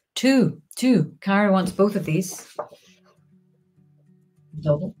 Two. Kyra wants both of these.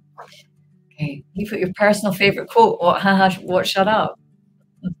 Double. Okay. You put your personal favorite quote. What, shut up.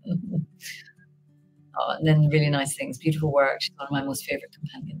 Oh, and then really nice things. Beautiful work. She's one of my most favorite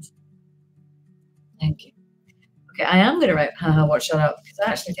companions. Thank you. Okay, I am going to write what, shut up, because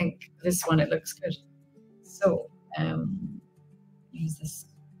I actually think this one, it looks good. So, use this.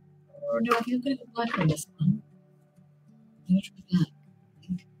 Or no, I think I'm going to go black on this one. I'm going to try that.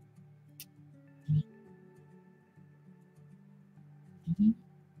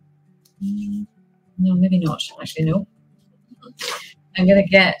 No, maybe not. Actually, no. I'm going to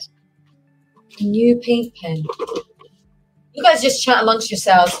get a new paint pen. You guys just chat amongst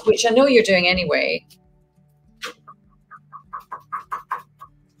yourselves, which I know you're doing anyway.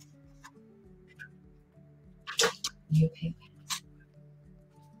 New paint pen.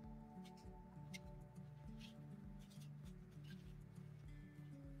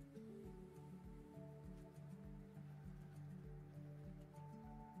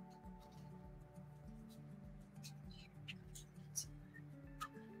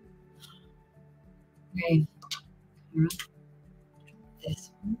 Okay.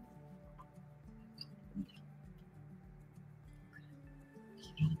 This one.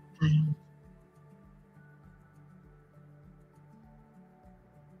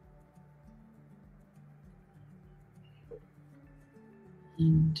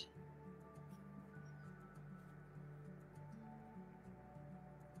 And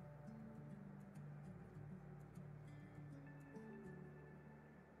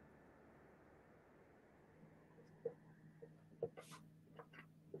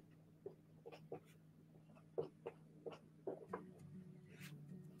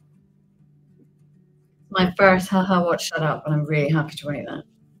my first haha what, shut up, and I'm really happy to write that.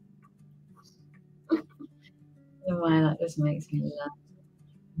 I don't know why that just makes me laugh.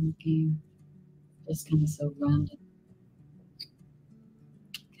 Okay. Just kind of so random.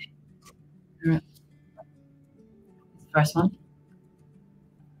 Okay. All right. First one.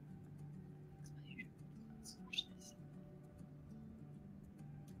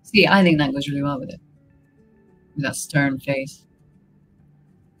 See, I think that goes really well with it. With that stern face.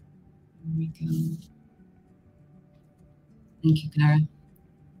 There we go. Thank you, Clara.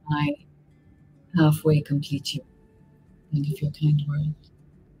 I halfway complete you. Thank you for your kind words.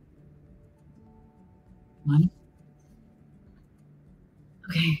 One.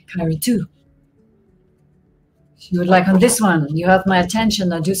 Okay, Kyra, two. You would like on this one. You have my attention.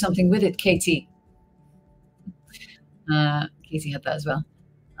 Now do something with it, Katie. Katie had that as well.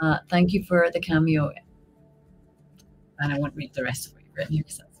 Thank you for the cameo. And I won't read the rest of what you've written here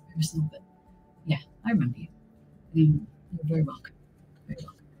because that's personal, but yeah, I remember you. You're very welcome. Very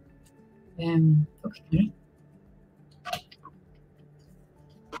welcome. Okay.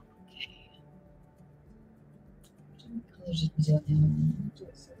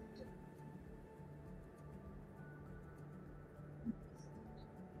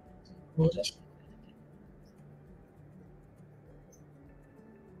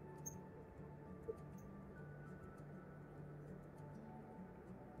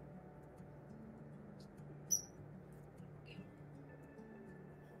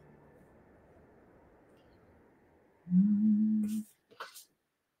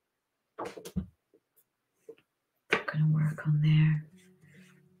 I'm gonna work on there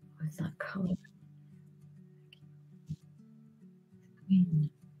with that color.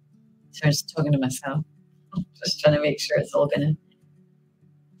 So I'm just talking to myself, just trying to make sure it's all gonna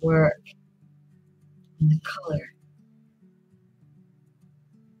work. And the color.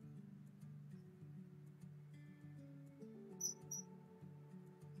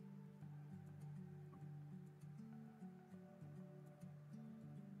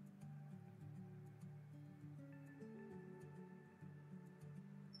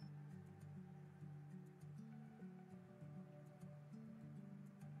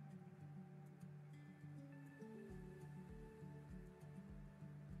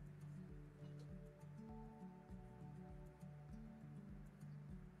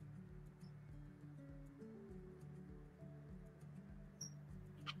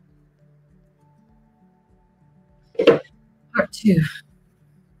 to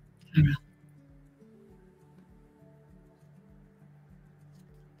Jaheira.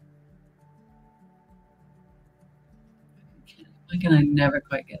 Why can I never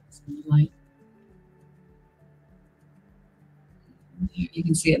quite get this in the light? You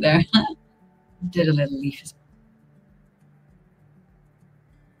can see it there. Did a little leaf as well.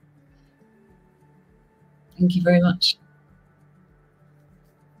 Thank you very much.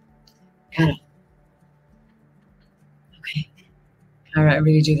 Jaheira. Okay. Jaheira, I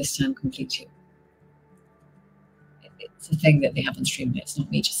really do this time complete you. It's a thing that they have on Streamily. It's not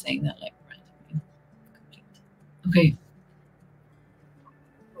me just saying that like randomly. Okay.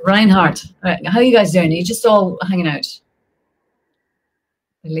 Reinhardt. All right, how are you guys doing? Are you just all hanging out?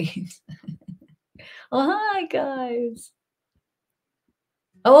 The leaves. Oh, hi, guys.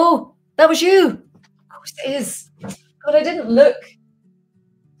 Oh, that was you. Of course it is. God, I didn't look.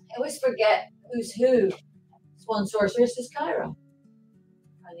 I always forget who's who. Swan Sorceress is Jaheira.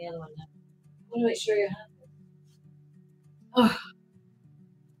 And the other one now. I want to make sure you're happy. Oh.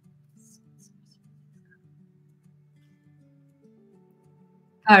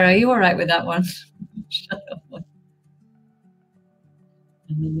 Jaheira, are you all right with that one? Shut up.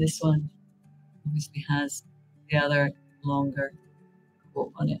 And then this one obviously has the other longer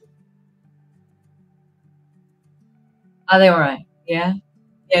quote on it. Are they all right? Yeah?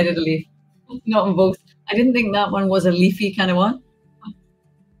 Yeah, I did a leaf. Not on both. I didn't think that one was a leafy kind of one.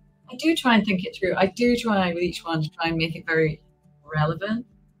 I do try and think it through. I do try with each one to try and make it very relevant.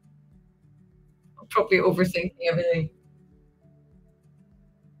 I'm probably overthinking everything.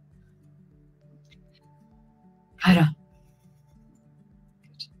 Jaheira.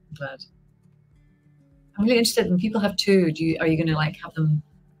 Good. I'm glad. I'm really interested when people have two. Are you going to like have them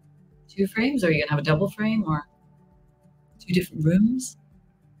two frames, or are you going to have a double frame, or two different rooms?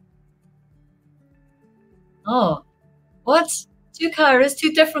 Oh, what? Two Jaheiras,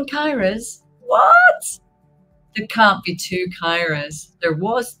 two different Jaheiras? What? There can't be two Jaheiras. There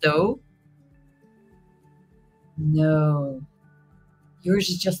was though. No. Yours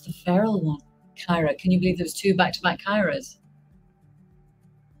is just the feral one. Jaheira, can you believe there's two back-to-back Jaheiras?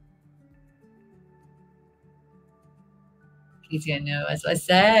 Katie, I know. As I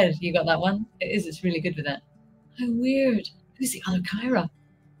said, you got that one? It is. It's really good with that. How weird. Who's the other Jaheira?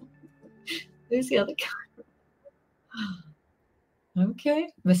 Who's the other Jaheira? Okay.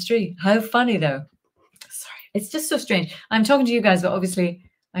 Mystery. How funny, though. Sorry. It's just so strange. I'm talking to you guys, but obviously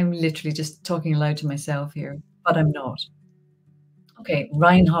I'm literally just talking aloud to myself here. But I'm not. Okay.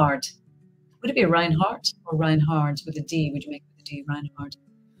 Reinhardt. Would it be Reinhardt or Reinhardt with a D? Would you make it with a D? Reinhardt.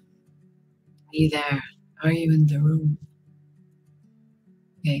 Are you there? Are you in the room?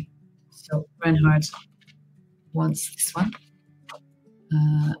 Okay, so Reinhardt wants this one.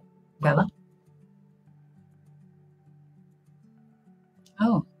 Bella.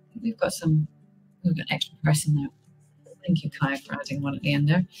 Oh, we've got an extra person there. Thank you, Kai, for adding one at the end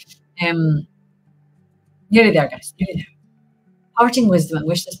there. Nearly there, guys. Nearly there. Parting wisdom and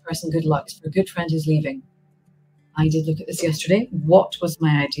wish this person good luck for a good friend who's leaving. I did look at this yesterday. What was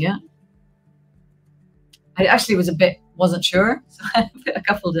my idea? I actually wasn't sure, so I put a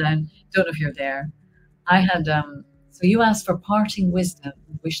couple down. Don't know if you're there. I had, so you asked for parting wisdom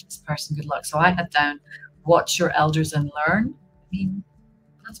and wish this person good luck. So I had down, watch your elders and learn. I mean,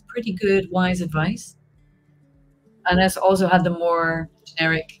 that's pretty good, wise advice. And I also had the more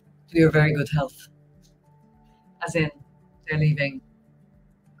generic, to your very good health. As in, they're leaving,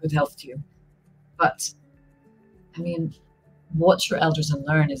 good health to you. But, I mean, watch your elders and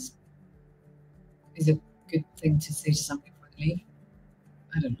learn is a good thing to say to somebody before they leave.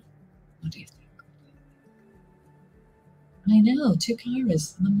 I don't know. What do you think? I know, two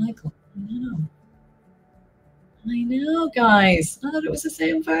Jaheiras and I'm Michael. I know, guys. I thought it was the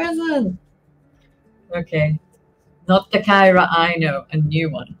same person. Okay. Not the Jaheira I know, a new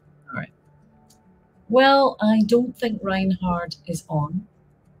one. All right. Well, I don't think Reinhardt is on.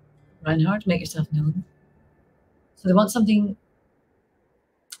 Reinhardt, make yourself known. So they want something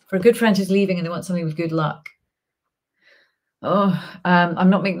for a good friend who's leaving, and they want something with good luck. Oh, I'm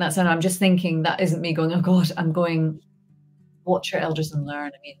not making that sound. I'm just thinking that isn't me going, oh God, I'm going, watch your elders and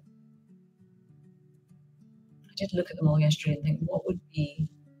learn. I mean, I did look at them all yesterday and think, what would be,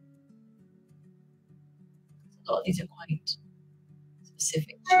 a lot of these are quite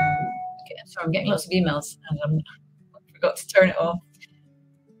specific to, okay, sorry, I'm getting lots of emails and I forgot to turn it off.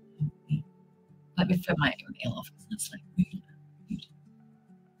 Let me put my email off. That's like weird.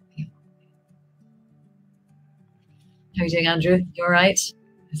 How are you doing, Andrew? You all right?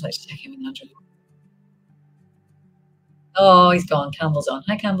 I'd like to check in with Andrew. Oh, he's gone. Campbell's on.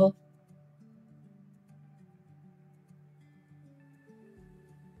 Hi, Campbell.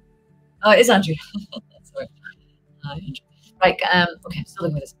 Oh, it is Andrew. Sorry. Hi, Andrew. Right, okay, I'm still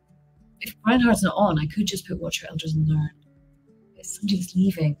looking at this. If Reinhardt's not on, I could just put Watch Your Elders and Learn. If somebody's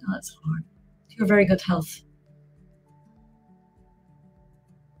leaving, oh, that's hard. You're very good health.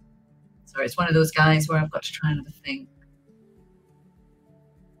 Sorry, it's one of those guys where I've got to try another thing.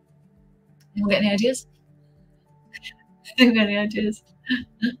 Anyone get any ideas? Anyone get any ideas?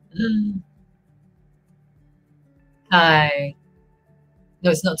 Hi. No,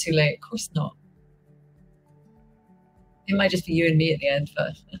 it's not too late. Of course not. It might just be you and me at the end,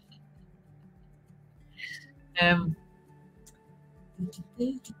 but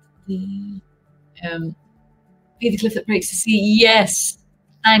be the cliff that breaks the sea. Yes,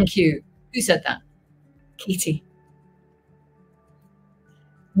 thank you. Who said that? Katie.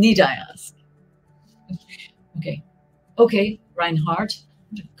 Need I ask? Okay. Okay, Reinhardt.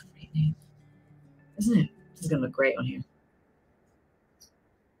 What a great name. Isn't it? This is going to look great on here.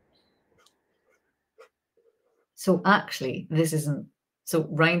 So actually, this isn't... So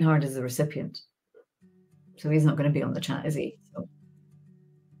Reinhardt is the recipient. So he's not going to be on the chat, is he? So,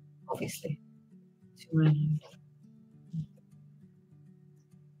 obviously. To Reinhardt.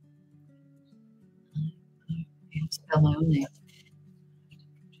 I spell my own name.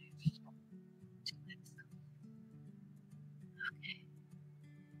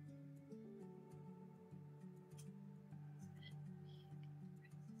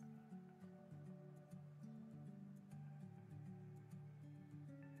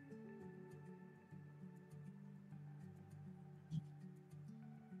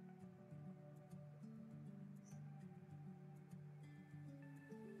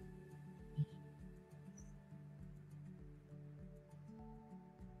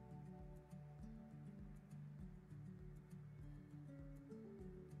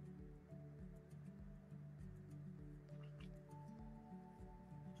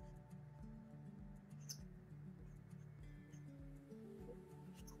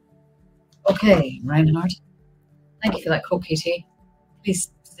 Okay, Reinhardt. Thank you for that call, Katie.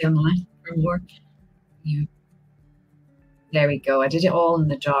 Please stay on the line for more. You. There we go. I did it all in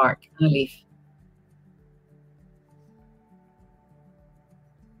the dark. I'm gonna leave.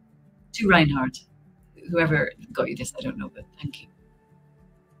 To Reinhardt. Whoever got you this, I don't know, but thank you.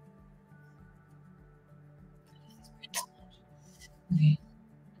 Okay.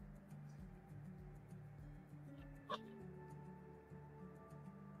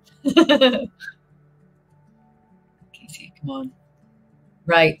 Casey, come on.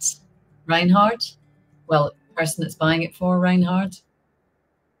 Right. Reinhardt. Well, person that's buying it for Reinhardt.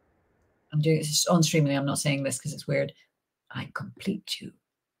 I'm doing this on Streamily. I'm not saying this because it's weird. I complete you.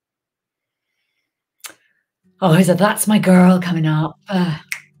 Oh, is it? That's my girl coming up.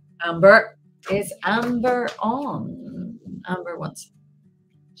 Amber. Is Amber on? Amber wants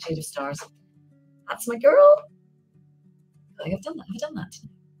Shade of Stars. That's my girl. I think I've done that. Have I done that?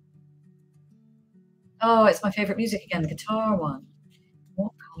 Oh, it's my favorite music again, the guitar one.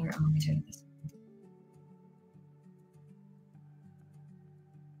 What color are we doing this?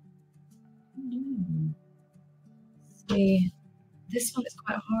 See, this one is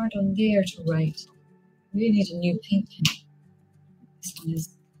quite hard on there to write. I really need a new paint pen. This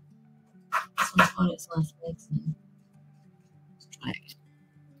one's on its last legs now. Let's try it.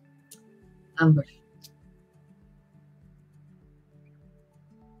 Amber.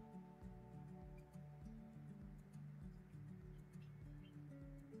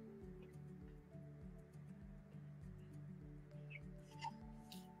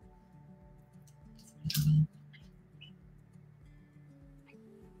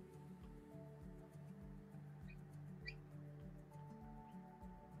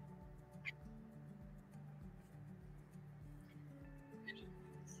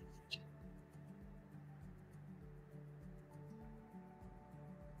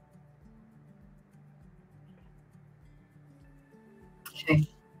 Okay.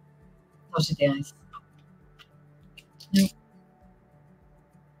 Dotted the eyes. No.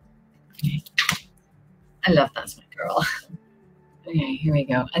 Okay. I love That's My Girl. Okay, here we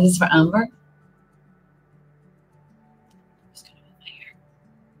go. And this is for Amber. Just gonna put my hair.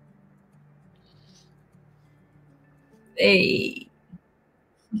 Hey.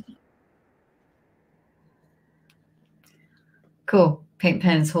 Cool. Paint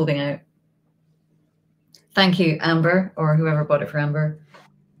pen is holding out. Thank you, Amber, or whoever bought it for Amber.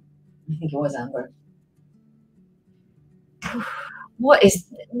 I think it was Amber. What is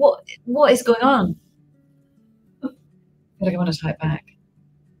going on? I feel like I want to type back.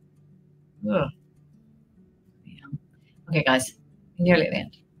 Ugh. Yeah. Okay, guys, nearly at the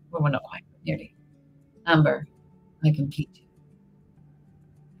end. Well, we're not quite, nearly. Amber, I complete you.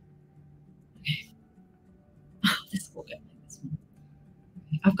 This will get like this one.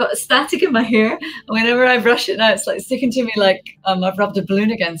 I've got a static in my hair, and whenever I brush it now, it's like sticking to me like I've rubbed a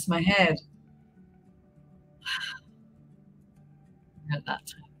balloon against my head. At that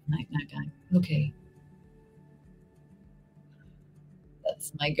time, night now, gang. Okay.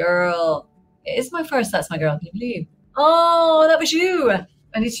 That's my girl. It is my first That's My Girl. Can you believe? Oh, that was you.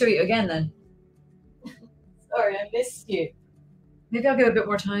 I need to show you again then. Sorry, I missed you. Maybe I'll give a bit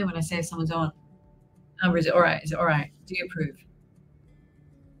more time when I say if someone's on. Amber, is it all right? Is it all right? Do you approve?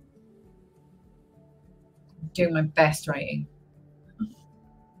 I'm doing my best writing.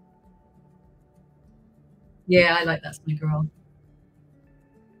 Yeah, I like That's My Girl.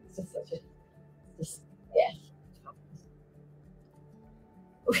 It's just such a, just, yeah.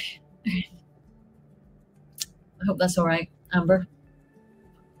 Okay. I hope that's all right, Amber.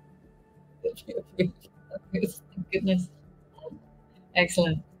 Thank goodness.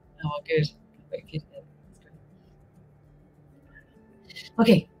 Excellent. Oh, good.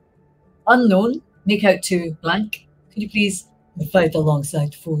 Okay. Unknown, make out to blank. Could you please fight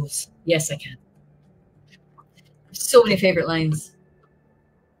alongside fools? Yes, I can. So many favorite lines.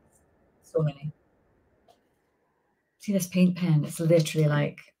 So many. See this paint pen? It's literally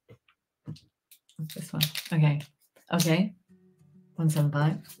like this one. Okay. Okay.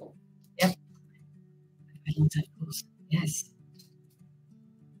 175. Yep. Alongside fools. Yes.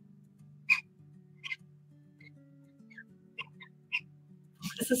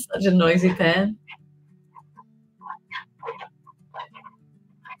 This is such a noisy pen.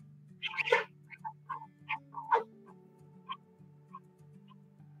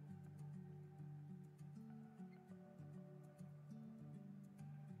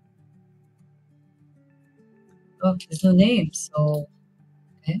 Oh, there's no name, so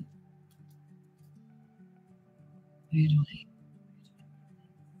okay. Where do I?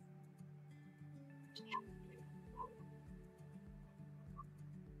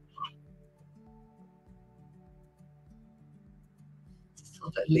 It's all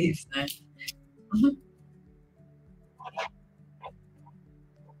about leaves now.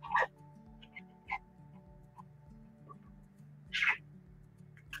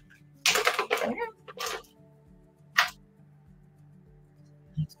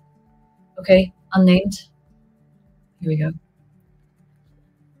 Okay, unnamed. Here we go.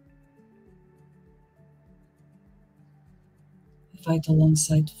 Fight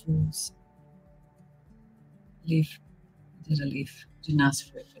alongside fools. Leaf. Did a leaf. Didn't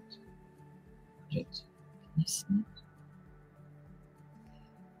ask for it. Put it. Can you see it?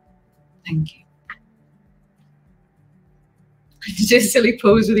 Thank you. Just a silly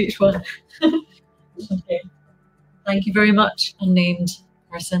pose with each one. Okay. Thank you very much, unnamed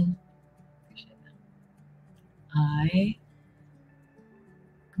person. Appreciate that. I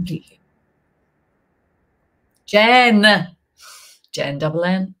complete you. Jen. Jen double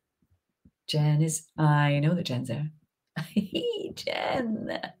N. Jen is, I know that Jen's there.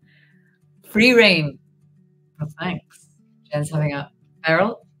 Jen. Free reign. Oh, thanks. Jen's having a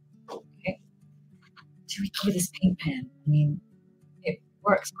barrel. Okay. Do we cover this paint pen? I mean, it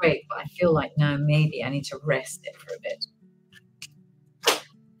works great, but I feel like now maybe I need to rest it for a bit.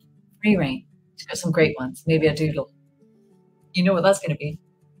 Free reign. She's got some great ones. Maybe a doodle. You know what that's going to be,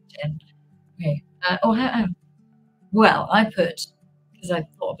 Jen. Okay. Well, I put, because I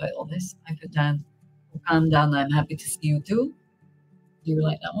thought about all this, I put down, calm down, I'm happy to see you too. Do you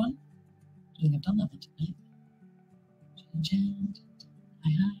like that one? I think I've done that one tonight. Jen.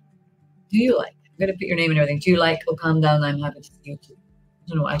 Hi. Do you like? I'm going to put your name and everything. Do you like, oh, calm down, I'm happy to see you too? I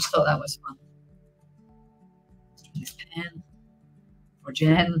don't know. I just thought that was fun. This pen. Or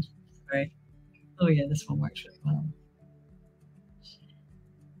Jen. Sorry. Oh, yeah, this one works really well.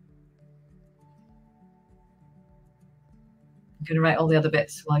 I'm going to write all the other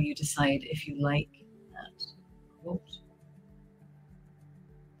bits while you decide if you like that quote.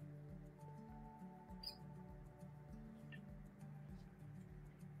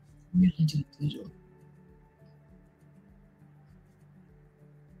 I'm going to do a doodle.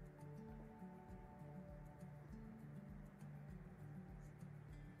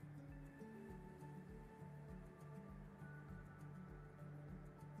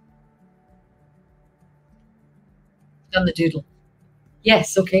 Done the doodle.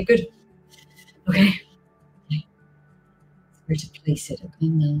 Yes, okay, good. Okay. Where to place it? I'll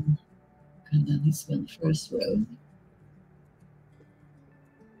come down. Come down this one, first row.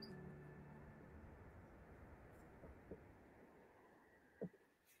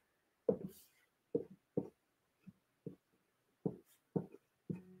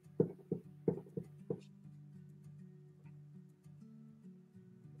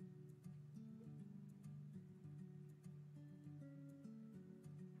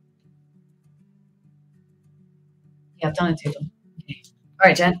 Yeah, I've done it too. Okay. All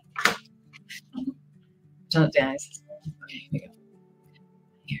right, Jen. Done it, guys. Okay, here we go.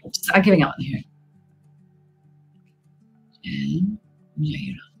 Here, I'm giving out in here. Jen,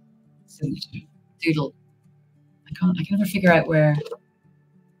 Jaheira, signature, doodle. I can never figure out where.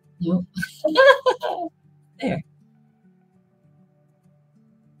 No. There.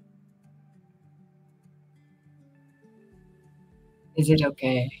 Is it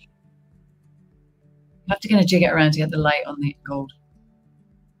okay? You have to kind of jig it around to get the light on the gold.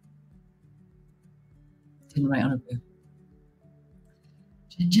 Didn't write on a blue.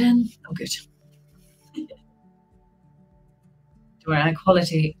 Jen. Oh, good. Don't worry, I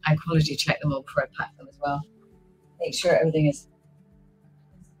quality check them all before I pack them as well. Make sure everything is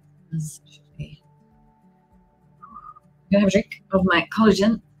as should be. I'm gonna have a drink of my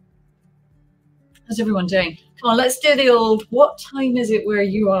collagen. How's everyone doing? Come on, let's do the old. What time is it where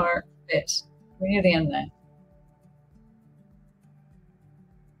you are? Bit. We're near the end now.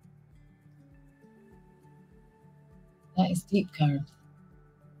 That is deep, Karen.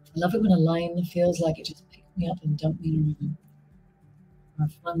 I love it when a line feels like it just picked me up and dumped me in a room. Or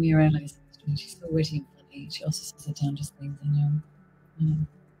flung me around like a stone. She's so witty and funny. She also says the damnedest things, I know.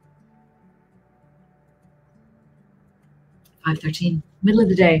 5:13, middle of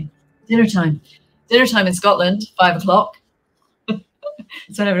the day, dinner time. Dinner time in Scotland, 5 o'clock.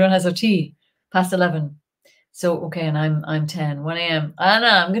 It's when everyone has their tea, past 11. So, okay, and I'm 10, 1 a.m. Anna,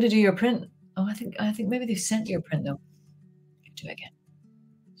 I'm going to do your print. Oh, I think maybe they've sent your print, though. Do it again.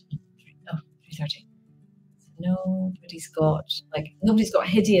 Oh, 3:30. Nobody's got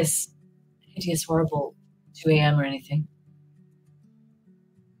hideous, horrible 2 a.m. or anything.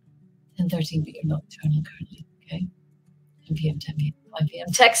 10:13, but you're nocturnal currently, okay? 10 p.m., 10 p.m., 5 p.m.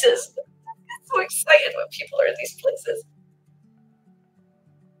 Texas. I'm so excited when people are in these places.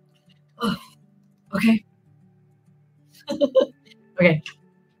 Oh, okay. Okay.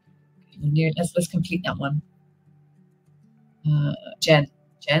 Let's complete that one. Jen,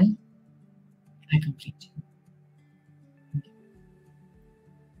 can I complete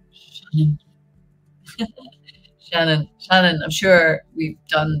you? Shannon, I'm sure we've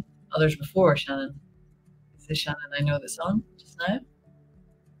done others before, Shannon. Is this Shannon I know that's on just now?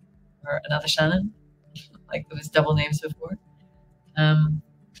 Or another Shannon? Like there was double names before.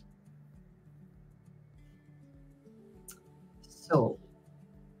 So,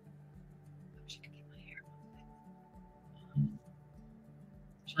 I should get my hair.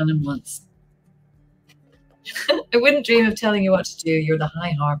 Shannon wants. I wouldn't dream of telling you what to do. You're the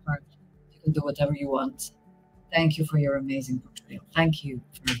High Harper. You can do whatever you want. Thank you for your amazing portrayal. Thank you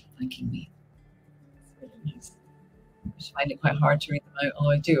for thanking me. It's really nice. I just find it quite hard to read them out,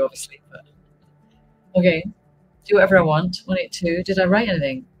 although I do, obviously. But okay, do whatever I want. 182. Did I write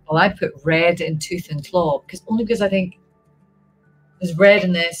anything? Well, I put red in Tooth and Claw because I think there's red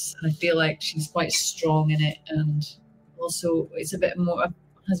in this, and I feel like she's quite strong in it, and also it's a bit more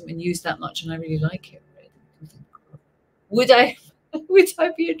hasn't been used that much, and I really like it. Would I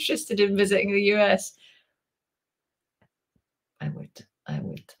be interested in visiting the US? I would,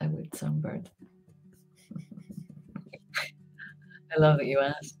 Songbird. I love that you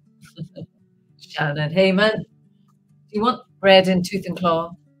asked. Shannon, hey man, do you want red in Tooth and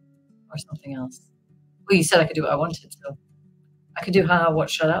Claw or something else? Well, you said I could do what I wanted, so I could do Haha, What,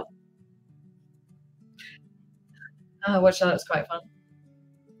 Shut Up. What, Shut Up is quite fun.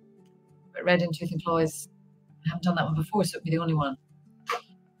 But red in Tooth and Claw is, I haven't done that one before, so it'd be the only one.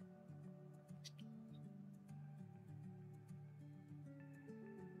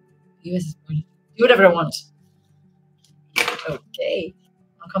 US is born. Do whatever I want. Okay.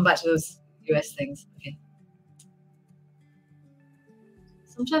 I'll come back to those US things. Okay.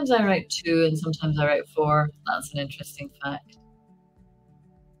 Sometimes I write 2 and sometimes I write 4. That's an interesting fact.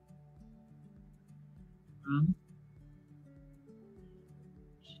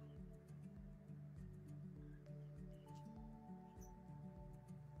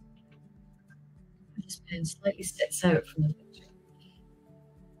 This pen slightly sticks out from the picture.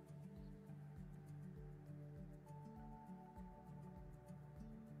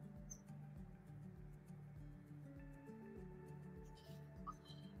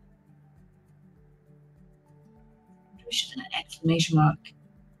 We should have an exclamation mark.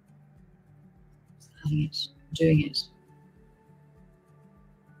 Just having it, doing it.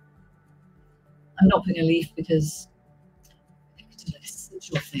 I'm not putting a leaf because I could do like a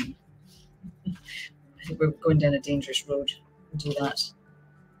sigil thing. I think we're going down a dangerous road. We'll do that.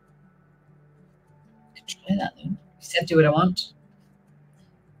 I could try that though. You said do what I want.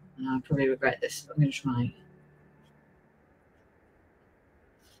 I probably regret this, but I'm going to try.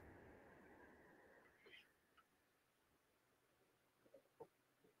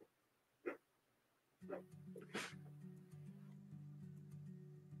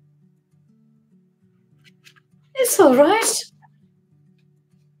 That's all right.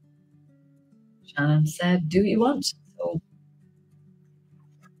 Shannon said, do what you want. So.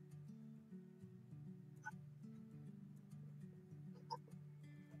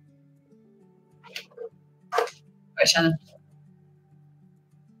 Right, Shannon.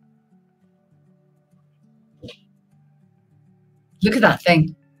 Look at that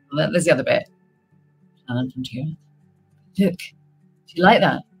thing. There's the other bit. Shannon from here. Look. Do you like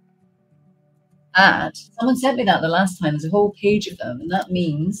that? And someone sent me that the last time. There's a whole page of them, and that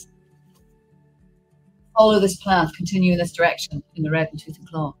means follow this path, continue in this direction in the red and tooth and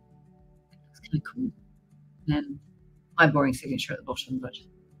claw. It's kind of cool. And then my boring signature at the bottom, but what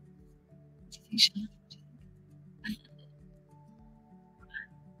do you think, Shannon?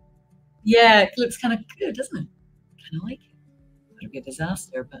 Yeah, it looks kind of good, doesn't it? Kind of like it. It'll be a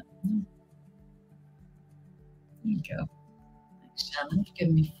disaster, but there you go. Thanks, Shannon, for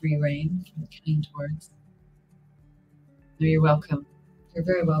giving me free rein for the kind words. No, you're welcome. You're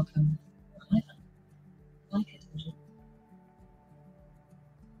very welcome. I like that. I like it.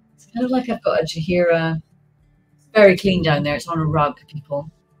 It's kind of like I've got a Jaheira. It's very clean down there. It's on a rug, people.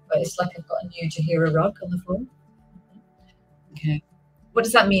 But it's like I've got a new Jaheira rug on the floor. Okay. What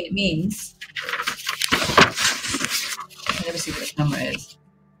does that mean? It means I never see what the camera is.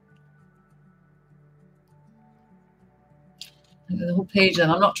 The whole page of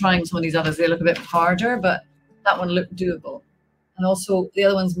them. I'm not trying some of these others. They look a bit harder, but that one looked doable. And also the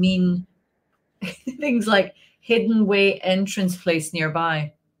other ones mean things like hidden way entrance place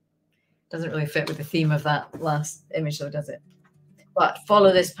nearby. Doesn't really fit with the theme of that last image though, does it? But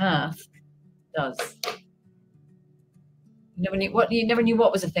follow this path does. You never knew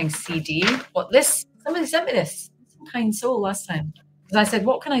what was a thing. CD. What this? Somebody sent me this. Some kind soul last time. Because I said,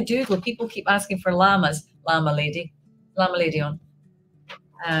 what can I do? Well, people keep asking for llamas. Llama lady on.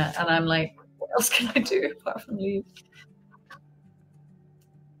 And I'm like, what else can I do apart from leave?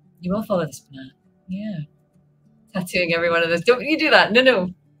 You will follow this path. Yeah. Tattooing every one of those. Don't you do that?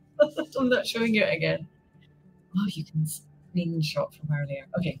 No. I'm not showing you it again. Oh, you can screenshot from earlier.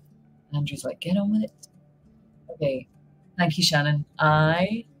 Okay. Andrew's like, get on with it. Okay. Thank you, Shannon.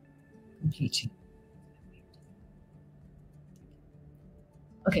 I complete you.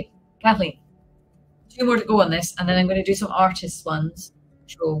 Okay, Kathleen. 2 more to go on this, and then I'm going to do some artist ones.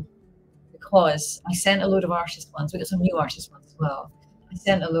 Because I sent a load of artist ones. We got some new artist ones as well. I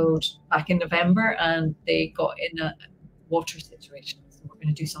sent a load back in November, and they got in a water situation. So we're going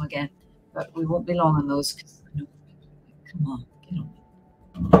to do some again. But we won't be long on those because I know people are like,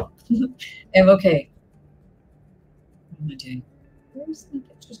 come on, get on. Okay. What am I doing? Where's the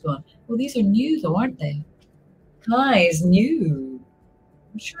pictures gone? Well, these are new though, aren't they? Kai is new.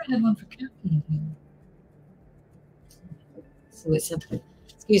 I'm sure I had one for Kathleen here. So it's a,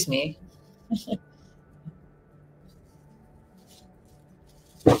 excuse me.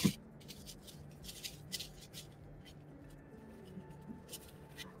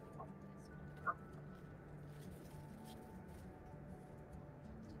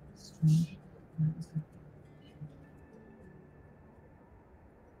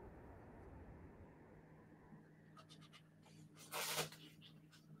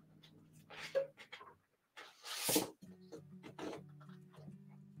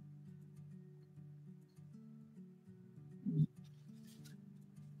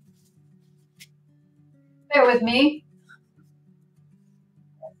 Bear with me.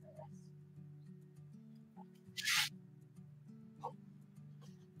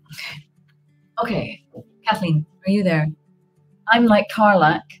 Okay, Kathleen, are you there? I'm like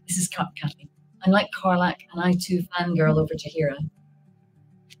Carlac. This is Kathleen. I'm like Carlac, and I too fangirl over Jaheira.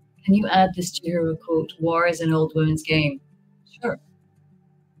 Can you add this Jaheira quote? War is an old woman's game. Sure.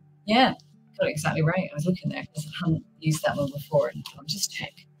 Yeah, got it exactly right. I was looking there because I hadn't used that one before. And I'll just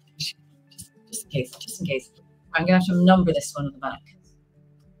check. Just in case. I'm going to have to number this one on the back.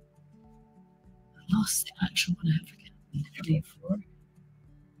 I lost the actual one I had for Kathleen. 4.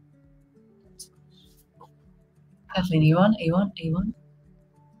 Kathleen, are you on?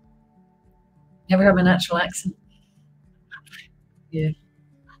 Never heard my natural accent. Yeah.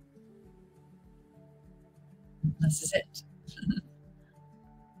 This is it.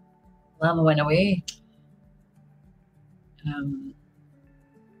 Llama went away.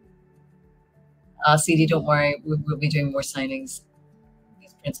 CD, don't worry. We'll be doing more signings.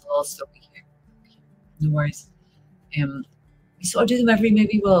 These prints will all still be here. No worries. We sort of do them every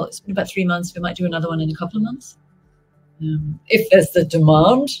well, it's been about 3 months. We might do another one in a couple of months. If there's the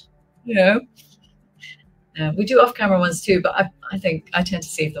demand, you know. We do off-camera ones too, but I think I tend to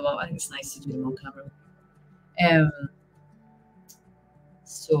save them up. I think it's nice to do them on camera.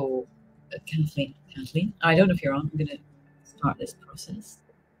 So Kathleen. Kathleen. I don't know if you're on. I'm going to start this process.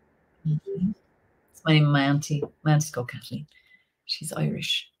 It's my name, my auntie. My auntie's called Kathleen. She's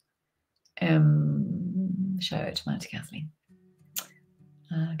Irish. Shout out to my auntie Kathleen.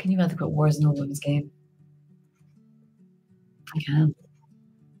 Can you imagine what War is no women's game? I can.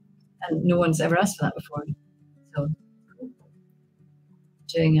 And no one's ever asked for that before. So,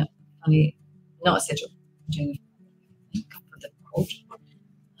 doing a funny, not a sigil, doing a for the quote.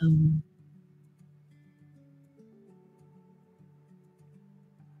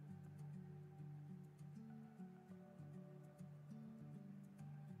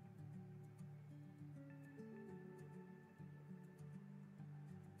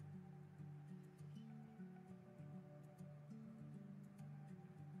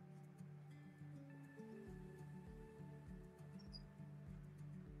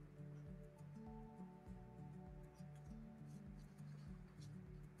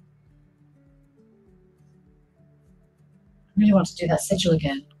 I really want to do that sigil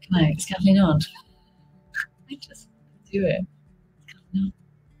again. Can I? Is Kathleen on? I just do it. No.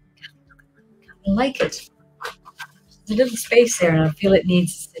 I like it. There's a little space there, and I feel it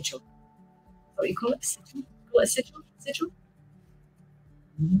needs a sigil. Is that what you call it? A sigil? Call it a sigil? Sigil?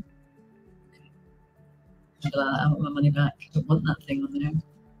 Mm-hmm. Okay. I want my money back. I don't want that thing on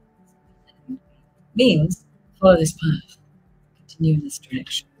there. Means follow this path. Continue in this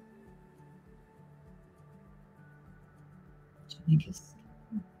direction. I think it's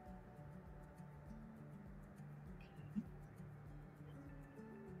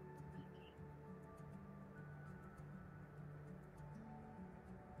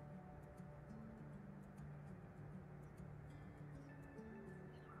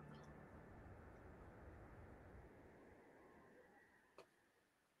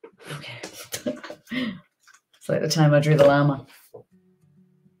okay. It's like the time I drew the llama.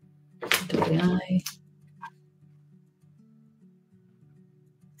 The eye.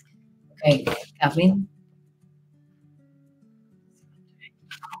 Okay, Kathleen.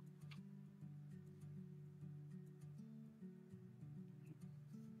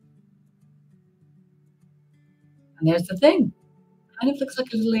 And there's the thing. Kind of looks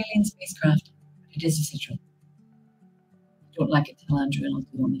like a little alien spacecraft. It is a sigil. Don't like it, tell Andrew, and I'll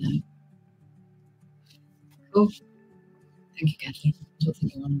go on without. Cool. Thank you, Kathleen. I don't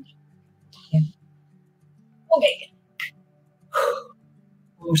think you want to. Yeah. Okay.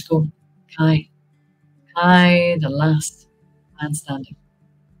 Almost go. Kai. Kai, the last man standing.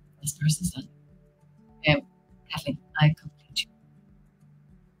 Last person standing. Kathleen, I complete you.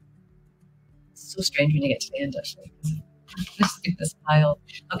 It's so strange when you get to the end, actually. This pile.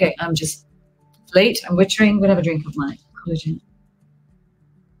 Okay, I'm just late. I'm witchering. I'm going to have a drink of my collagen.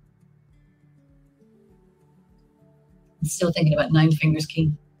 I'm still thinking about 9 Fingers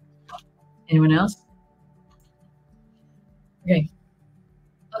King. Anyone else? Okay.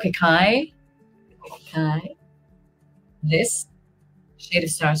 Okay, Kai. Kai. This Shade of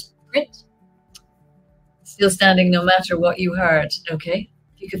Stars print. Still standing no matter what you heard. Okay.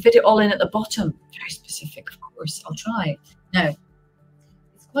 If you could fit it all in at the bottom. Very specific, of course. I'll try. Now,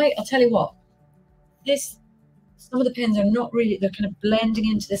 it's quite, I'll tell you what. Some of the pens are not really, they're kind of blending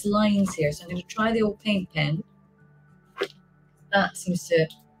into this lines here. So I'm going to try the old paint pen. That seems to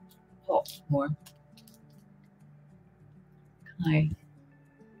pop more. Hi.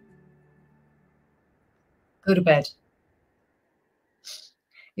 Go to bed.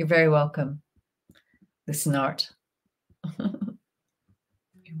 You're very welcome. The snort. You're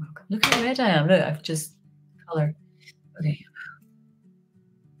welcome. Look how red I am. Look, I've just color. Okay.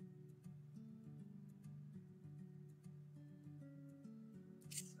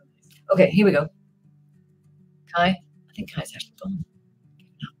 Okay, here we go. Kai. I think Kai's actually gone.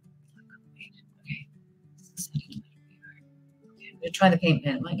 Okay. Okay, I'm going to try the paint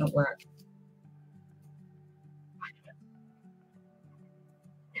pen. It might not work.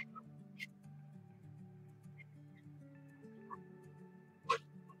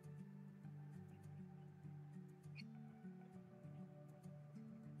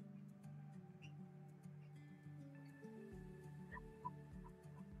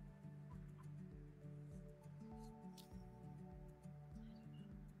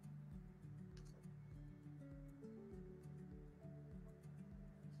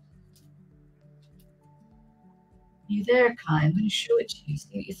 You there, Kai? I'm going to show it to you. See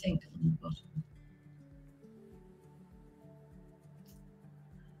what you think on the bottom.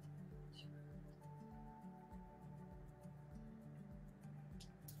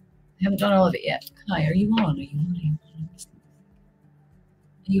 I haven't done all of it yet. Kai, are you on? Are you on? Are you on?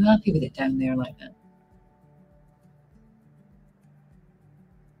 Are you happy with it down there like that?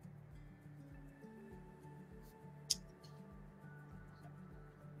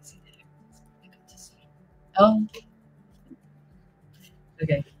 Oh,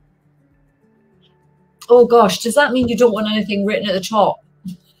 okay. Oh gosh, does that mean you don't want anything written at the top?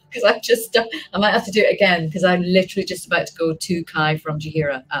 Because I might have to do it again because I'm literally just about to go to Kai from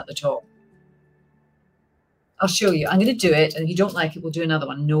Jaheira at the top. I'll show you. I'm going to do it, and if you don't like it, we'll do another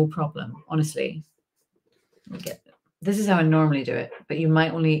one. No problem. Honestly, this is how I normally do it, but you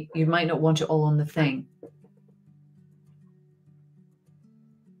might not want it all on the thing.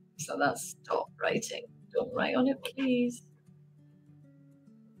 So that's stop writing. Don't write on it, please.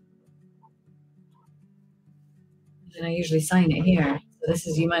 And I usually sign it here. So this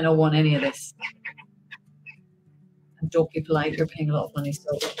is, you might not want any of this. And don't be polite, you're paying a lot of money. So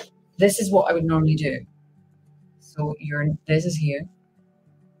this is what I would normally do. So this is here. You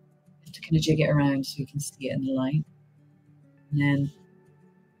have to kind of jig it around so you can see it in the light. And then,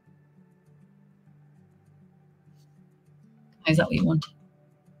 is that what you want?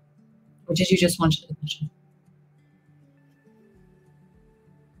 Or did you just want it to touch?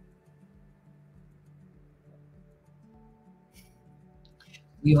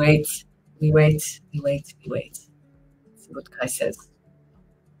 We wait, we wait, we wait, we wait. See what Kai says.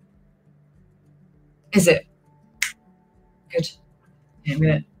 Is it? Good. Okay, I'm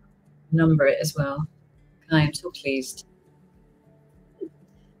going to number it as well. Kai, I'm so pleased. I'm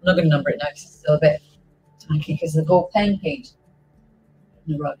not going to number it now because it's still a bit tanky because of the gold pen paint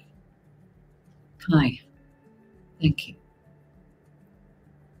on the rug. Kai, thank you.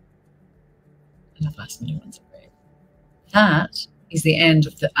 I love last minute ones. Are great. That is the end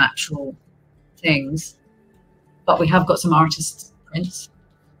of the actual things, but we have got some artist prints.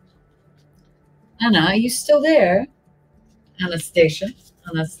 Anna, are you still there? Anastasia,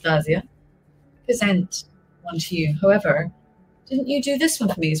 present one to you. However, didn't you do this one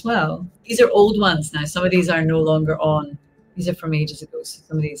for me as well? These are old ones now. Some of these are no longer on. These are from ages ago. So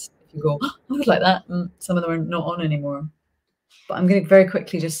some of these, if you go, oh, I would like that. Some of them are not on anymore. But I'm going to very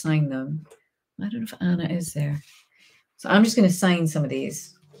quickly just sign them. I don't know if Anna is there. So I'm just going to sign some of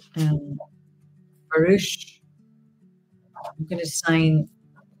these. Baruch. I'm going to sign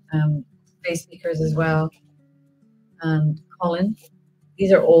face speakers as well. And Colin.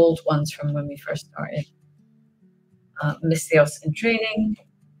 These are old ones from when we first started. Mystios in Training.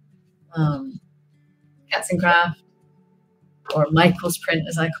 Cats and Craft. Or Michael's print,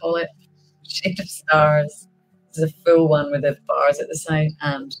 as I call it. Shade of Stars. This is a full one with the bars at the side.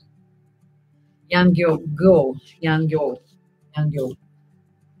 And Yangyo.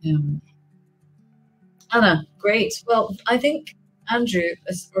 Anna, great. Well, I think Andrew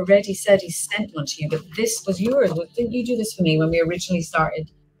has already said he sent one to you, but this was yours. Didn't you do this for me when we originally started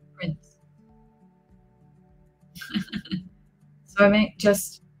prints? So I might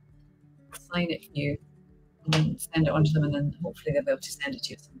just sign it for you and then send it on to them, and then hopefully they'll be able to send it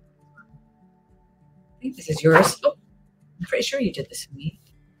to you. I think this is yours. Oh, I'm pretty sure you did this for me.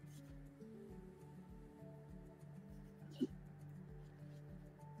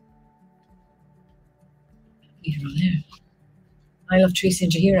 Even there. I love Tracy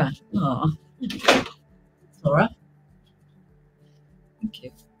and Jaheira. Aw. Laura. Thank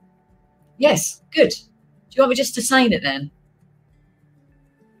you. Yes, good. Do you want me just to sign it then?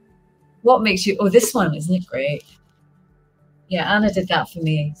 What makes you... Oh, this one, isn't it great? Yeah, Anna did that for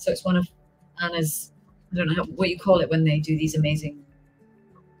me. So it's one of Anna's... I don't know what you call it when they do these amazing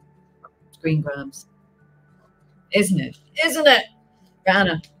screen grabs. Isn't it? Isn't it?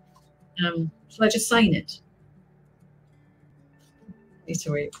 Anna. Shall I just sign it? Need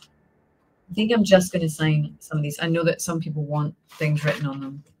to wait. I think I'm just going to sign some of these. I know that some people want things written on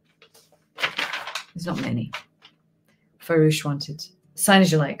them. There's not many. Farouche wanted. Sign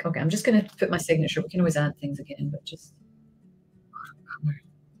as you like. Okay, I'm just going to put my signature. We can always add things again, but just...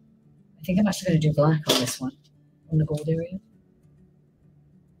 I think I'm actually going to do black on this one, on the gold area.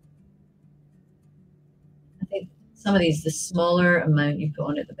 I think some of these, the smaller amount you put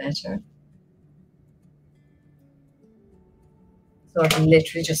on it, the better. So I've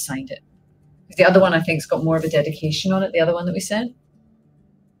literally just signed it. Because the other one, I think, has got more of a dedication on it, the other one that we sent.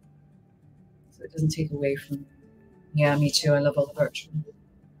 So it doesn't take away from... Yeah, me too. I love all the virtual.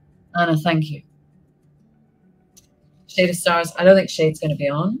 Anna, thank you. Shade of Stars. I don't think Shade's going to be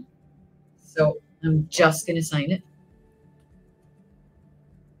on. So I'm just going to sign it.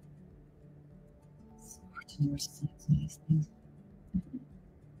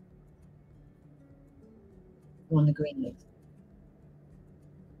 On the green leaf.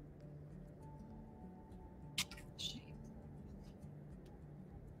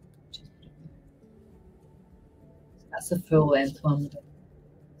 That's the full length one.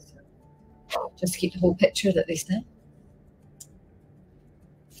 So just keep the whole picture that they sent.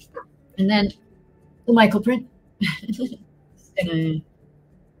 And then The Michael print. And I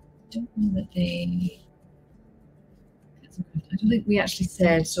don't know that they. I don't think we actually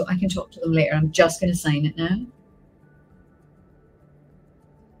said, so I can talk to them later. I'm just going to sign it now.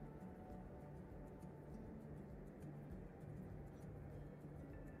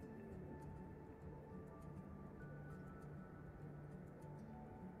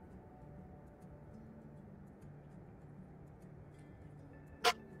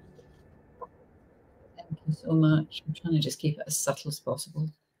 Thank you so much. I'm trying to just keep it as subtle as possible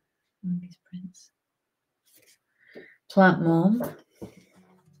on these prints. Plant Mom.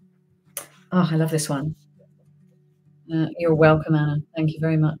 Oh, I love this one. You're welcome, Anna. Thank you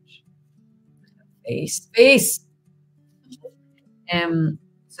very much. Face.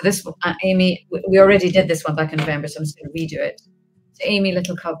 So this one, Amy, we already did this one back in November, so I'm just going to redo it. So Amy,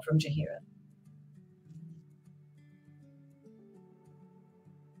 Little Cub from Jaheira.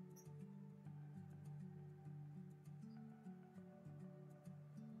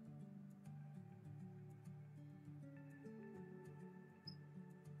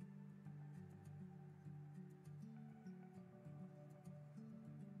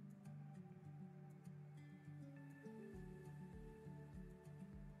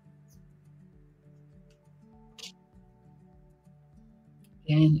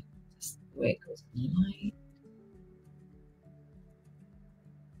 Again, just the way it goes in the light.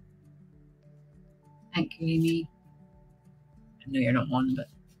 Thank you, Amy. I know you're not one, but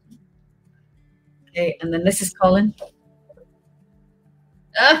okay. And then this is Colin.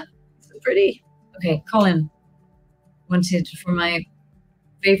 Ah, so pretty. Okay, Colin wanted for my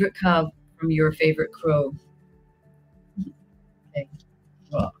favorite cub from your favorite crow. Okay,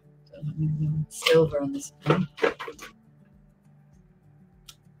 well, silver on this one.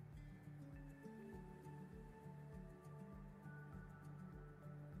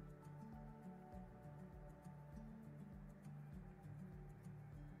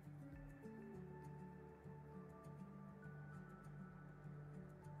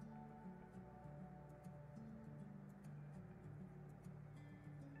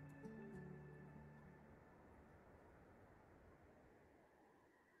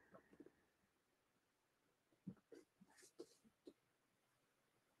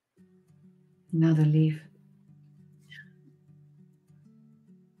 Another leaf.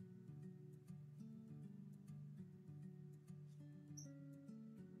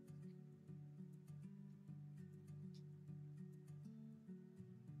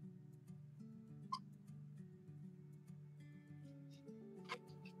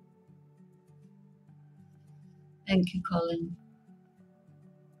 Thank you, Colin.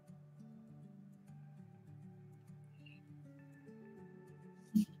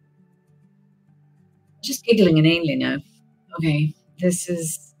 Just giggling inanely now. Okay, this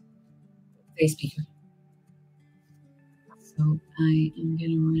is face speaker. So I am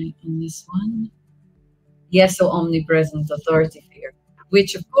going to write on this one. Yes, so omnipresent authority figure,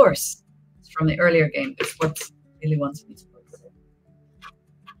 which of course is from the earlier game. It's what really wants me to focus on.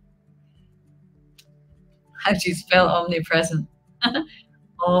 How do you spell omnipresent?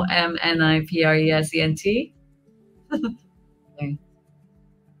 O-M-N-I-P-R-E-S-E-N-T. Okay.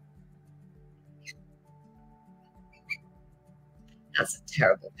 That's a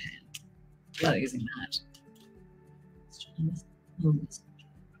terrible pen. I'm not using that.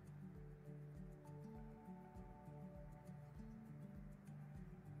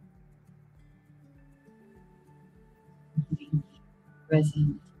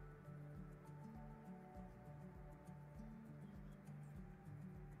 Present.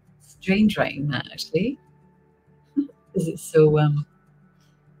 Strange writing that actually, because it's so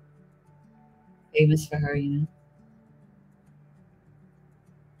famous for her, you know.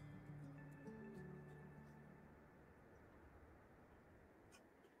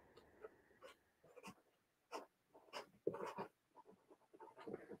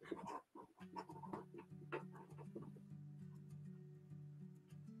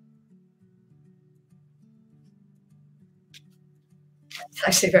 It's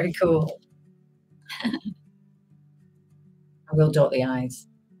actually very cool. I will dot the I's.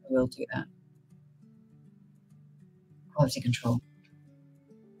 I will do that. Quality control.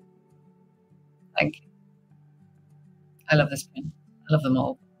 Thank you. I love this pen. I love them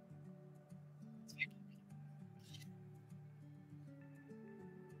all.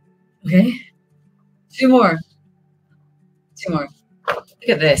 Okay. Two more. Look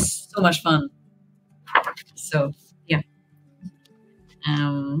at this. So much fun. So, yeah.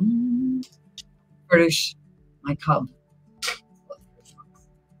 Farouche, my cub. So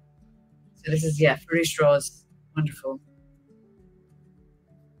this is, yeah, Farouche draws. Wonderful.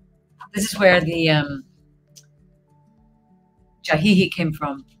 This is where the Jahihi came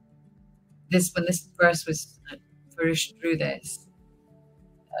from. When this verse was Farouche drew this,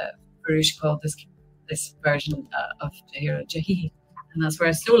 Farouche called this version of Jaheira Jahihi, and that's where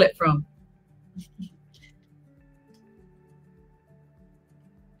I stole it from.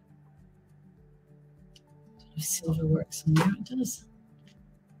 Silver works on there, it does.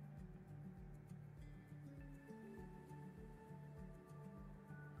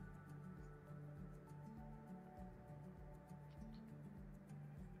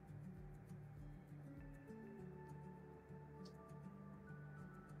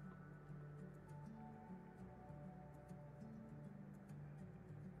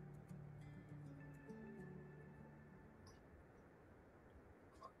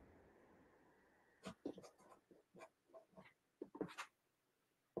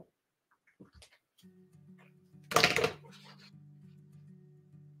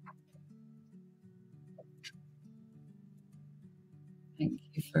 Thank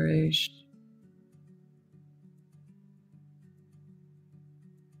you, Farouche.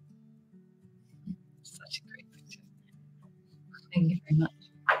 Such a great picture. Thank you very much.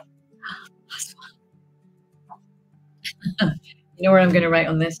 Last one. You know where I'm going to write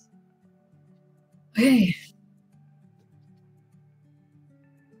on this? Okay.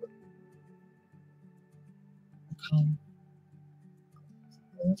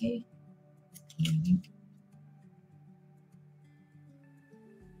 Okay.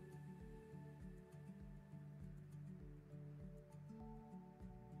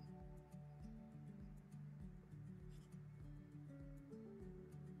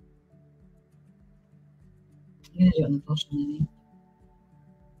 I'm going to do it on the bottom, maybe.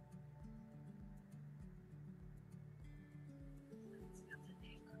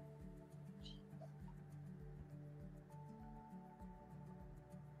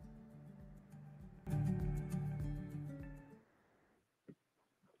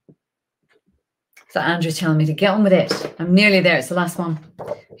 So Andrew's telling me to get on with it. I'm nearly there. It's the last one.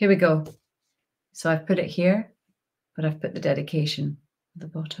 Here we go. So I've put it here, but I've put the dedication at the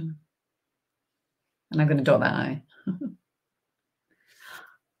bottom. And I'm going to dot that I.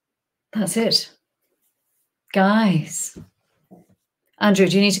 That's it. Guys. Andrew,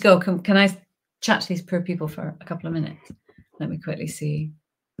 do you need to go? Can I chat to these poor people for a couple of minutes? Let me quickly see.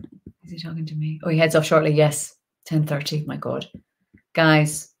 Is he talking to me? Oh, he heads off shortly. Yes. 10:30. My God.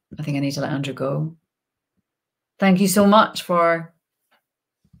 Guys, I think I need to let Andrew go. Thank you so much for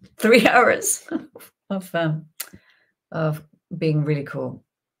 3 hours of being really cool.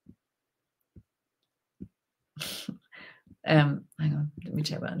 Hang on, let me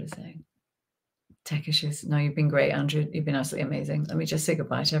check what Andrew's saying. Tech issues. No, you've been great, Andrew. You've been absolutely amazing. Let me just say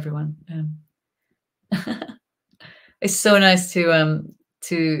goodbye to everyone. It's so nice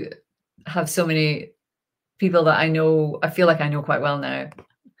to have so many people that I know. I feel like I know quite well now.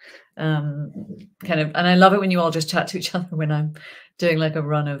 And I love it when you all just chat to each other when I'm doing like a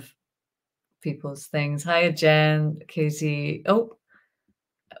run of people's things. Hiya, Jen, Katie.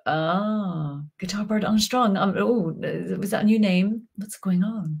 Guitar Bird Armstrong. Was that a new name? What's going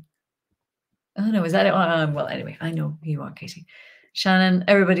on? Oh no, is that it? Well, anyway, I know who you are, Katie. Shannon,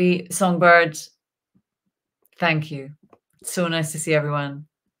 everybody, Songbird. Thank you. So nice to see everyone.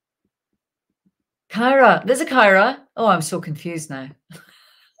 Kyra, there's a Kyra. Oh, I'm so confused now.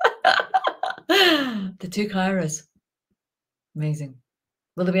 The two Kyras. Amazing.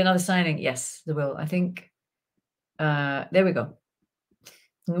 Will there be another signing? Yes, there will. I think. There we go.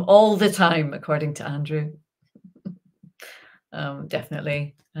 All the time, according to Andrew.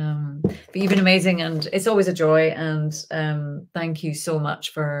 Definitely. But you've been amazing, and it's always a joy. And thank you so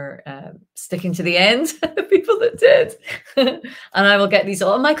much for sticking to the end. The people that did. And I will get these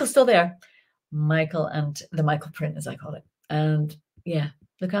all. Michael's still there. Michael and the Michael print, as I call it. And yeah,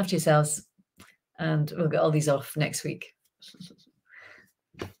 look after yourselves. And we'll get all these off next week.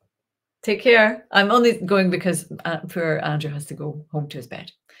 Take care. I'm only going because poor Andrew has to go home to his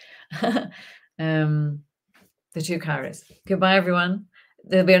bed. The two Kyras. Goodbye, everyone.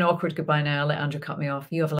 There'll be an awkward goodbye now. I'll let Andrew cut me off. You have a